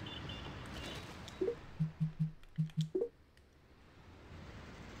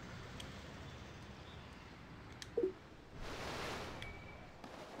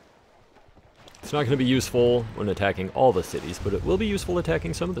 It's not going to be useful when attacking all the cities, but it will be useful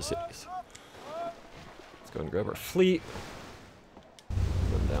attacking some of the cities. Let's go and grab our fleet.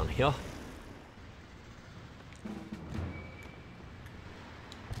 Run down here.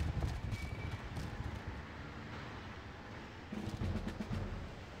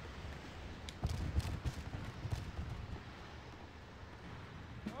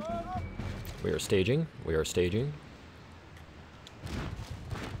 We are staging. We are staging.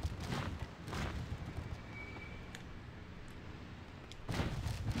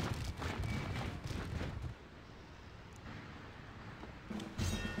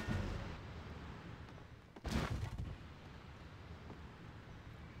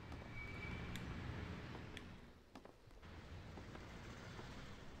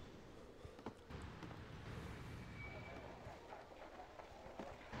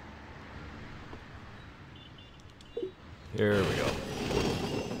 Here we go.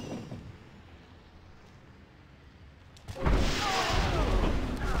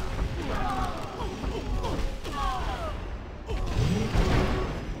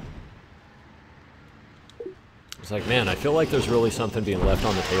 It's like, man, I feel like there's really something being left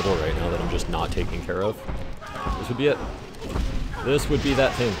on the table right now that I'm just not taking care of. This would be it. This would be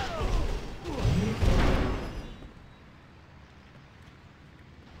that thing.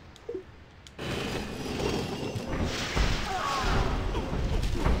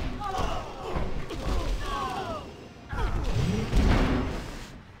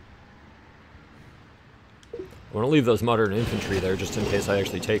 I want to leave those modern infantry there just in case I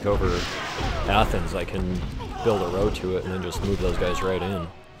actually take over Athens. I can build a road to it and then just move those guys right in.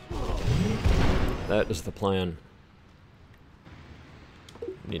 That is the plan.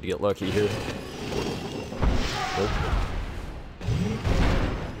 Need to get lucky here. Nope.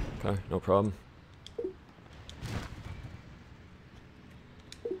 Okay, no problem.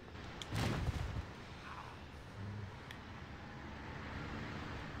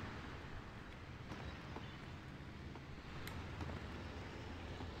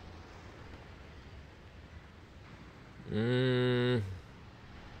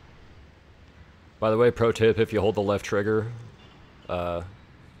 By the way, pro tip, if you hold the left trigger,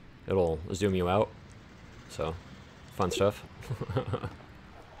 it'll zoom you out. So, fun stuff.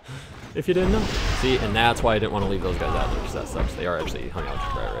 If you didn't know. See, and that's why I didn't want to leave those guys out there, because that sucks. They are actually hung out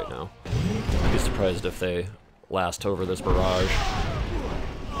to dry right now. I'd be surprised if they last over this barrage.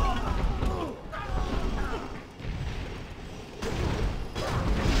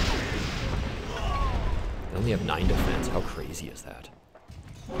 They only have 9 defense. How crazy is that?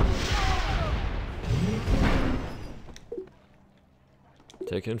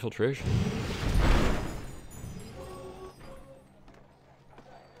 Take infiltration.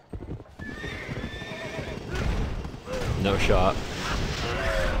 No shot.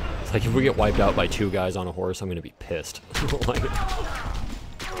 It's like if we get wiped out by 2 guys on a horse, I'm gonna be pissed. Like,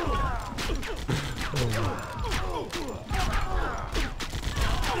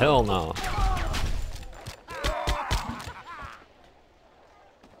 hell no.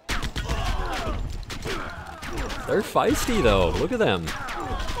 They're feisty though. Look at them.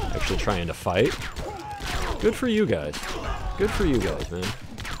 Actually trying to fight. Good for you guys. Good for you guys, man.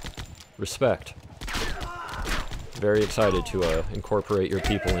 Respect. Very excited to incorporate your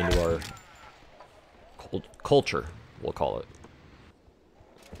people into our culture, we'll call it.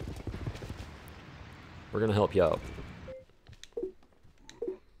 We're gonna help you out.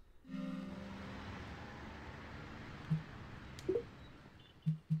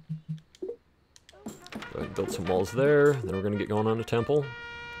 Go ahead and build some walls there. Then we're gonna get going on a temple.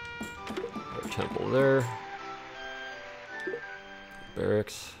 Got a temple there.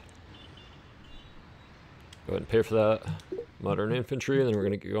 Barracks. Go ahead and pay for that. Modern infantry, and then we're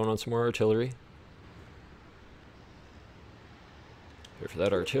gonna get going on some more artillery. Pay for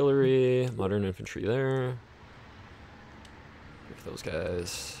that artillery. Modern infantry there. Pay for those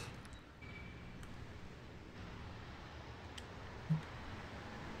guys.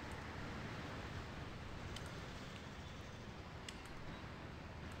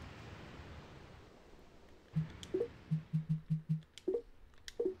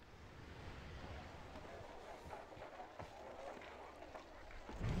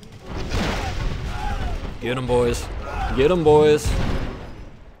 Get 'em, boys. Get 'em, boys.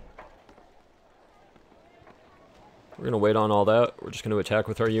 We're gonna wait on all that. We're just gonna attack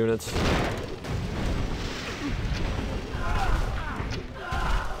with our units.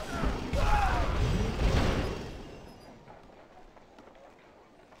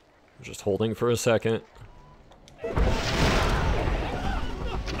 We're just holding for a second.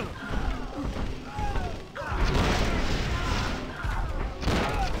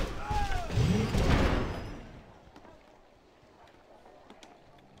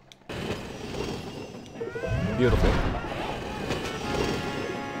 Beautiful.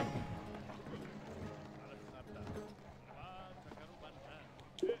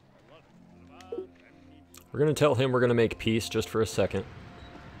 We're gonna tell him we're gonna make peace just for a second.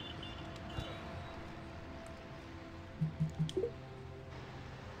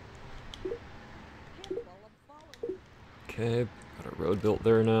 Okay, got a road built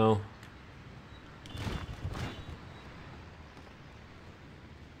there now.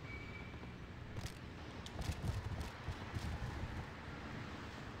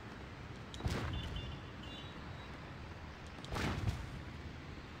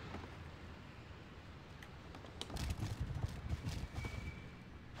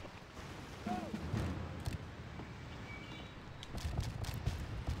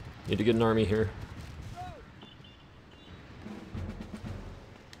 Need to get an army here.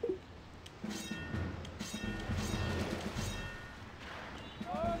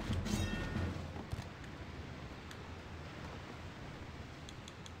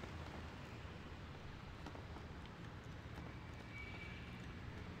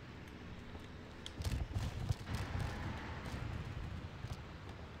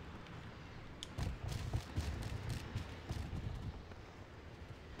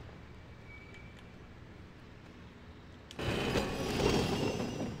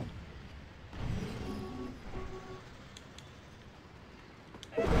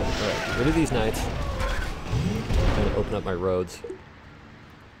 Rid of these knights. I'm gonna open up my roads.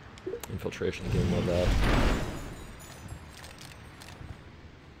 Infiltration game, love that.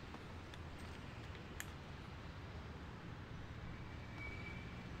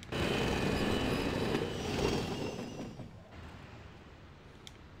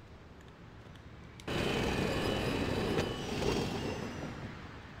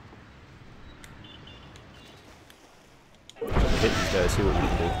 Hit these guys, see what we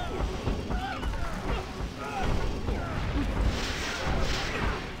can do.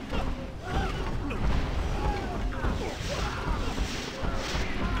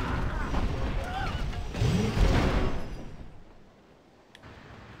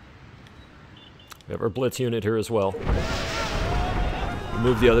 We have our blitz unit here as well. We'll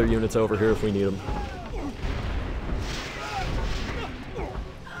move the other units over here if we need them.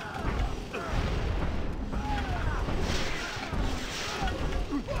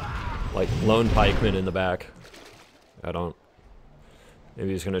 Like lone pikemen in the back. I don't.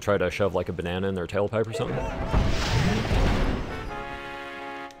 Maybe he's gonna try to shove like a banana in their tailpipe or something.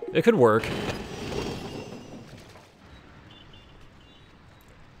 It could work.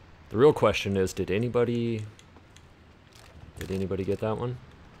 The real question is, did anybody get that one?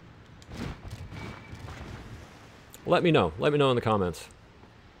 Let me know. Let me know in the comments.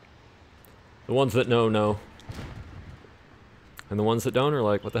 The ones that know, know. And the ones that don't are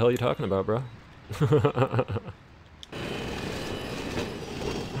like, what the hell are you talking about, bro?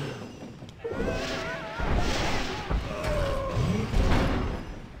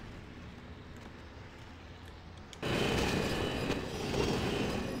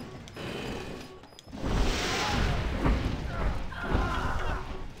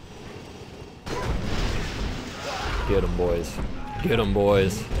 Get 'em, boys. Get 'em,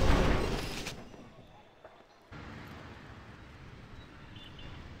 boys.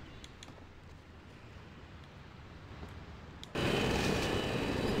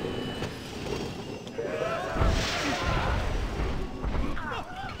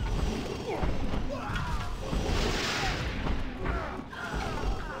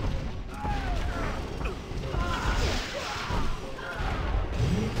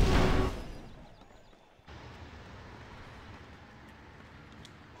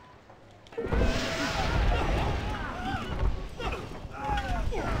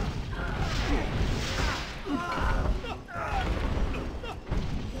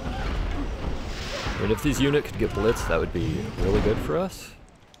 I mean, if these units could get blitzed, that would be really good for us.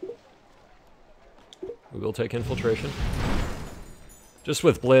 We will take infiltration. Just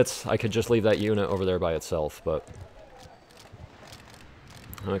with blitz, I could just leave that unit over there by itself, but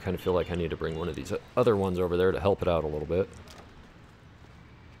I kind of feel like I need to bring one of these other ones over there to help it out a little bit.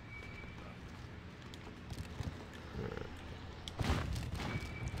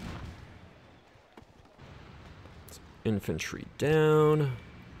 Infantry down.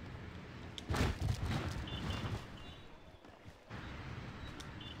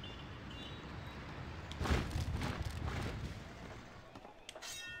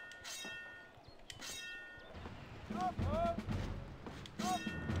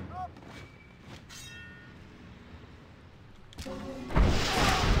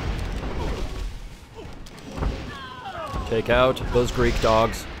 Take out those Greek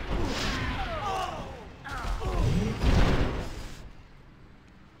dogs.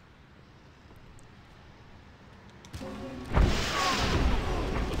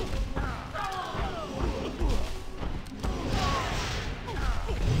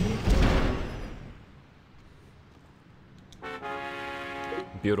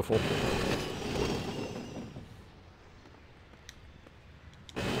 Beautiful.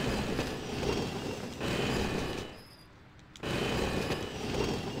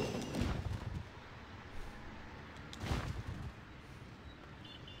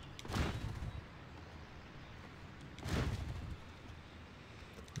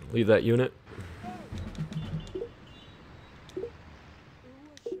 Leave that unit.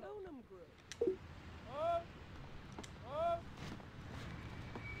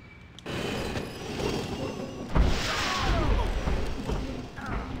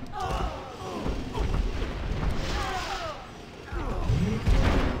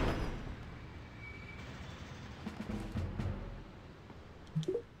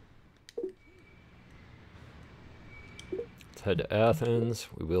 Let's head to Athens.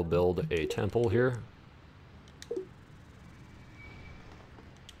 We will build a temple here.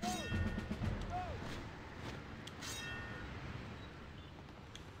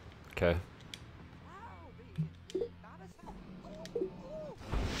 Okay.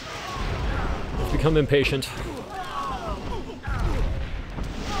 Let's become impatient.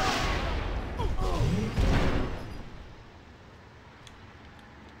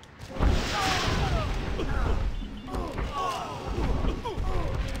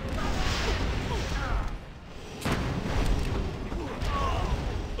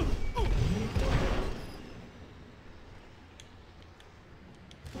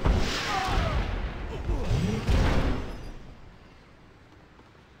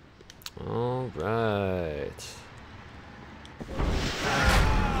 All right.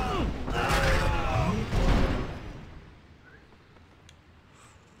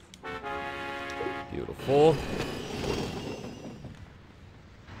 Beautiful.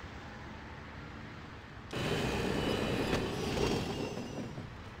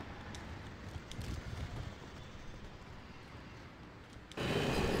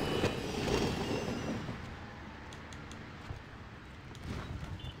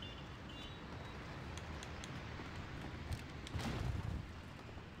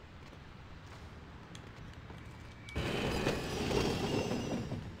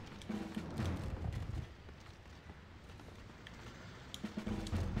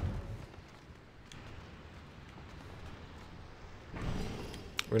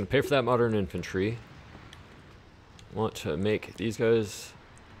 We're going to pay for that modern infantry. Want to make these guys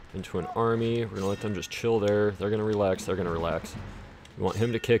into an army. We're going to let them just chill there. They're going to relax. They're going to relax. We want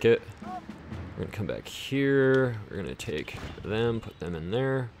him to kick it. We're going to come back here. We're going to take them, put them in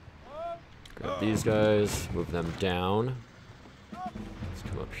there. Grab these guys, move them down. Let's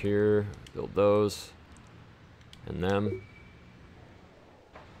come up here, build those, and them.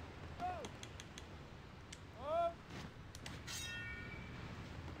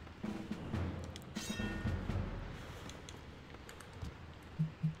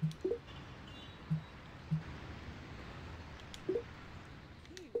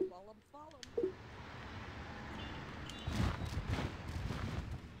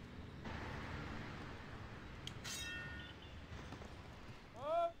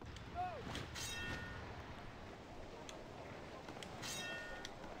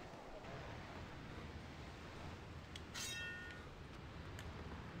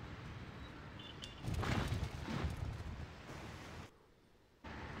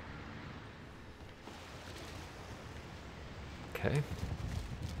 Okay.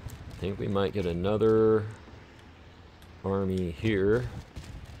 I think we might get another army here.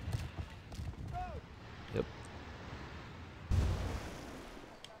 Yep.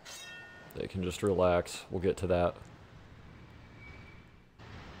 They can just relax. We'll get to that.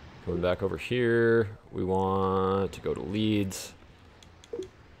 Going back over here, we want to go to Leeds.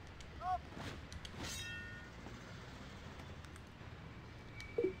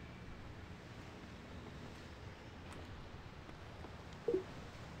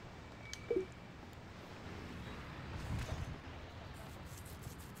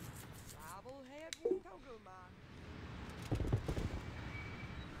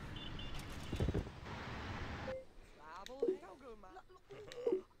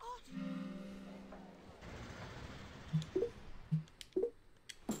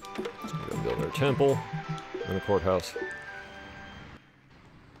 Go build our temple and a courthouse.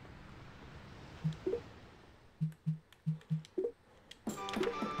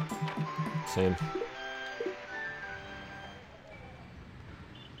 Same.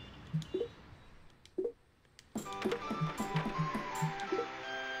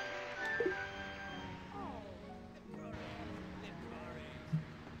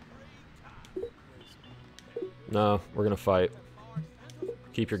 No, we're gonna fight.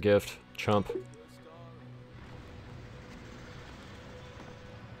 Keep your gift, chump.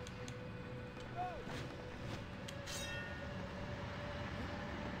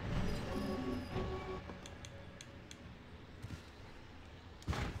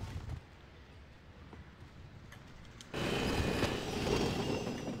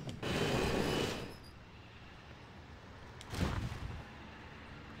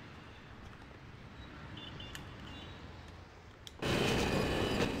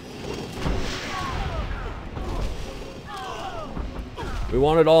 We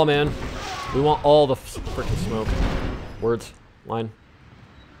want it all, man. We want all the frickin' smoke. Words. Line.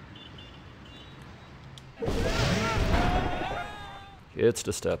 It's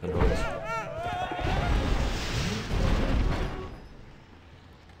to step in homes.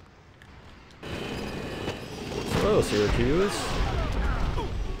 Hello, Syracuse.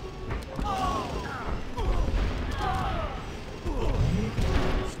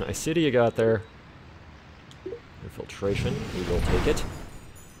 It's a nice city you got there. Infiltration. We will take it.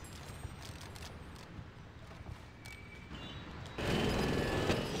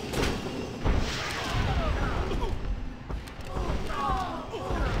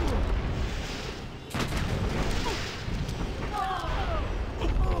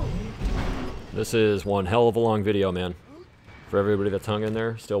 This is one hell of a long video, man. For everybody that's hung in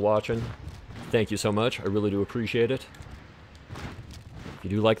there, still watching, thank you so much. I really do appreciate it. If you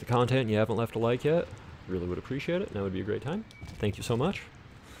do like the content and you haven't left a like yet, really would appreciate it, and that would be a great time. Thank you so much.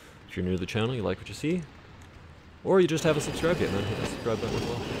 If you're new to the channel, you like what you see, or you just haven't subscribed yet, man, hit that subscribe button as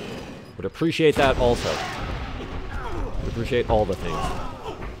well. Would appreciate that also. Would appreciate all the things.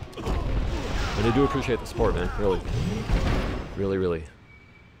 And I do appreciate the support, man, really. Really, really.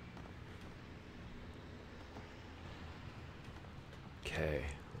 Okay,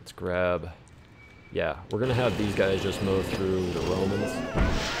 let's grab... Yeah, we're gonna have these guys just mow through the Romans.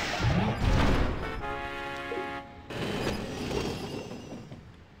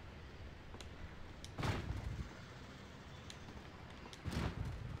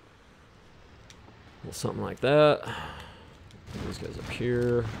 Well, something like that. These guys up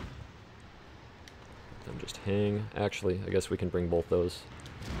here. Them just hang. Actually, I guess we can bring both those.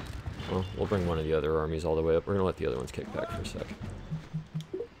 Well, we'll bring one of the other armies all the way up. We're gonna let the other ones kick back for a sec.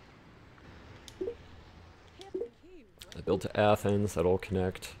 I built to Athens, that'll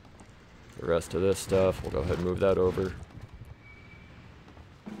connect. The rest of this stuff, we'll go ahead and move that over.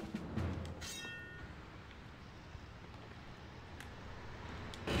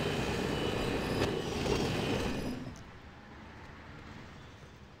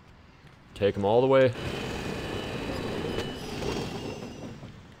 Take them all the way.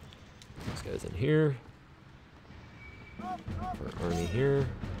 This guy's in here. Our army here.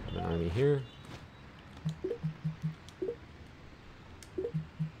 An army here.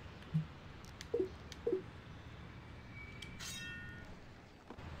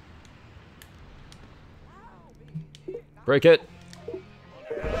 Break it.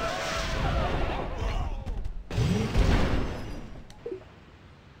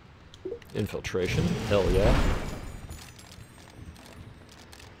 Infiltration. Hell yeah.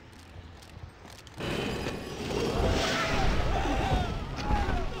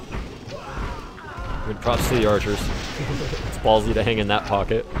 Good props to the archers. It's ballsy to hang in that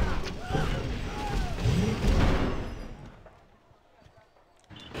pocket.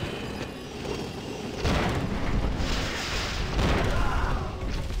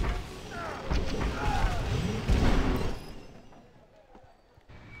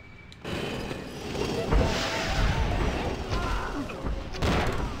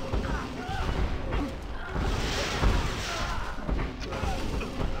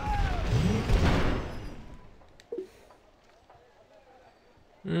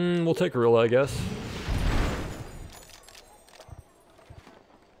 We'll take gorilla, I guess.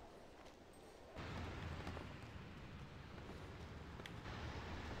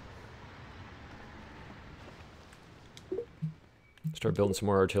 Start building some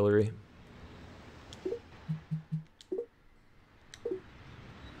more artillery.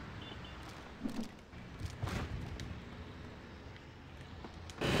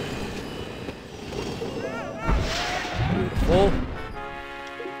 Beautiful.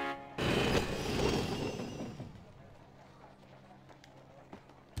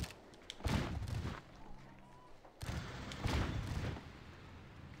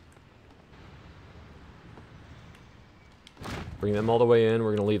 Bring them all the way in.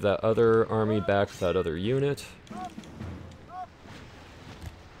 We're going to leave that other army back with that other unit.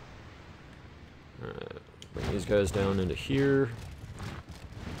 Alright, bring these guys down into here.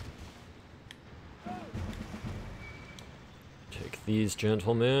 Take these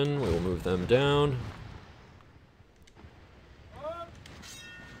gentlemen. We will move them down.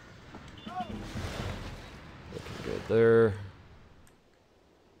 Looking good there.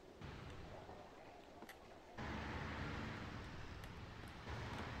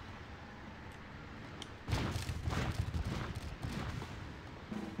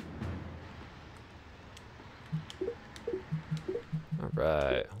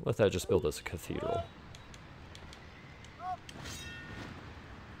 Alright, let that just build us a cathedral.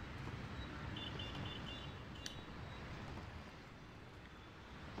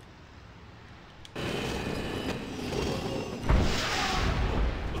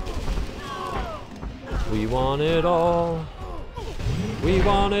 We want it all. We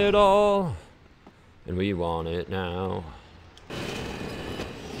want it all. And we want it now.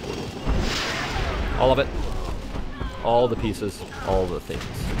 All of it. All the pieces. All the things.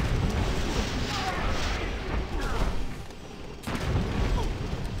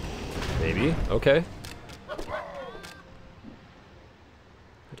 Maybe. Okay. I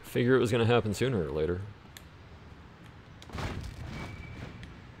had to figure it was going to happen sooner or later.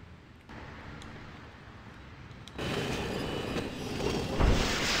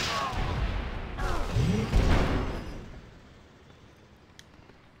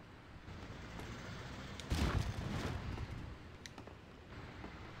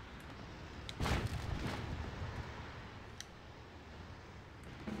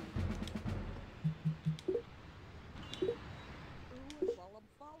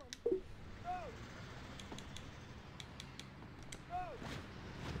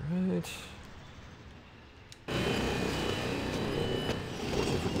 Right. See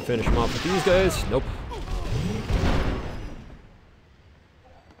if we can finish them off with these guys. Nope.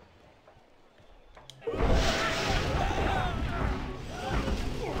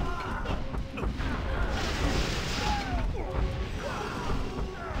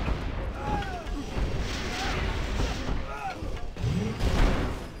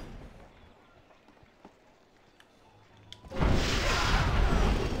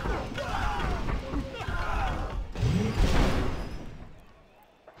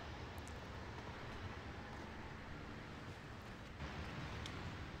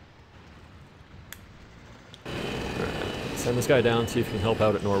 Send this guy down, see if he can help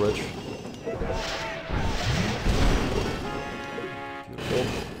out at Norwich. Beautiful.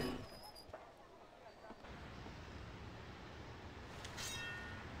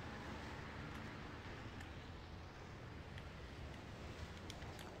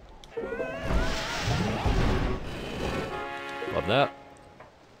 Love that.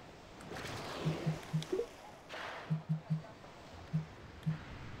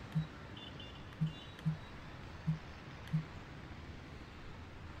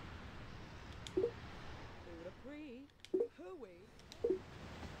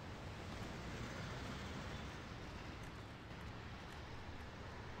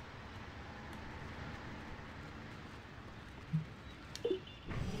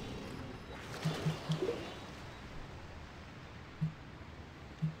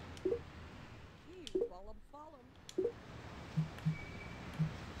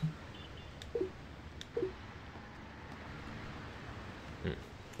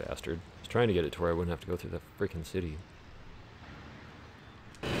 Bastard. I was trying to get it to where I wouldn't have to go through the freaking city.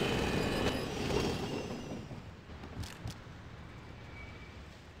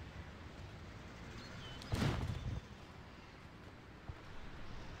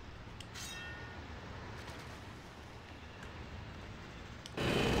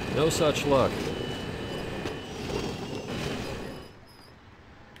 No such luck.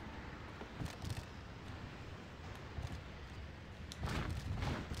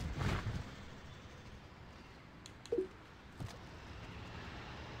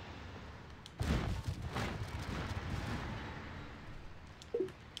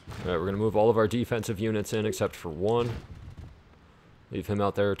 Alright, we're going to move all of our defensive units in except for one. Leave him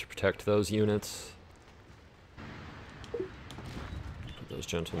out there to protect those units. Put those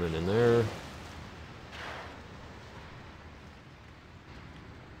gentlemen in there.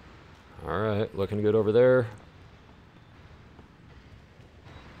 Alright, looking good over there.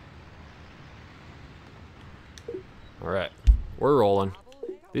 Alright, we're rolling.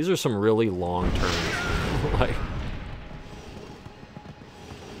 These are some really long turns. like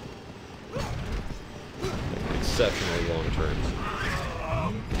exceptionally long turns.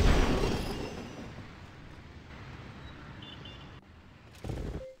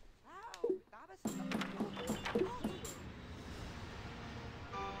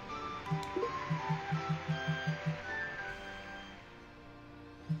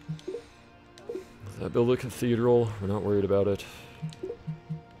 Build a cathedral, we're not worried about it.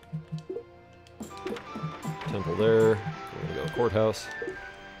 Temple there, we're gonna go courthouse.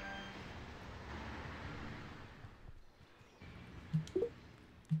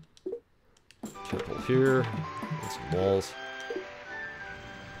 Temple here, and some walls.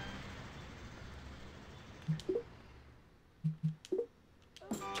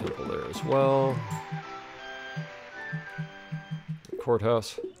 Temple there as well.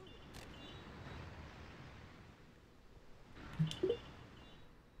 Courthouse.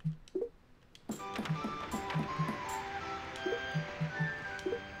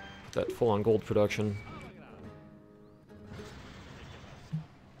 That full-on gold production.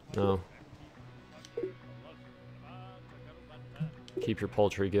 No. Keep your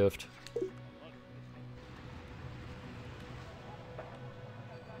paltry gift.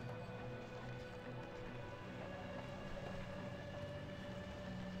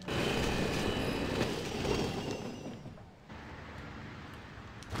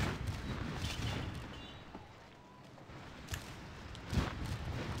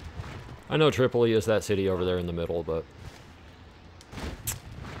 I know Tripoli is that city over there in the middle, but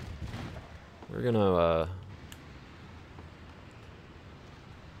we're gonna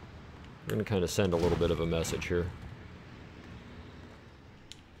kind of send a little bit of a message here.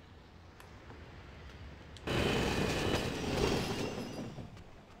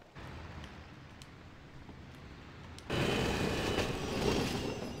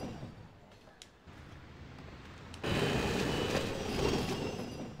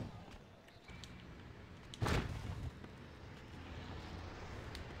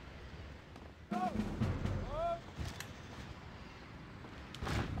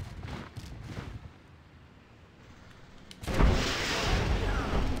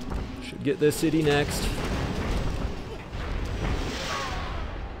 Get this city next.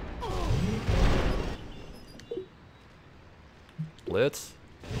 Blitz.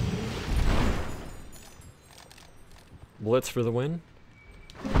 Blitz for the win.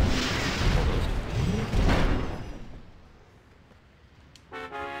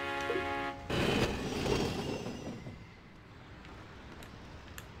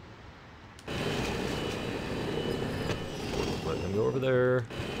 Let him go over there.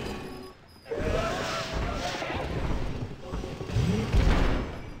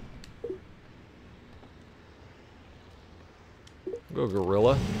 Go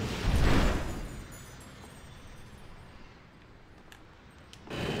gorilla.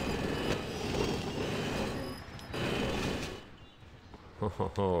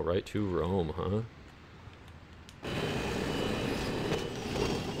 Oh, right to Rome, huh?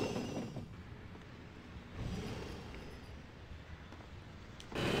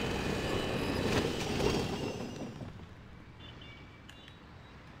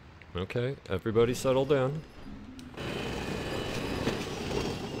 Okay, everybody settle down.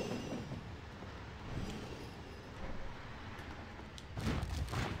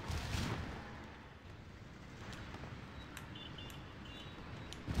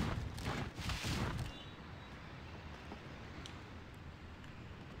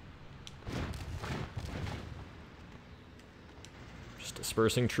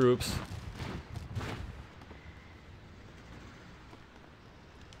 Dispersing troops.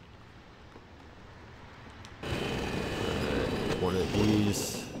 One of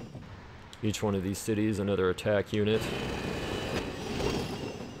these. Each one of these cities, another attack unit.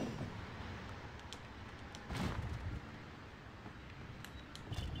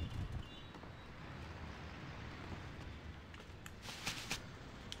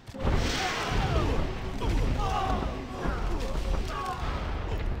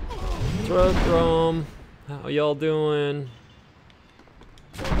 What's up, Rome? How y'all doing?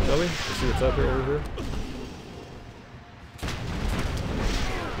 Shall we? Let's see what's up here over here.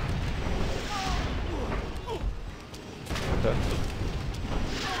 Okay.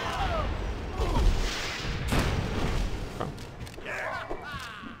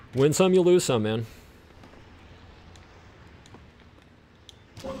 Win some, you lose some, man.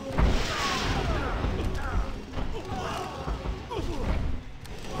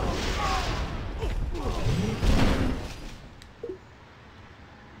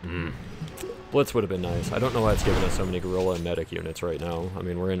 Blitz would have been nice. I don't know why it's giving us so many gorilla and medic units right now. I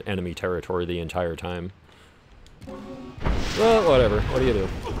mean, we're in enemy territory the entire time. Well, whatever. What do you do?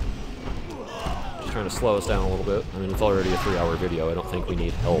 Just trying to slow us down a little bit. I mean, it's already a 3-hour video. I don't think we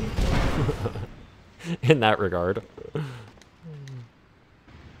need help in that regard.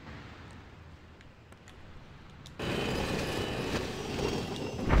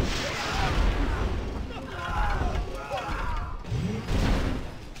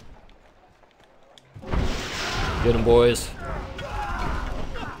 Get him, boys.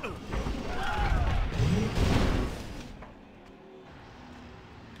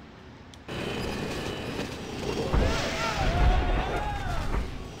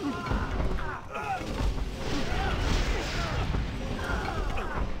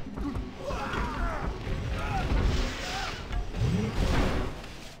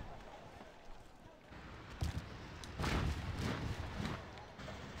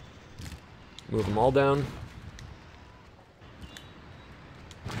 Move them all down.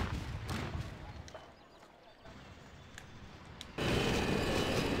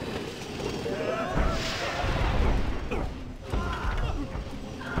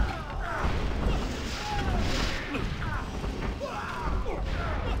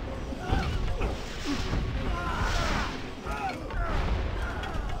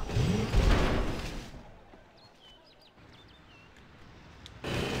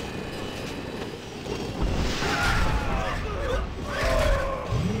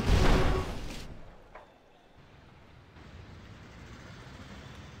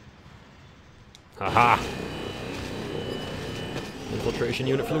 Haha! Infiltration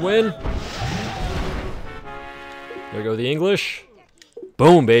unit for the win! There go the English.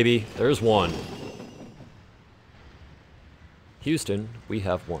 Boom, baby! There's one. Houston, we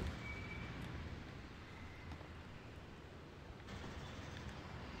have one.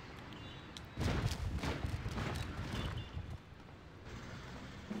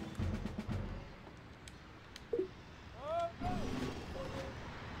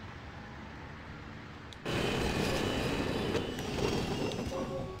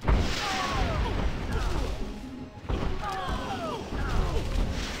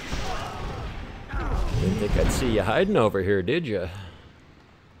 Didn't think I'd see you hiding over here, did you?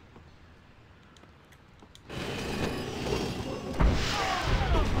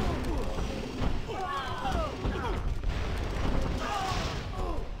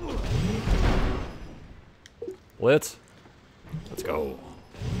 Let's go.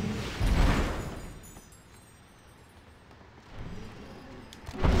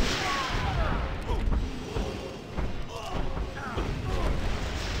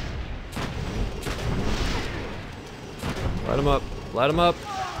 Light him up. Light him up.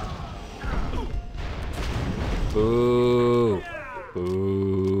 Boo.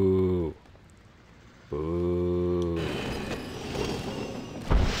 Boo. Boo.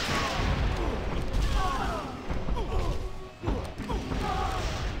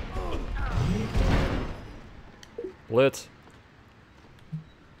 Blitz.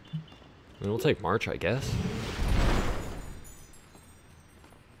 I mean, we'll take March, I guess.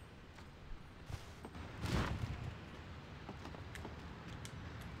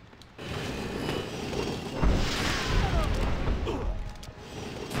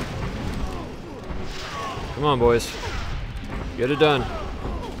 Come on, boys. Get it done.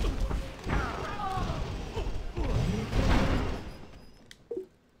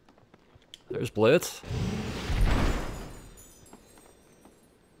 There's Blitz.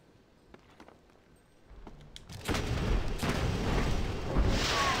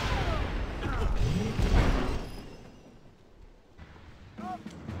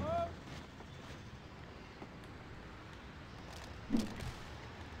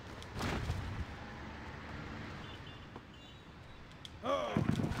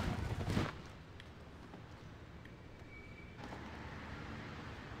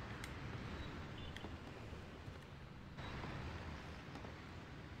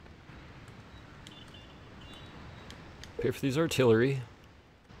 Pay for these artillery.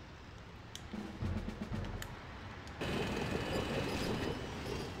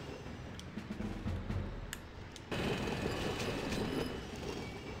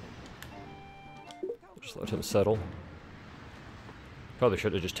 Just let him settle. Probably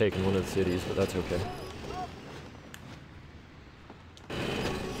should have just taken one of the cities, but that's okay.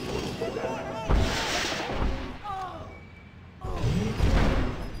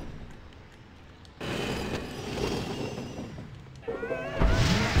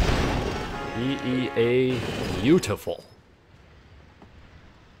 beautiful.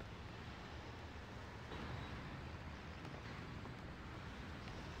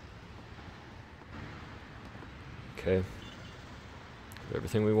 Okay.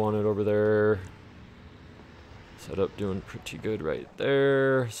 Everything we wanted over there. Setup doing pretty good right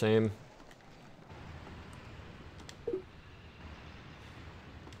there. Same.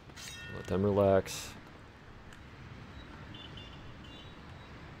 Let them relax.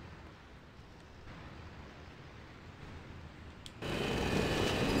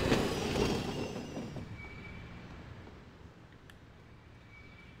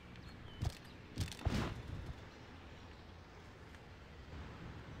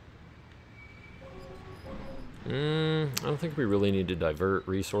 I don't think we really need to divert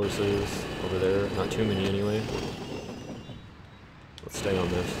resources over there. Not too many anyway. Let's stay on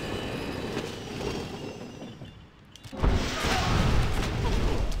this.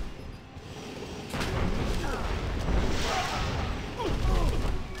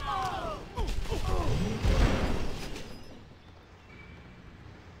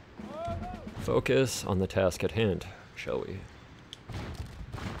 Focus on the task at hand, shall we?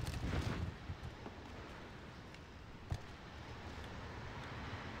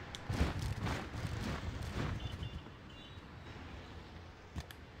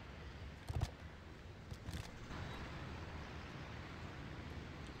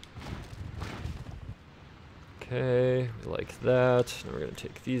 Okay, we like that. Now we're going to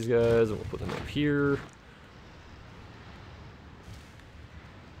take these guys and we'll put them up here.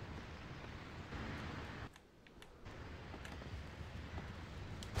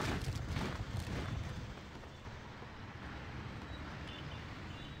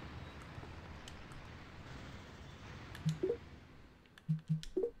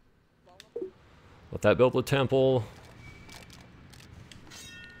 Let that build a temple.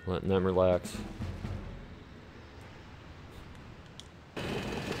 Letting them relax.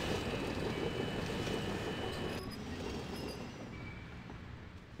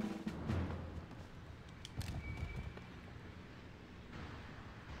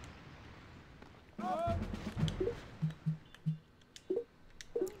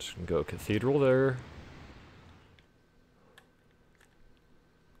 Just gonna go cathedral there.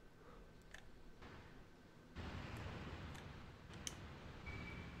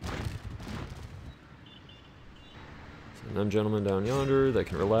 Send them gentlemen down yonder, they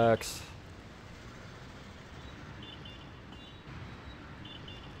can relax.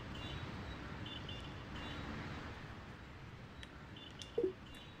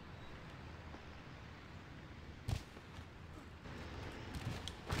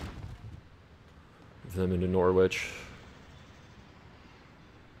 Them into Norwich.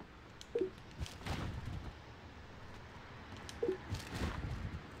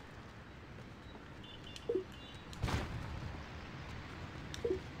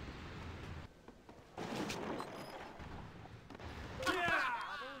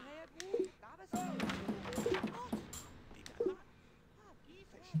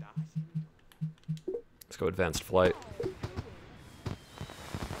 Let's go advanced flight.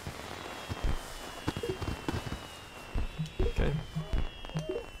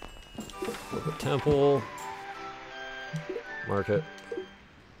 Temple, market.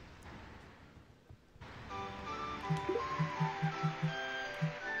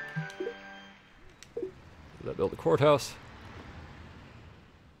 That build a courthouse,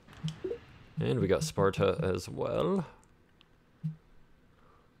 and we got Sparta as well.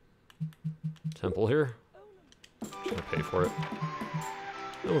 Temple here. Just gonna pay for it.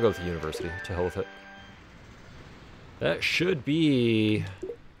 Then we'll go with the university. To hell with it. That should be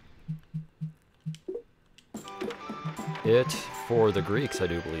it for the Greeks, I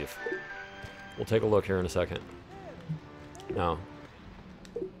do believe. We'll take a look here in a second. No.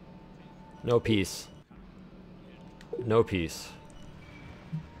 No peace. No peace.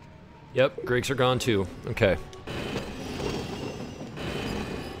 Yep, Greeks are gone too. Okay.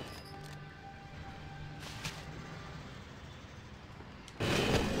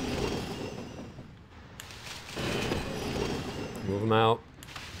 Move them out.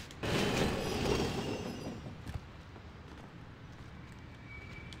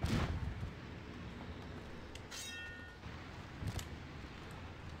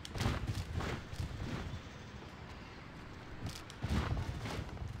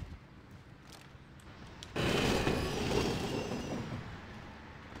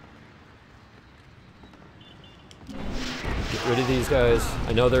 Rid of these guys.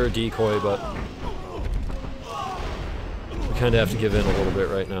 I know they're a decoy, but we kind of have to give in a little bit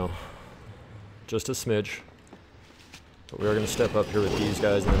right now. Just a smidge. But we are going to step up here with these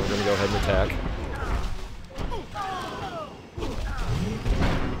guys, and then we're going to go ahead and attack.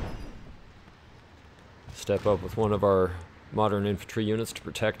 Step up with one of our modern infantry units to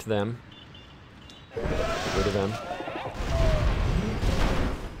protect them. Get rid of them.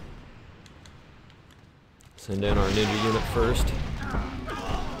 Send in our ninja unit first.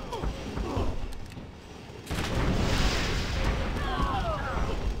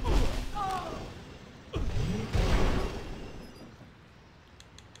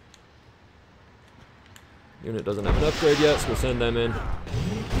 Unit doesn't have an upgrade yet, so we'll send them in.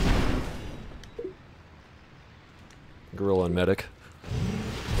 Gorilla and medic.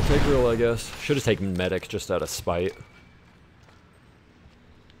 I'll take gorilla, I guess. Should have taken medic just out of spite.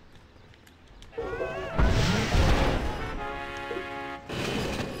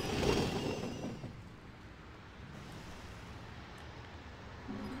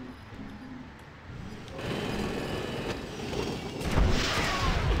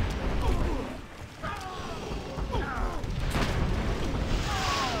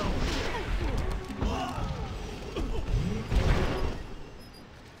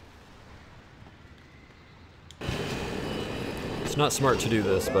 It's not smart to do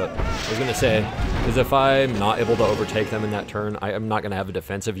this, but I was going to say, because if I'm not able to overtake them in that turn, I am not going to have a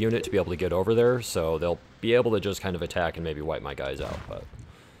defensive unit to be able to get over there, so they'll be able to just kind of attack and maybe wipe my guys out, but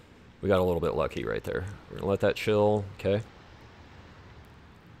we got a little bit lucky right there. We're going to let that chill, okay.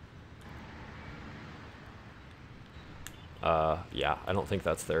 Yeah, I don't think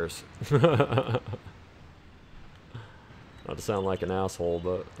that's theirs. Not to sound like an asshole,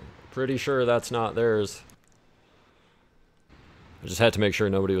 but pretty sure that's not theirs. I just had to make sure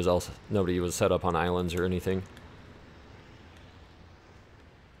nobody was set up on islands or anything.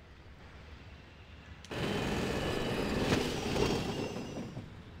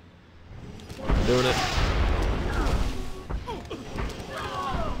 I'm doing it.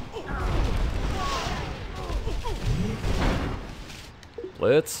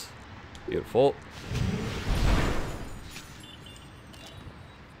 Blitz. Beautiful.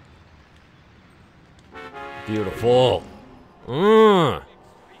 Beautiful.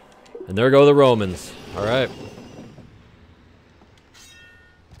 And there go the Romans. All right.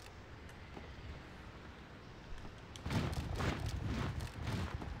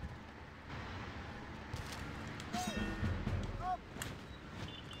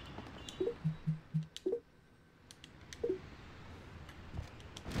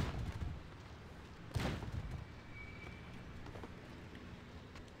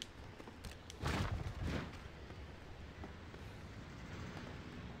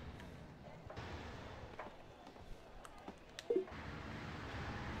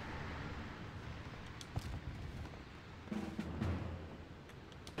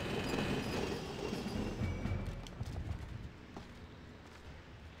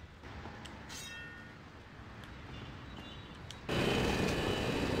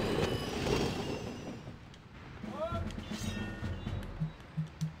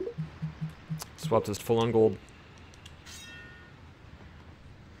 Swap this to full on gold.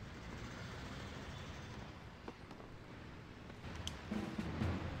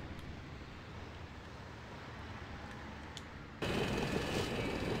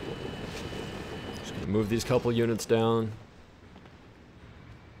 Just gonna move these couple units down.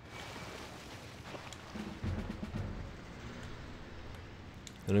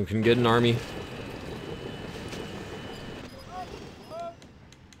 And we can get an army.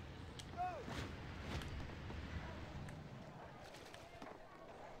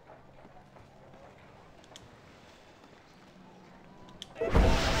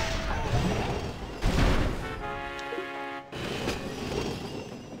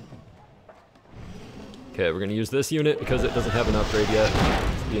 Okay, we're gonna use this unit because it doesn't have an upgrade yet.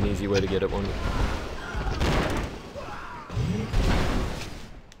 This will be an easy way to get it one.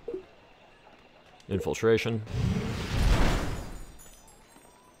 Infiltration.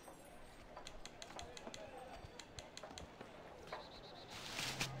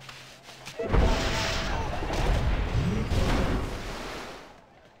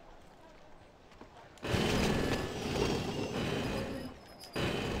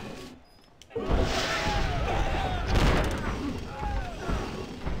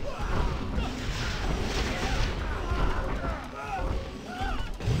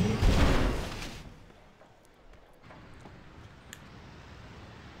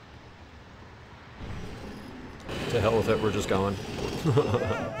 To hell with it, we're just going. Let's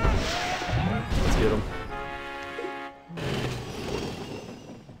get him.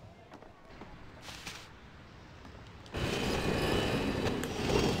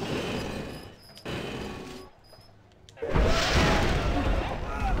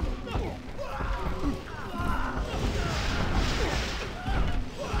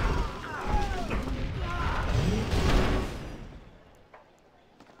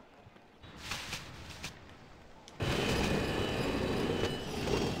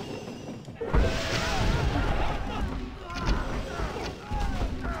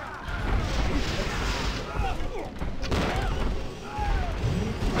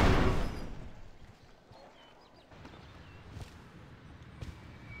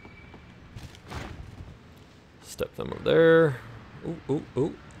 Step them over there. Ooh, ooh,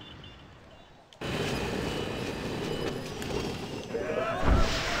 ooh.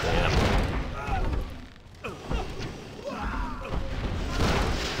 Damn.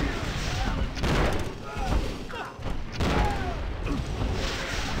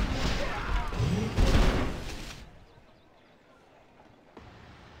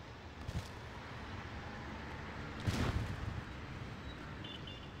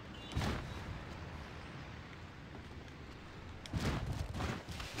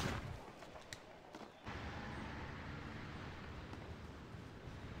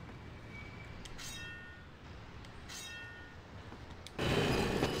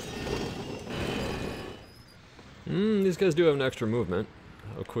 These guys do have an extra movement.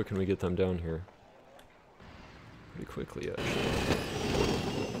 How quick can we get them down here? Pretty quickly, actually.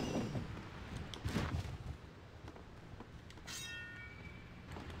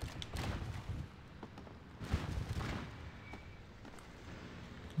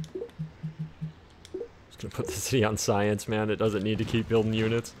 Just gonna put the city on science, man. It doesn't need to keep building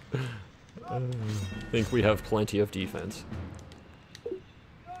units. I think we have plenty of defense.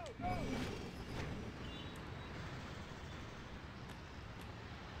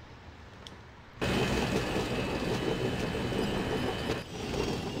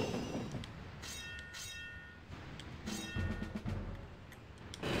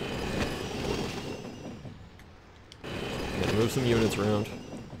 Move some units around.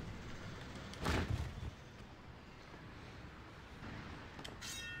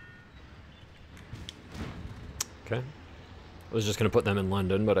 Okay. I was just going to put them in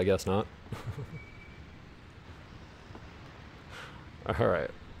London, but I guess not. Alright.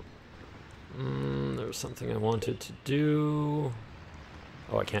 There was something I wanted to do.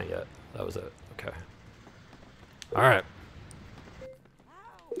 Oh, I can't yet. That was it. Okay. Alright.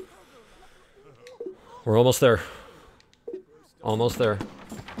 We're almost there. Almost there.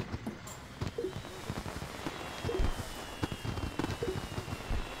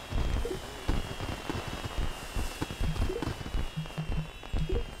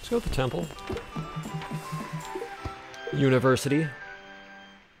 Let's go with the temple. University.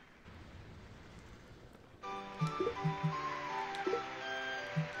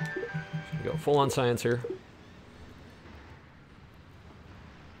 Go full on science here.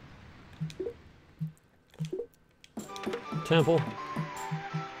 Temple.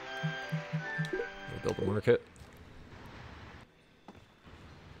 Build a market.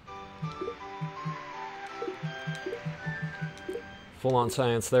 Full on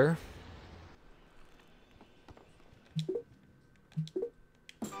science there.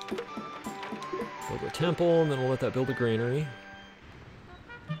 Build a temple, and then we'll let that build a granary.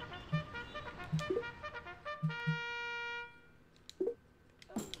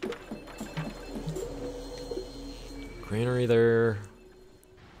 Granary there.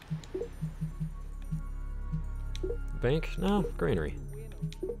 Bank? No, granary.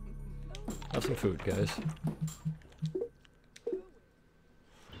 Have some food, guys.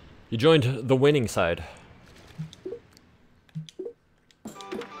 You joined the winning side.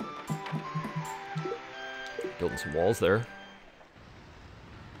 Building some walls there.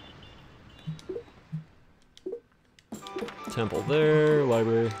 Temple there,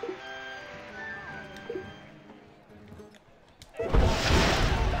 library.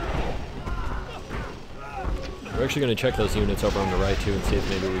 We're actually going to check those units over on the right too and see if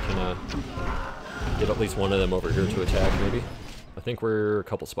maybe we can get at least one of them over here to attack maybe. I think we're a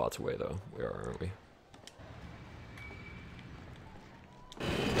couple spots away though. We are, aren't we?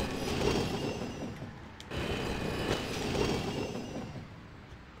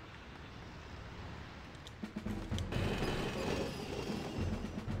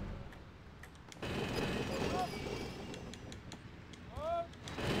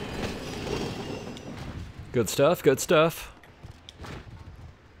 Good stuff, good stuff.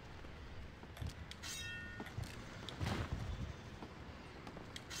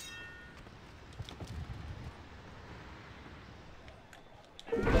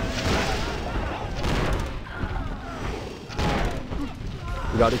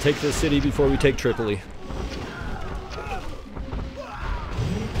 We got to take this city before we take Tripoli.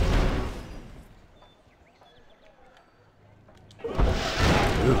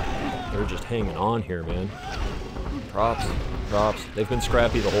 They're just hanging on here, man. Props, props. They've been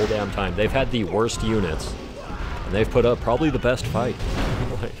scrappy the whole damn time. They've had the worst units, and they've put up probably the best fight.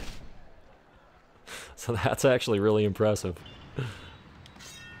 Like, so that's actually really impressive. So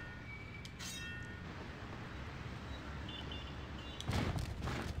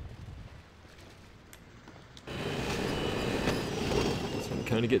we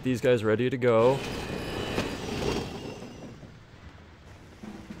kind of get these guys ready to go.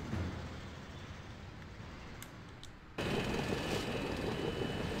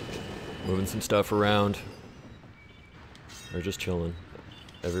 Moving some stuff around. They're just chilling.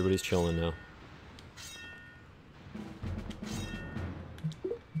 Everybody's chilling now.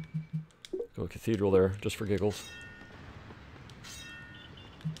 Go cathedral there, just for giggles.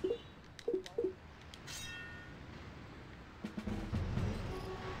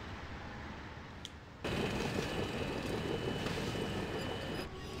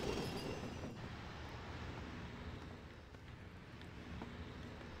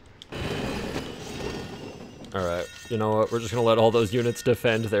 Alright, you know what, we're just gonna let all those units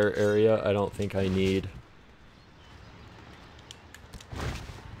defend their area. I don't think I need...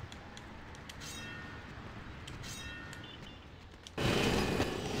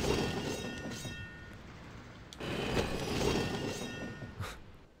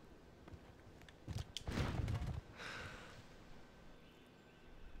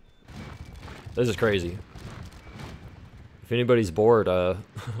 This is crazy. If anybody's bored, does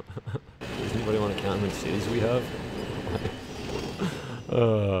anybody want to count how many cities we have?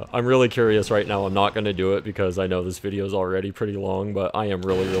 I'm really curious right now. I'm not going to do it because I know this video is already pretty long, but I am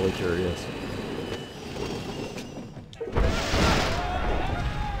really, really curious.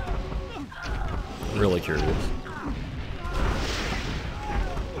 Really curious.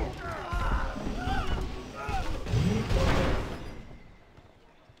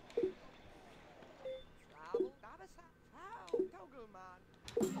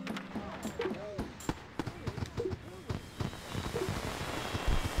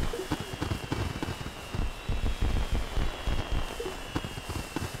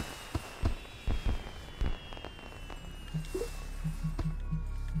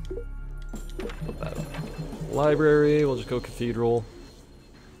 Library, we'll just go cathedral.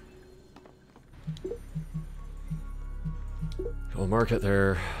 Go market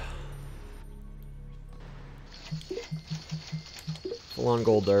there. Full on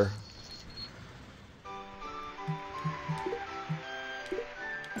gold there.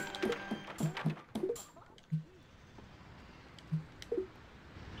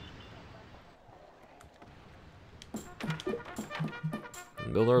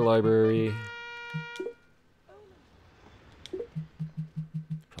 Build our library.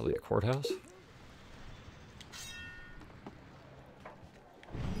 Probably a courthouse.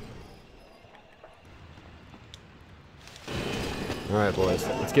 Alright, boys,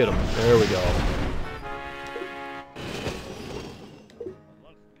 let's get them. There we go.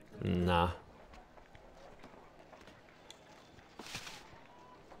 Nah.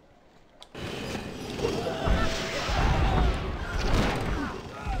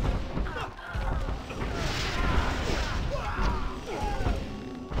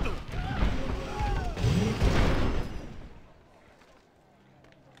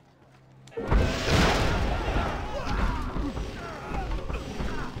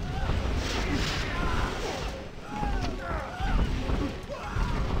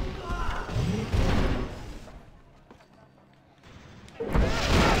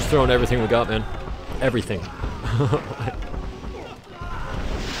 Throwing everything we got, man. Everything.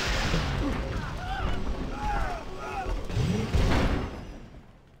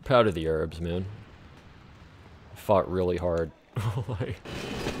 Proud of the Arabs, man. Fought really hard.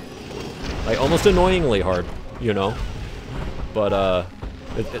 like almost annoyingly hard, you know? But,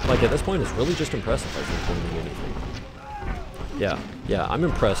 like, at this point, it's really just impressive, I think, more than anything. Yeah, I'm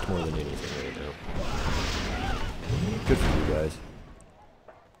impressed more than anything right now. Good for you guys.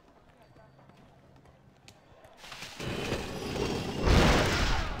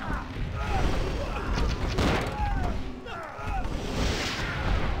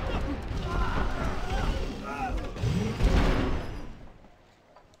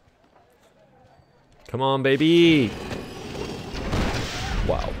 Come on, baby!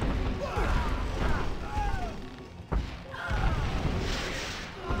 Wow.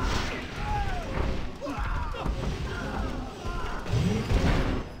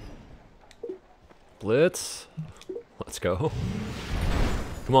 Blitz. Let's go.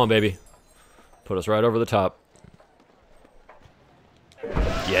 Come on, baby. Put us right over the top.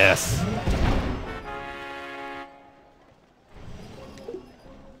 Yes!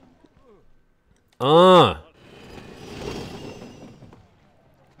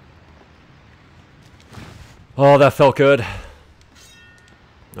 Oh, that felt good.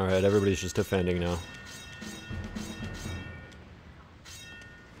 Alright, everybody's just defending now.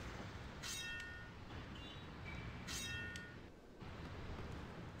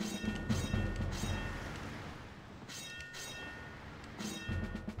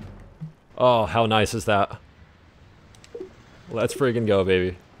 Oh, how nice is that? Let's friggin' go,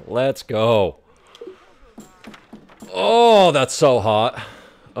 baby. Let's go. Oh, that's so hot.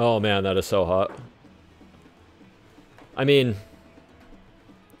 Oh man, that is so hot. I mean,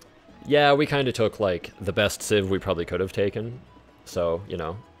 yeah, we kind of took, like, the best Civ we probably could have taken. So, you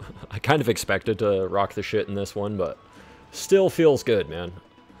know, I kind of expected to rock the shit in this one, but still feels good, man.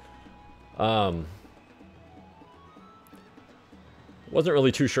 Wasn't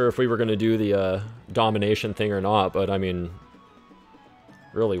really too sure if we were going to do the domination thing or not, but I mean,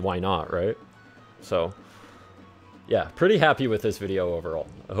 really, why not, right? So, yeah, pretty happy with this video overall.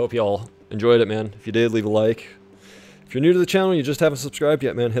 I hope y'all enjoyed it, man. If you did, leave a like. If you're new to the channel and you just haven't subscribed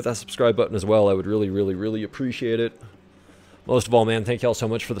yet, man, hit that subscribe button as well. I would really, really, really appreciate it. Most of all, man, thank y'all so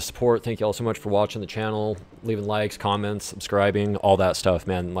much for the support. Thank y'all so much for watching the channel, leaving likes, comments, subscribing, all that stuff,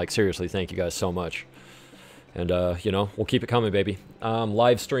 man. Like, seriously, thank you guys so much. And, you know, we'll keep it coming, baby.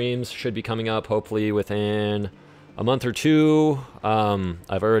 Live streams should be coming up, hopefully, within a month or two.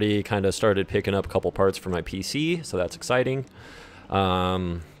 I've already kind of started picking up a couple parts for my PC, so that's exciting.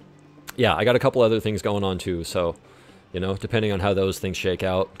 Yeah, I got a couple other things going on, too, so, you know, depending on how those things shake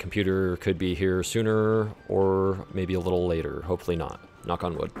out, computer could be here sooner or maybe a little later. Hopefully not. Knock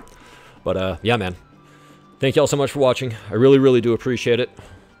on wood. But, yeah, man. Thank y'all so much for watching. I really, really do appreciate it.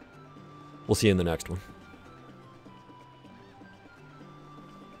 We'll see you in the next one.